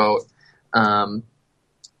sports vote. And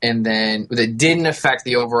then it didn't affect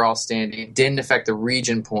the overall standing, didn't affect the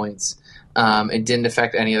region points, It didn't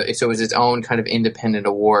affect any of it, so it was its own kind of independent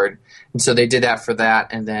award. And so they did that for that,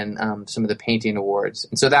 and then some of the painting awards.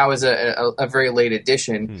 And so that was a very late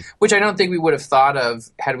addition, which I don't think we would have thought of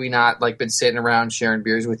had we not been sitting around sharing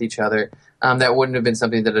beers with each other. That wouldn't have been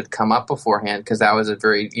something that had come up beforehand, because that was a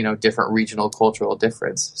very different regional cultural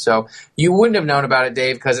difference. So you wouldn't have known about it,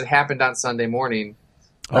 Dave, because it happened on Sunday morning.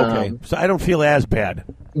 Okay, so I don't feel as bad.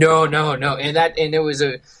 No, and it was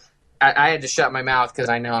I had to shut my mouth because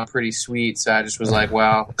I know I'm pretty sweet, so I just was like,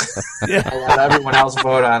 well, I'll let everyone else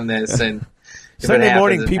vote on this. And Sunday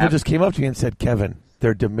morning, people just came up to me and said, Kevin,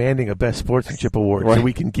 they're demanding a Best Sportsmanship Award, so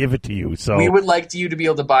we can give it to you. So we would like you to be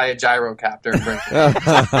able to buy a gyrocopter.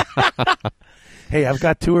 Hey, I've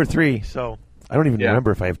got 2 or 3, so I don't even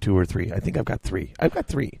remember if I have 2 or 3. I think I've got 3. I've got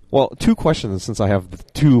 3. Well, 2 questions since I have the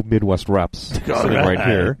 2 Midwest reps sitting right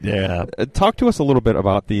here. Yeah. Talk to us a little bit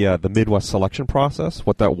about the Midwest selection process,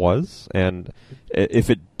 what that was, and if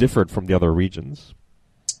it differed from the other regions.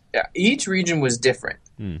 Yeah, each region was different.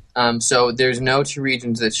 So there's no 2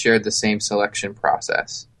 regions that shared the same selection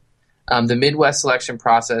process. The Midwest selection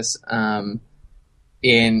process,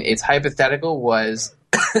 in its hypothetical, was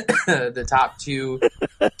the top 2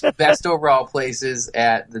 best overall places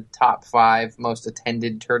at the top 5 most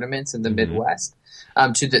attended tournaments in the Midwest,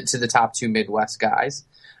 to the top 2 Midwest guys.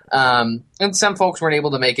 And some folks weren't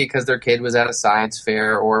able to make it because their kid was at a science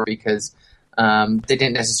fair, or because they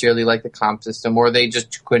didn't necessarily like the comp system, or they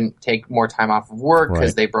just couldn't take more time off of work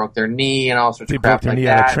because they broke their knee and all sorts of crap like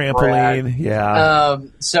that. They broke their knee on a trampoline, yeah.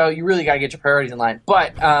 So you really got to get your priorities in line.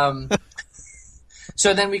 But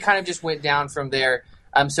so then we kind of just went down from there.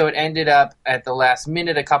 So it ended up at the last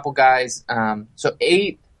minute, a couple guys. So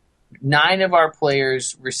 9 of our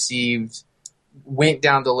players went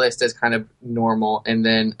down the list as kind of normal, and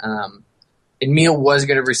then Emil was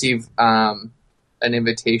going to receive an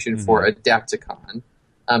invitation for Adepticon.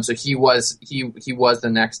 So he was the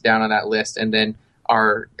next down on that list, and then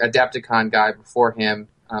our Adepticon guy before him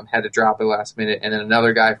had to drop at the last minute, and then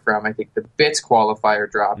another guy from, I think, the BITS qualifier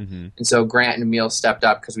dropped. And so Grant and Emil stepped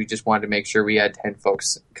up because we just wanted to make sure we had 10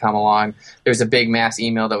 folks come along. There's a big mass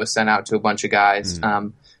email that was sent out to a bunch of guys.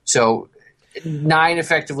 So 9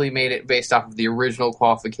 effectively made it based off of the original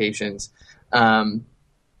qualifications. And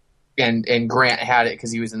Grant had it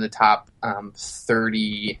because he was in the top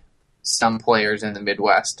 30 some players in the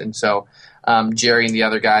Midwest. And so Jerry and the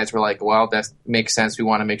other guys were like, well, that makes sense. We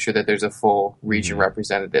want to make sure that there's a full region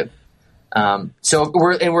representative. So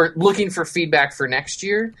we're looking for feedback for next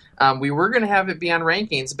year. We were going to have it be on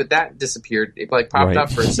rankings, but that disappeared. It popped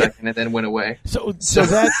up for a second and then went away. So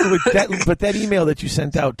that email that you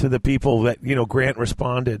sent out to the people that, Grant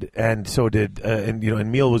responded, and so did, and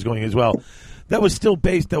Emil was going as well. That was still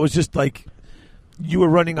based. That was just like you were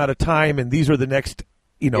running out of time, and these were the next,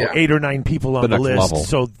 8 or 9 people on the list. Level.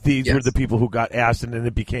 So these were the people who got asked, and then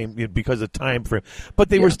it became because of time frame. But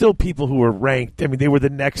they were still people who were ranked. I mean, they were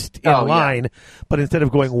the next in line. But instead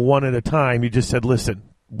of going one at a time, you just said, "Listen,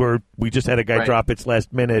 we just had a guy drop its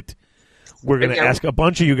last minute. We're going to ask a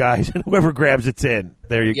bunch of you guys, and whoever grabs it's in."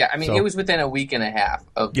 There you go. Yeah, I mean, it was within a week and a half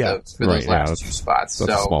of those last 2 spots. So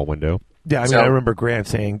that's a small window. Yeah, I mean, I remember Grant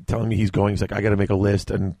telling me he's going. He's like, I got to make a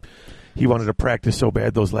list, and he wanted to practice so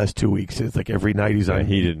bad those last 2 weeks. It's like every night he's on.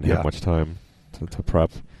 He didn't have much time to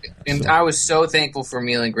prep. And I was so thankful for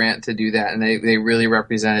Emil and Grant to do that, and they really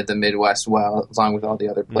represented the Midwest well, along with all the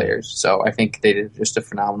other players. So I think they did just a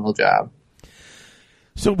phenomenal job.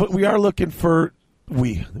 So, but we are looking for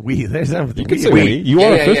we. There's everything. You can say we. You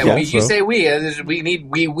are official. You say we. We need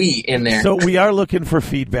we in there. So we are looking for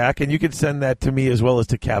feedback, and you can send that to me as well as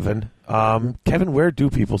to Kevin. Kevin, where do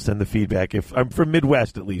people send the feedback? If I'm from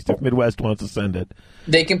Midwest, at least, if Midwest wants to send it,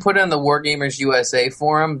 they can put it on the Wargamers USA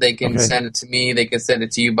forum. They can send it to me. They can send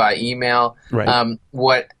it to you by email. Right.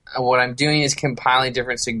 What I'm doing is compiling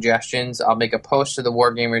different suggestions. I'll make a post to the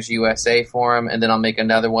Wargamers USA forum, and then I'll make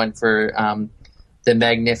another one for the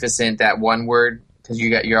Magnificent, that one word, because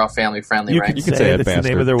you're all family friendly, right? You can say it. It's the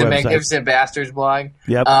name of their website. The Magnificent Bastards blog.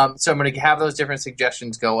 Yep. So I'm going to have those different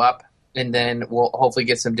suggestions go up, and then we'll hopefully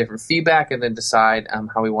get some different feedback, and then decide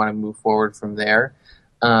how we want to move forward from there.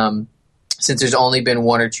 Since there's only been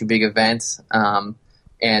 1 or 2 big events, and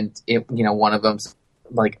one of them's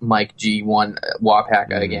like Mike G won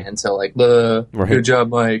WAPACA again, so good job,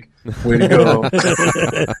 Mike, way to go.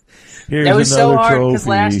 That was so hard because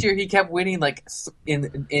last year he kept winning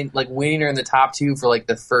winning her in the top 2 for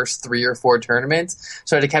the first 3 or 4 tournaments.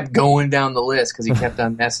 So I kept going down the list because he kept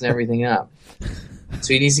on messing everything up.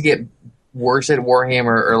 So he needs to get worse at Warhammer,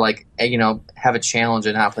 or have a challenge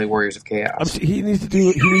and not play Warriors of Chaos. He needs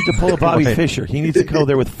to pull a Bobby Fischer. He needs to go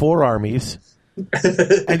there with 4 armies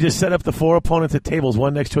and just set up the 4 opponents at tables,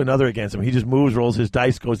 one next to another against him. He just moves, rolls his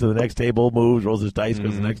dice, goes to the next table, moves, rolls his dice,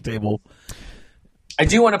 goes to the next table. I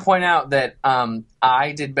do want to point out that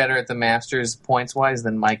I did better at the Masters points-wise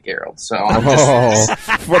than Mike Gerald. So I'm just,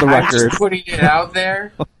 for the I'm record. just putting it out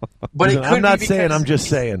there. But it could I'm not be saying, because- I'm just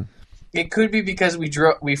saying. It could be because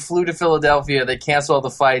we flew to Philadelphia, they canceled all the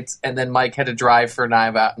flights, and then Mike had to drive for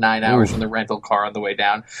 9 hours in the rental car on the way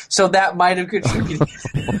down. So that might have contributed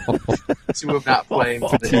to him not playing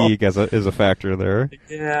today. Fatigue is a factor there.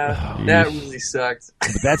 Yeah, that really sucked. But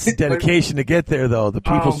that's the dedication to get there, though. The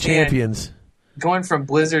people's man. champions. Going from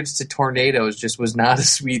blizzards to tornadoes just was not a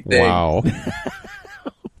sweet thing. Wow.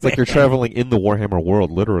 It's like you're traveling in the Warhammer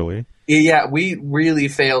world, literally. Yeah, we really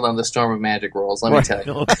failed on the Storm of Magic rolls, let me tell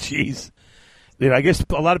you. Oh, jeez. I guess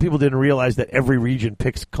a lot of people didn't realize that every region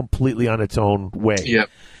picks completely on its own way. Yep.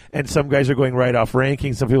 And some guys are going right off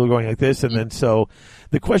ranking. Some people are going like this. And then so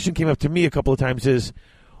the question came up to me a couple of times is,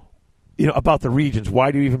 about the regions.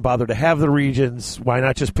 Why do you even bother to have the regions? Why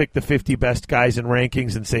not just pick the 50 best guys in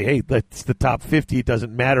rankings and say, hey, that's the top 50. It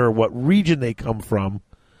doesn't matter what region they come from.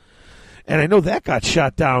 And I know that got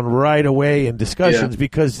shot down right away in discussions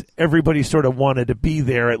because everybody sort of wanted to be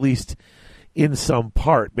there, at least in some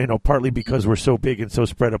part, partly because we're so big and so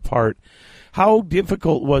spread apart. How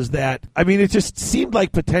difficult was that? I mean, it just seemed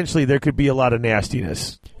like potentially there could be a lot of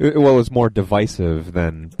nastiness. It was more divisive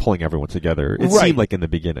than pulling everyone together. It seemed like in the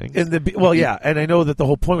beginning. And I know that the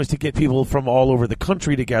whole point was to get people from all over the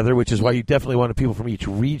country together, which is why you definitely wanted people from each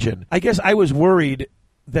region. I guess I was worried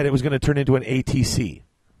that it was going to turn into an ATC.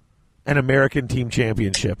 An American Team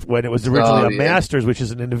Championship when it was originally a Masters, which is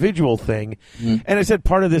an individual thing. And I said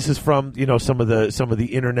part of this is from some of the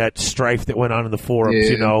internet strife that went on in the forums.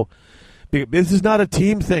 This is not a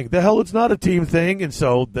team thing. The hell, it's not a team thing. And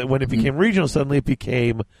so when it became regional, suddenly it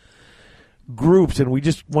became groups, and we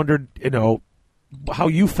just wondered, how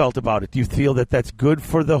you felt about it. Do you feel that that's good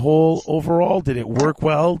for the whole overall? Did it work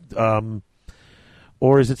well?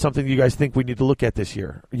 Or is it something you guys think we need to look at this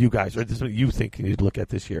year? Or is this something you think you need to look at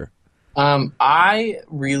this year? I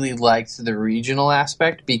really liked the regional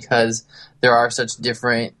aspect because there are such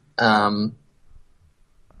different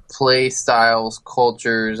play styles,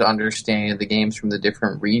 cultures, understanding of the games from the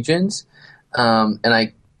different regions. And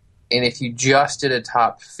if you just did a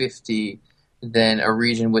top 50, then a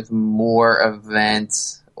region with more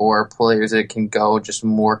events or players that can go just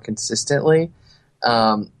more consistently.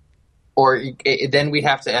 Then we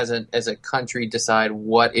have to, as a country, decide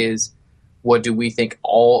what do we think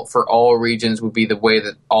for all regions would be the way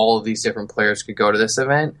that all of these different players could go to this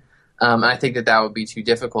event. I think that would be too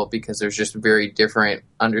difficult because there's just very different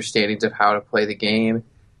understandings of how to play the game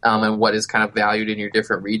and what is kind of valued in your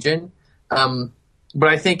different region. But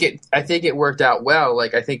I think it worked out well.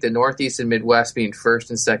 Like, I think the Northeast and Midwest being first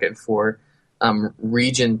and second for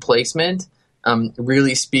region placement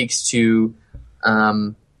really speaks to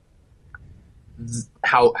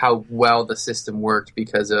how well the system worked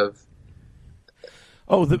because of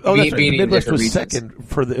that's right. The Midwest was regions. second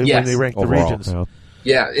when they ranked overall, the regions.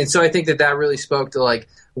 Yeah, and so I think that really spoke to, like,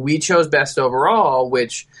 we chose best overall,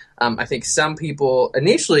 which I think some people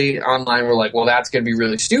initially online were like, well, that's going to be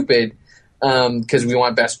really stupid because we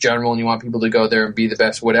want best general and you want people to go there and be the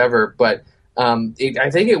best whatever. But I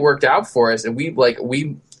think it worked out for us, and we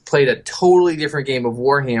played a totally different game of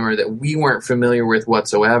Warhammer that we weren't familiar with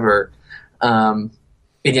whatsoever.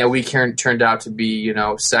 And yeah, we turned out to be,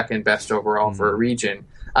 second best overall for a region.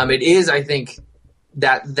 It is, I think,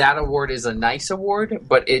 that award is a nice award,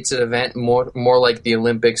 but it's an event more like the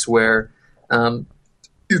Olympics where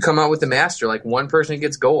you come out with the master. Like, one person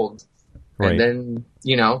gets gold. Right. And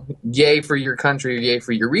then, yay for your country, yay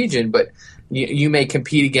for your region, but you may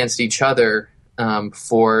compete against each other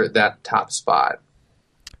for that top spot.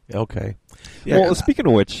 Okay. Yeah. Well, speaking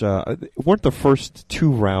of which, weren't the first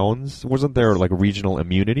 2 rounds, wasn't there like regional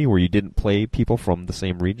immunity where you didn't play people from the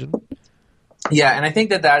same region? Yeah, and I think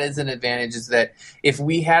that is an advantage, is that if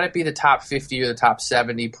we had it be the top 50 or the top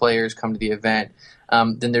 70 players come to the event,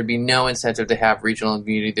 then there'd be no incentive to have regional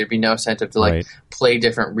immunity. There'd be no incentive to play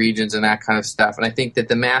different regions and that kind of stuff. And I think that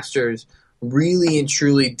the Masters really and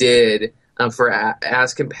truly did, for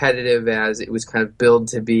as competitive as it was kind of billed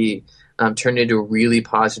to be, turned into a really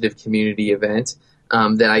positive community event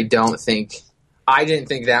that I didn't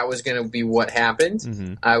think that was going to be what happened.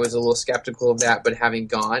 Mm-hmm. I was a little skeptical of that, but having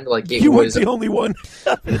gone, you weren't the only one.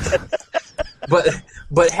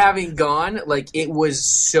 but having gone, it was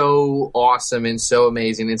so awesome and so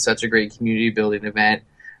amazing and such a great community building event.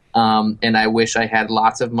 And I wish I had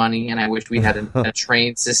lots of money, and I wish we had a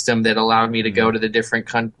train system that allowed me to go to the different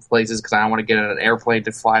places, because I don't want to get on an airplane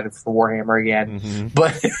to fly for Warhammer again.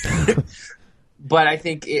 Mm-hmm. But I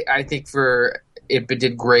think it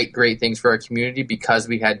did great things for our community because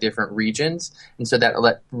we had different regions, and so that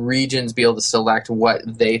let regions be able to select what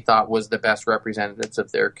they thought was the best representatives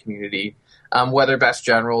of their community, whether best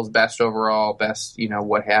generals, best overall, best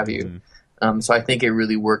what have you. So I think it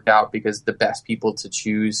really worked out because the best people to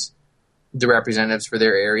choose the representatives for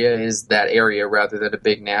their area is that area rather than a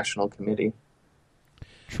big national committee.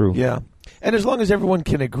 True. Yeah. And as long as everyone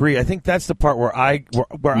can agree, I think that's the part where I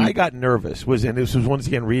got nervous was, and this was once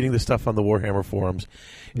again reading the stuff on the Warhammer forums,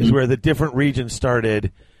 is where the different regions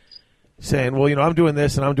started saying, well, I'm doing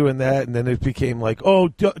this and I'm doing that, and then it became like, oh,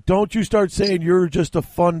 don't you start saying you're just a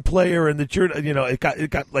fun player and that you're, it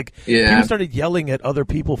got like people started yelling at other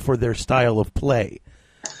people for their style of play.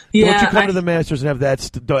 Yeah, don't you come to the Masters and have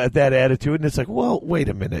that attitude? And it's like, well, wait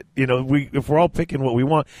a minute. If we're all picking what we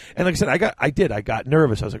want, and like I said, I got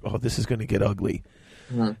nervous. I was like, oh, this is going to get ugly.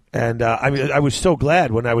 Mm-hmm. And I was so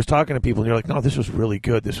glad when I was talking to people, and you're like, no, this was really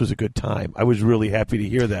good. This was a good time. I was really happy to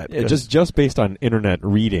hear that. Yeah, just based on internet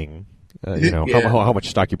reading, how much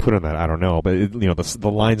stock you put in that, I don't know. But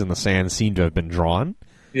the lines in the sand seem to have been drawn.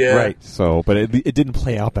 Yeah. Right. So, but it didn't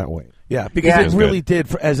play out that way. Yeah, because it really did.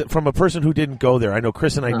 From a person who didn't go there, I know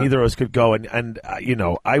Chris and I, neither of us could go, and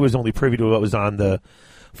I was only privy to what was on the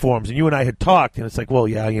forums, and you and I had talked, and it's like, well,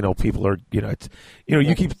 yeah, people are, it's,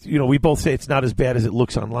 you keep, we both say it's not as bad as it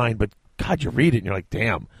looks online, but God, you read it, and you're like,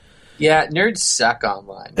 damn. Yeah, nerds suck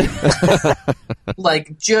online.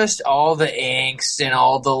 Like, just all the angst and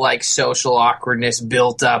all the, social awkwardness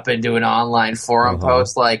built up into an online forum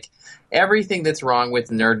post, everything that's wrong with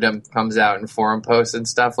nerddom comes out in forum posts and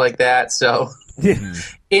stuff like that. So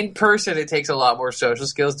in person, it takes a lot more social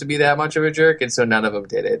skills to be that much of a jerk, and so none of them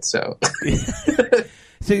did it. So,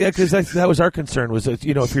 see, because that was our concern was that,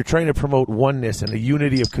 if you're trying to promote oneness and a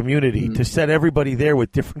unity of community, to set everybody there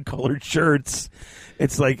with different colored shirts,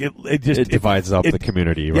 it's like it divides up the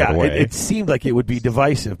community right away. It seemed like it would be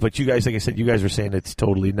divisive, but you guys, like I said, you guys were saying it's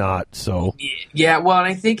totally not. So yeah, well, and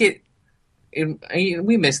I think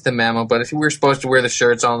we missed the memo, but if we were supposed to wear the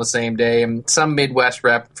shirts on the same day, and some Midwest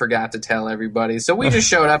rep forgot to tell everybody, so we just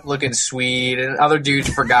showed up looking sweet, and other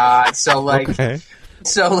dudes forgot. So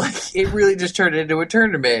it really just turned into a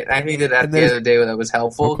tournament. I think that at the end of the day, that was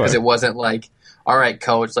helpful because it wasn't like, all right,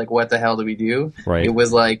 coach, what the hell do we do? Right. It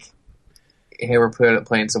was like, hey, we're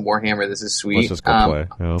playing some Warhammer. This is sweet. Let's just go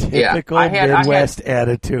play. Yeah. Typical Midwest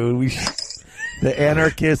attitude. The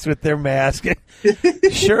anarchists with their mask.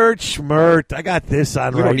 Shirt, schmert. I got this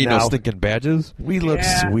on right now. We don't need no stinking badges. We look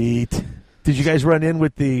sweet. Did you guys run in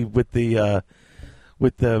with the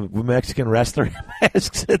Mexican wrestler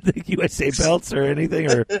masks at the USA belts or anything?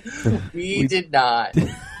 Or we did not.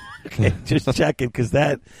 Okay, just checking because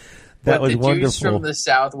that was wonderful. The Jews from the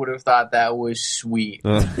South would have thought that was sweet.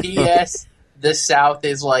 P.S. The South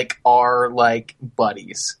is like our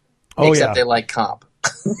buddies, except they like comp.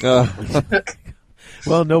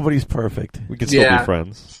 Well, nobody's perfect. We can still be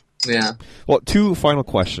friends. Yeah. Well, two final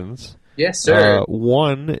questions. Yes, sir.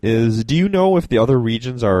 One is, do you know if the other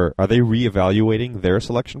regions are they reevaluating their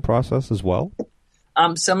selection process as well?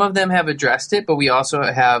 Some of them have addressed it, but we also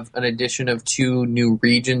have an addition of 2 new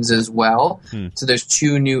regions as well. So there's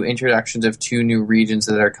 2 new introductions of 2 new regions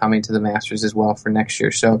that are coming to the Masters as well for next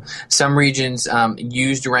year. So some regions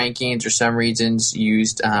used rankings, or some regions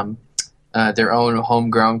used their own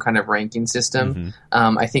homegrown kind of ranking system.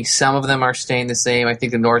 I think some of them are staying the same. I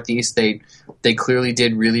think the Northeast, they clearly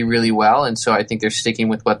did really, really well, and so I think they're sticking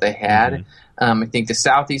with what they had. I think the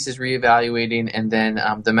Southeast is reevaluating, and then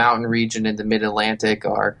the Mountain region and the Mid-Atlantic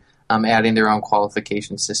are adding their own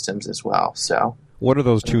qualification systems as well. So, what are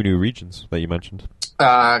those 2 new regions that you mentioned?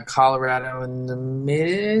 Colorado and the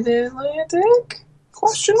Mid-Atlantic?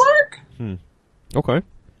 Question mark? Okay.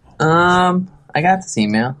 I got this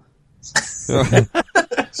email.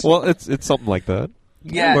 Well, it's something like that.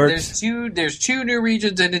 Yeah, there's two new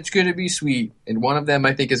regions, and it's going to be sweet. And one of them,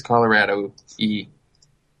 I think, is Colorado E.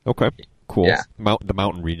 Okay, cool. Yeah. The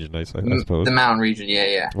mountain region, I suppose. The mountain region,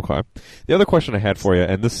 yeah. Okay. The other question I had for you,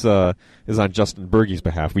 and this is on Justin Berge's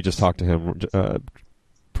behalf. We just talked to him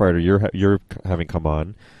prior to your having come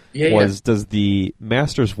on. Does the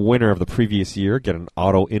Masters winner of the previous year get an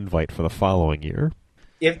auto invite for the following year?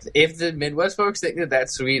 If the Midwest folks think that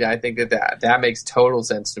that's sweet, I think that makes total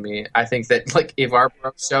sense to me. I think that if our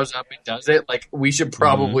pro shows up and does it, we should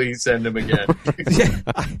probably send him again.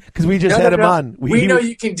 Because we just had him on. We know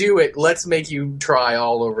you can do it. Let's make you try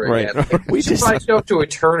all over again. Right. We should probably show up to a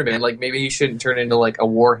tournament. Maybe he shouldn't turn into a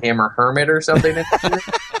Warhammer hermit or something.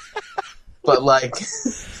 But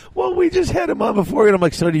well, we just had him on before, and I'm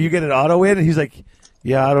like, so do you get an auto in? And he's like,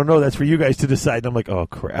 yeah, I don't know. That's for you guys to decide. And I'm like, oh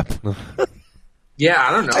crap. Yeah,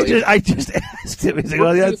 I don't know. I just asked him. He's like,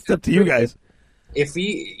 "Well, yeah, it's up to you guys." If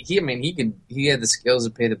he had the skills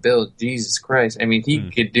to pay the bill. Jesus Christ! I mean,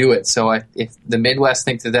 he could do it. So if the Midwest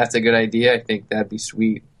thinks that that's a good idea, I think that'd be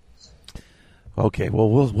sweet. Okay, well,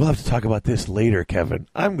 we'll have to talk about this later, Kevin.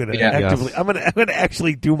 I'm gonna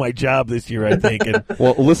actually do my job this year, I think. And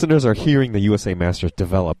well, listeners are hearing the USA Masters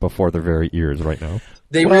develop before their very ears right now.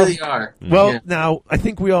 They really are. Well, now I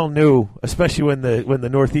think we all knew, especially when the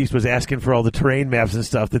Northeast was asking for all the terrain maps and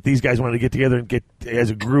stuff, that these guys wanted to get together and get as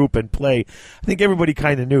a group and play. I think everybody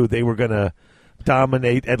kind of knew they were going to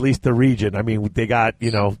dominate at least the region. I mean, they got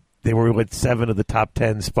they were with 7 of the top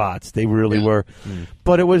 10 spots. They really were.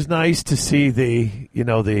 But it was nice to see the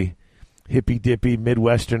hippy-dippy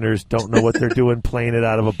Midwesterners don't know what they're doing, playing it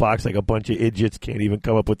out of a box like a bunch of idiots, can't even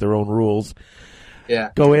come up with their own rules. Yeah.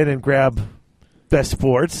 Go in and grab Best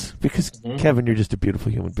Sports, because, Kevin, you're just a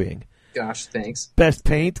beautiful human being. Gosh, thanks. Best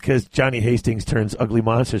Paint, because Johnny Hastings turns ugly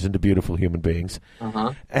monsters into beautiful human beings.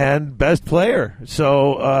 And Best Player.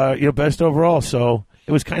 So, Best Overall. So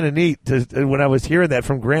it was kind of neat when I was hearing that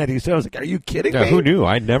from Grant. He said, I was like, are you kidding me? Who knew?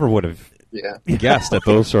 I never would have guessed at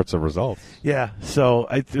those sorts of results. Yeah, so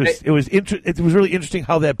it was really interesting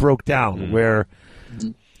how that broke down, where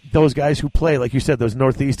those guys who play, like you said, those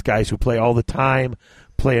Northeast guys who play all the time,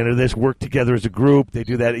 play under this, work together as a group, they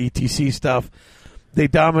do that ETC stuff, they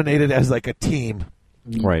dominated as like a team.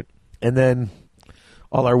 Right. And then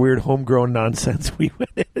all our weird homegrown nonsense, we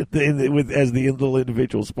went in as the little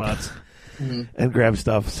individual spots and grabbed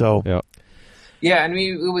stuff. So yeah, I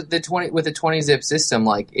mean, with the 20-zip system,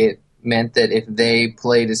 like, it meant that if they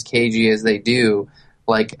played as cagey as they do,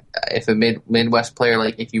 like, if a Midwest player,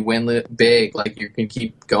 like, if you win big, like, you can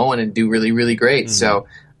keep going and do really, really great. So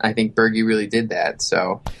I think Bergie really did that.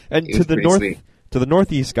 So and to the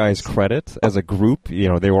Northeast guys' credit, as a group,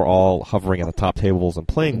 they were all hovering at the top tables and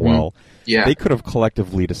playing well. Yeah, they could have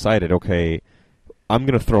collectively decided, okay, I'm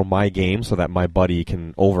going to throw my game so that my buddy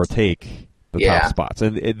can overtake the top spots,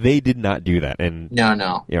 and they did not do that. And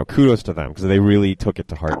no, kudos to them, because they really took it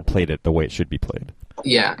to heart and played it the way it should be played.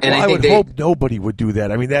 Yeah, and I would hope nobody would do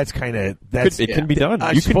that. I mean, it can be done.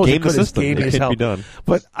 You can game the system. It can be done.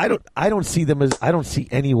 But I don't see them as, I don't see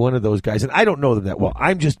any one of those guys, and I don't know them that well.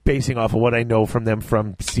 I'm just basing off of what I know from them,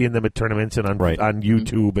 from seeing them at tournaments and on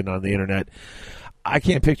YouTube and on the internet. I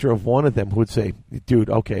can't picture of one of them who would say, "Dude,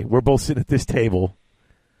 okay, we're both sitting at this table.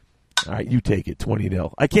 All right, you take it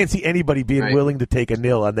 20-0." I can't see anybody being willing to take a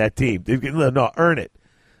nil on that team. No, earn it.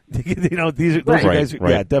 These are guys.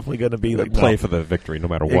 Yeah, definitely going to be like play for the victory, no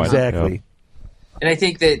matter what. Exactly. Yeah. And I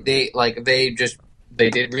think that they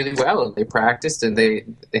did really well, and they practiced, and they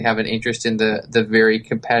have an interest in the very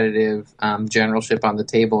competitive generalship on the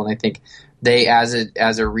table. And I think they, as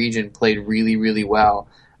a region, played really, really well.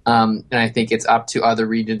 And I think it's up to other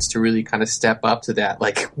regions to really kind of step up to that.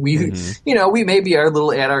 Like, we may be our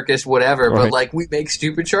little anarchist whatever, but like, we make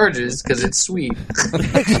stupid charges because it's sweet.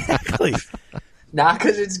 Exactly. Not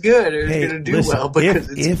because it's good or it's going to do well, but because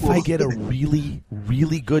it's cool. If I get a really,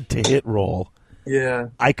 really good to hit roll,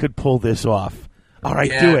 I could pull this off. All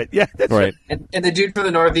right, do it. Yeah, that's right. And the dude from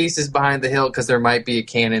the Northeast is behind the hill because there might be a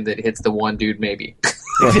cannon that hits the one dude maybe.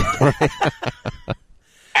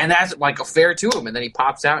 And that's like a fair to him, and then he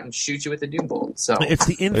pops out and shoots you with a doom bolt. So it's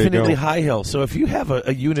the infinitely high hill. So if you have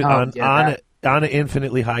a unit on an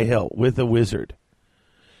infinitely high hill with a wizard,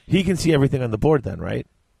 he can see everything on the board. Then, right?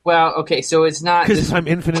 Well, okay, so it's not because if I'm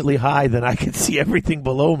infinitely high, then I can see everything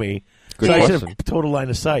below me. So I should have total line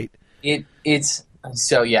of sight. It is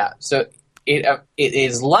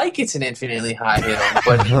like it's an infinitely high hill,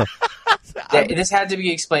 but. This had to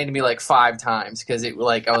be explained to me like 5 times because I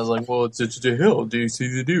was like, well, it's a hill. Do you see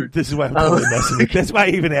the dude? This is why I'm totally messing with you. That's why I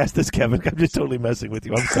even asked this, Kevin. I'm just totally messing with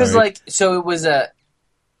you. I'm sorry. Because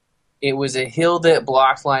it was a hill that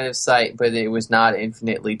blocked line of sight, but it was not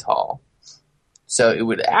infinitely tall. So it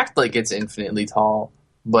would act like it's infinitely tall,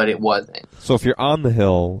 but it wasn't. So if you're on the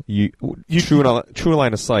hill, you true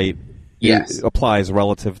line of sight. Yes. Applies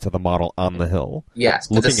relative to the model on the hill. Yes,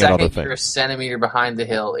 but looking the second at other things. you're a centimeter behind the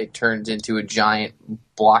hill, it turns into a giant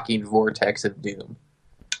blocking vortex of doom.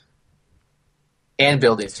 And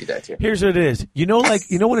buildings do that too. Here's what it is. You know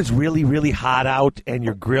when it's really, really hot out and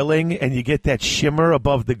you're grilling and you get that shimmer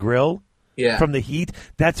above the grill from the heat?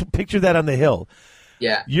 Picture that on the hill.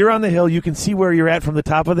 Yeah. You're on the hill. You can see where you're at from the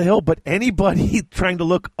top of the hill, but anybody trying to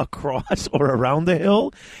look across or around the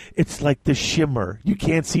hill, it's like the shimmer. You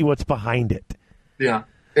can't see what's behind it. Yeah.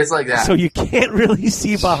 It's like that. So you can't really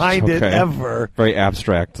see behind it ever. Very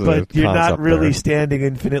abstract. But you're not really standing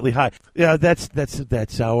infinitely high. Yeah, that's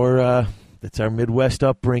our Midwest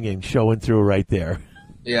upbringing showing through right there.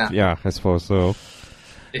 Yeah. Yeah, I suppose so.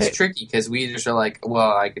 It's tricky because we just are like,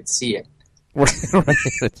 well, I could see it. Right, it's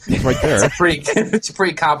right there. It's a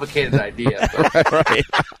pretty complicated idea. But. Right.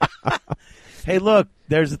 Hey, look,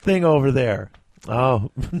 there's a thing over there.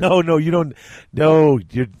 Oh, no, you don't. No,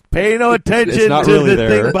 you pay no attention It's not to really the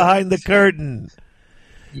there. thing behind the curtain.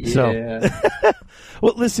 Yeah.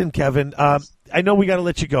 Well, listen, Kevin, I know we got to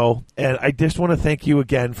let you go, and I just want to thank you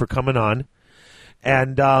again for coming on.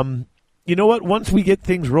 And you know what? Once we get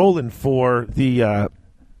things rolling for the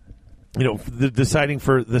deciding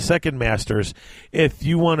for the second Masters, if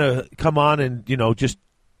you want to come on and just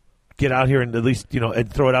get out here and at least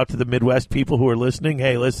and throw it out to the Midwest people who are listening.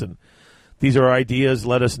 Hey, listen, these are our ideas.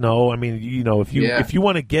 Let us know. I mean, if you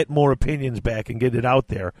want to get more opinions back and get it out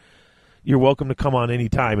there, you're welcome to come on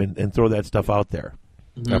anytime and throw that stuff out there.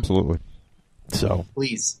 Mm-hmm. Absolutely. So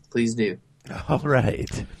please do. All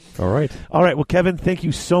right. Well, Kevin, thank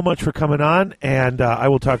you so much for coming on, and I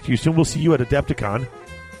will talk to you soon. We'll see you at Adepticon.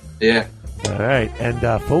 Yeah. All right. And,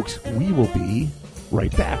 folks, we will be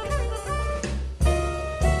right back.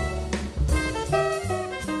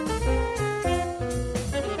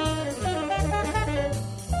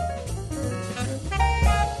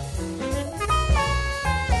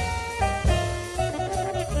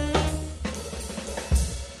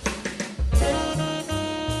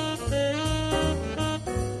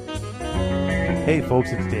 Hey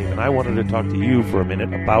folks, it's Dave, and I wanted to talk to you for a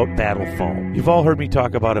minute about Battle Foam. You've all heard me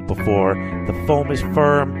talk about it before. The foam is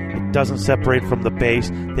firm, it doesn't separate from the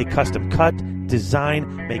base. They custom cut,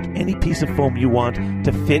 design, make any piece of foam you want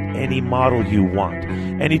to fit any model you want.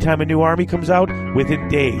 Anytime a new Army comes out, within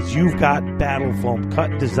days, you've got Battle Foam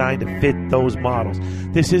cut and designed to fit those models.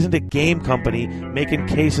 This isn't a game company making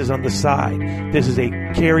cases on the side. This is a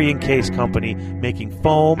carrying case company making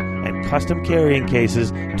foam and custom carrying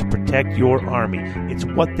cases to protect your Army. It's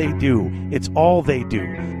what they do. It's all they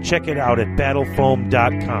do. Check it out at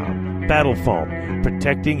battlefoam.com. Battle Foam,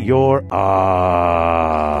 protecting your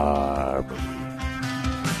Army.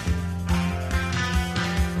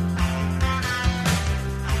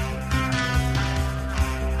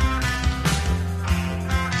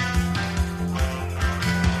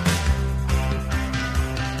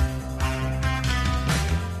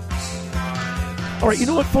 All right, you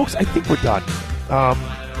know what, folks? I think we're done.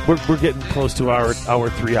 We're getting close to our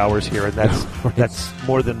 3 hours here, and that's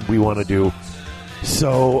more than we want to do.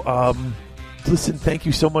 So, listen, thank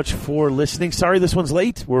you so much for listening. Sorry this one's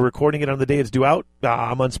late. We're recording it on the day it's due out.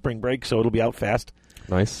 I'm on spring break, so it'll be out fast.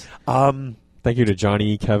 Nice. Thank you to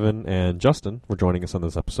Johnny, Kevin, and Justin for joining us on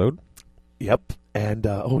this episode. Yep. And,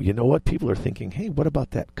 you know what? People are thinking, hey, what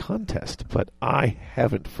about that contest? But I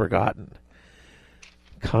haven't forgotten.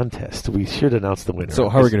 Contest. We should announce the winner. So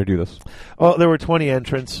how are we going to do this? Well, there were 20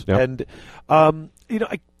 entrants, yep. And how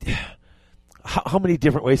many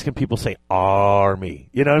different ways can people say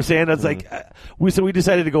Army? You know what I'm saying? It's like we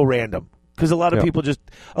decided to go random because a lot of people,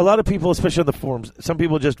 especially on the forums, some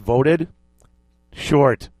people just voted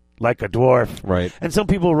short like a dwarf, right? And some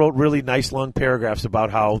people wrote really nice long paragraphs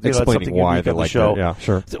about how explaining it's something why unique they on the like show. it. Yeah,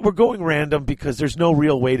 sure. So we're going random because there's no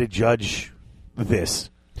real way to judge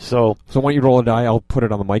this. So why don't you roll a die? I'll put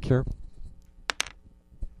it on the mic here.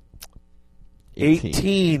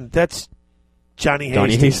 18. That's Johnny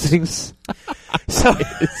Hastings. So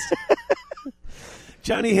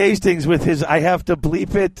Johnny Hastings with his I have to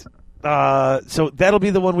bleep it. So that'll be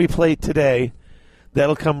the one we play today.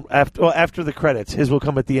 That'll come after the credits. His will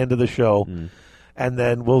come at the end of the show. And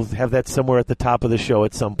then we'll have that somewhere at the top of the show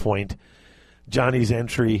at some point. Johnny's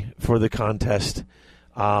entry for the contest.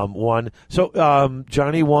 Won. So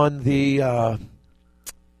Johnny won the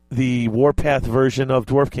Warpath version of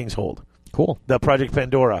Dwarf King's Hold. Cool. The Project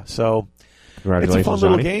Pandora. So congratulations, it's a fun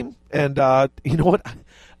little Johnny. game, and you know what?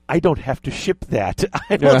 I don't have to ship that.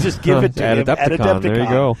 I will just give it to him at Adepticon. There you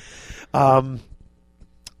go.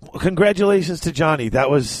 Congratulations to Johnny.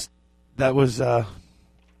 That was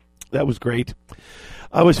great.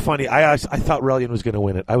 It was funny. I thought Relian was going to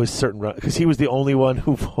win it. I was certain because he was the only one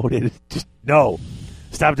who voted. Just no.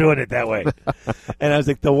 Stop doing it that way. And I was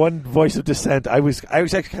like, the one voice of dissent, I was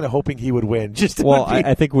actually kind of hoping he would win.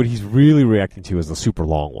 I think what he's really reacting to is the super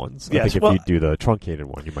long ones. Yes, I think if you do the truncated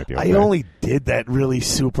one, you might be okay. I only did that really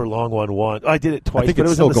super long one once. I did it twice, but it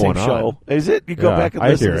was on the same show. On. Is it? You go back and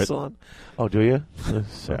listen to the it. song? Oh, do you?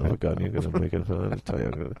 Son of a gun. You're going to make it fun. I'm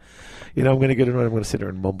going to get it right. I'm going to sit there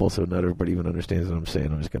and mumble so not everybody even understands what I'm saying.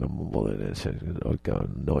 I'm just going to mumble it. It's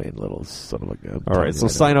annoying little son of a gun. All right, so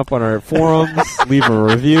sign up on our forums, leave a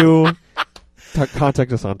review,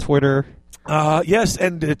 contact us on Twitter. Yes,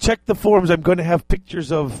 and check the forums. I'm going to have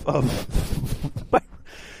pictures of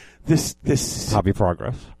this hobby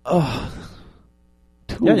progress. Yeah,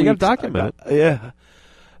 you got to document it. Yeah.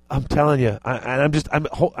 I'm telling you,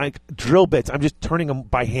 drill bits. I'm just turning them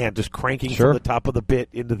by hand, just cranking Sure. from the top of the bit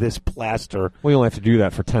into this plaster. Well, you only have to do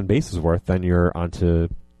that for 10 bases worth, then you're onto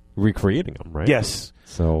recreating them, right? Yes,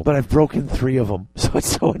 So, but I've broken 3 of them, so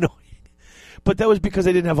it's so annoying. But that was because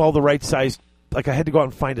I didn't have all the right size. Like I had to go out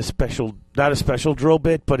and find not a special drill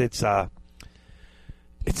bit, but it's 13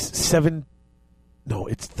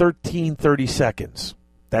 30-seconds.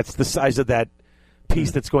 That's the size of that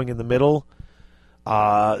piece that's going in the middle.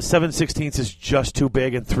 7/16 is just too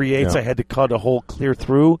big, and 3/8 I had to cut a hole clear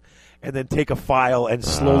through, and then take a file and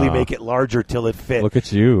slowly make it larger till it fit. look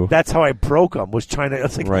at you. That's how I broke them. Was trying to. I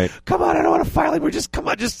was like, Right. come on, I don't want to file it. Just come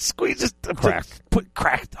on, just squeeze, just Cracked. put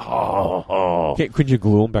cracked. Oh. Could you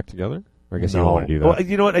glue them back together? Or I guess you don't want to do that. Well,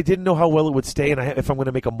 you know what? I didn't know how well it would stay, and if I'm going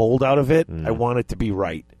to make a mold out of it, I want it to be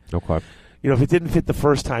right. Okay. You know, if it didn't fit the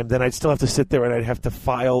first time, then I'd still have to sit there and I'd have to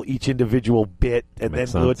file each individual bit and then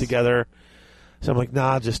Makes glue it sense. together. So I'm like,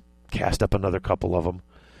 nah, just cast up another couple of them.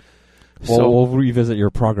 Well, So we'll revisit your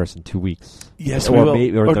progress in 2 weeks. yes, or we will.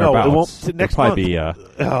 Maybe, or no, it thereabouts. won't. It'll Next probably month.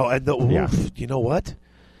 be. Oh, and you know what?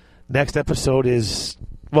 Next episode is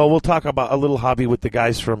we'll talk about a little hobby with the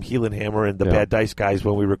guys from Heel and Hammer and the Yeah. Bad Dice guys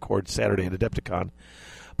when we record Saturday at Adepticon.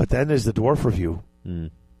 But then there's the Dwarf review, and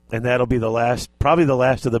that'll be probably the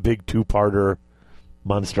last of the big 2-parter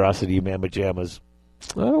monstrosity mamma jammas.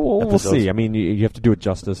 We'll episodes. see. I mean, you have to do it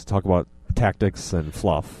justice. Talk about tactics and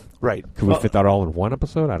fluff. Right? Could we fit that all in one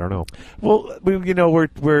episode? I don't know. Well,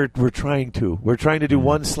 we're trying to. We're trying to do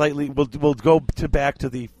one slightly. We'll go back to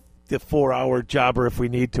the 4-hour jobber if we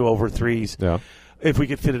need to over 3s. Yeah. If we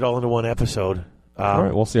could fit it all into one episode. All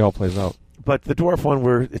right. We'll see how it plays out. But the Dwarf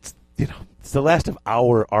one, it's the last of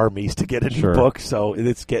our armies to get a new Sure. book, so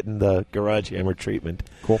it's getting the Garage Hammer treatment.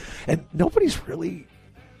 Cool. And nobody's really.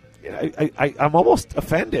 I'm almost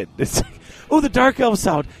offended. It's like, the Dark Elves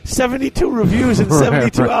out. 72 reviews in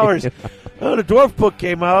 72 hours. Oh, the Dwarf book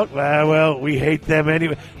came out. Well, we hate them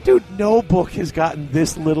anyway. Dude, no book has gotten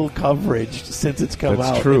this little coverage since it's come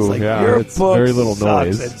That's out. true, It's like, yeah, your it's book very little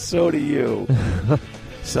sucks, noise. and so do you.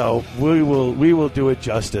 So we will do it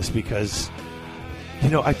justice because,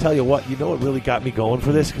 I tell you what really got me going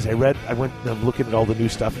for this? Because I went and I'm looking at all the new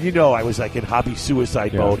stuff. I was like in hobby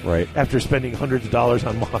suicide mode right. after spending hundreds of dollars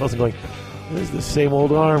on models and going, this is the same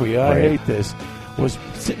old army. I Right. hate this. Was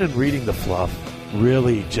sitting and reading the fluff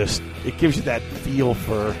really just, it gives you that feel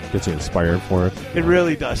for, Gets you inspired for it. it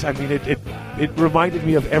really does. I mean, it reminded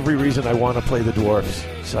me of every reason I want to play the Dwarfs.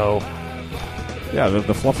 So, Yeah,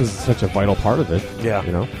 the fluff is such a vital part of it. yeah.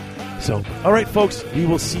 You know? So, all right, folks, we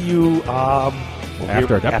will see you After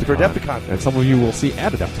Adepticon. And some of you will see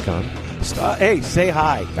at Adepticon. Hey, say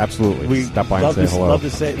hi. Absolutely. We Stop by and love say to, hello. Love to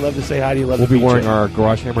say hi to you. Love We'll to be meet wearing you. our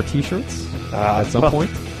Garage Hammer t-shirts at some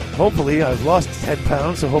point. Hopefully, I've lost 10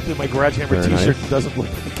 pounds, so hopefully my Garage Hammer Very T-shirt nice. doesn't look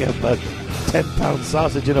like a 10-pound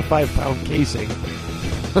sausage in a 5-pound casing.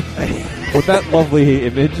 With that lovely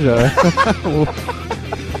image,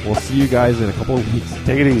 we'll see you guys in a couple of weeks.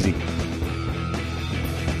 Take it easy.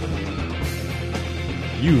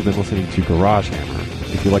 You've been listening to Garage Hammer.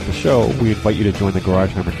 If you like the show, we invite you to join the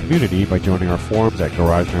Garage Hammer community by joining our forums at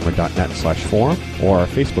garagehammer.net/forum or our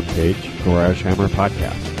Facebook page, Garage Hammer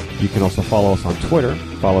Podcast. You can also follow us on Twitter.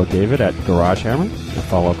 Follow David at Garage Hammer and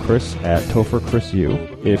follow Chris at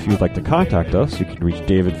TopherChrisU. If you'd like to contact us, you can reach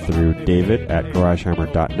David through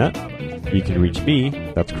david@garagehammer.net. You can reach me,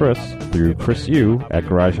 that's Chris, through ChrisU at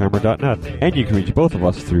garagehammer.net. And you can reach both of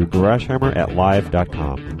us through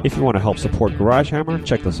garagehammer@live.com. If you want to help support Garage Hammer,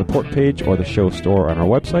 check the support page or the show store on our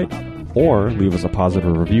website, or leave us a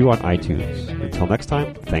positive review on iTunes. Until next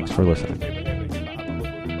time, thanks for listening.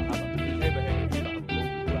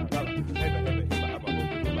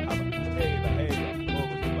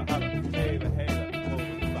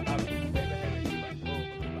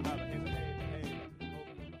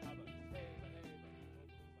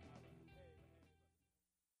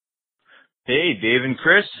 Hey, Dave and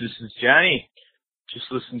Chris, this is Johnny. Just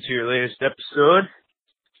listened to your latest episode.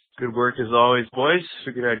 Good work as always, boys.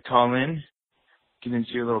 Figured I'd call in, get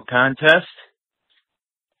into your little contest.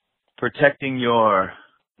 Protecting your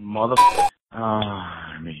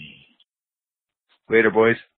army. Later, boys.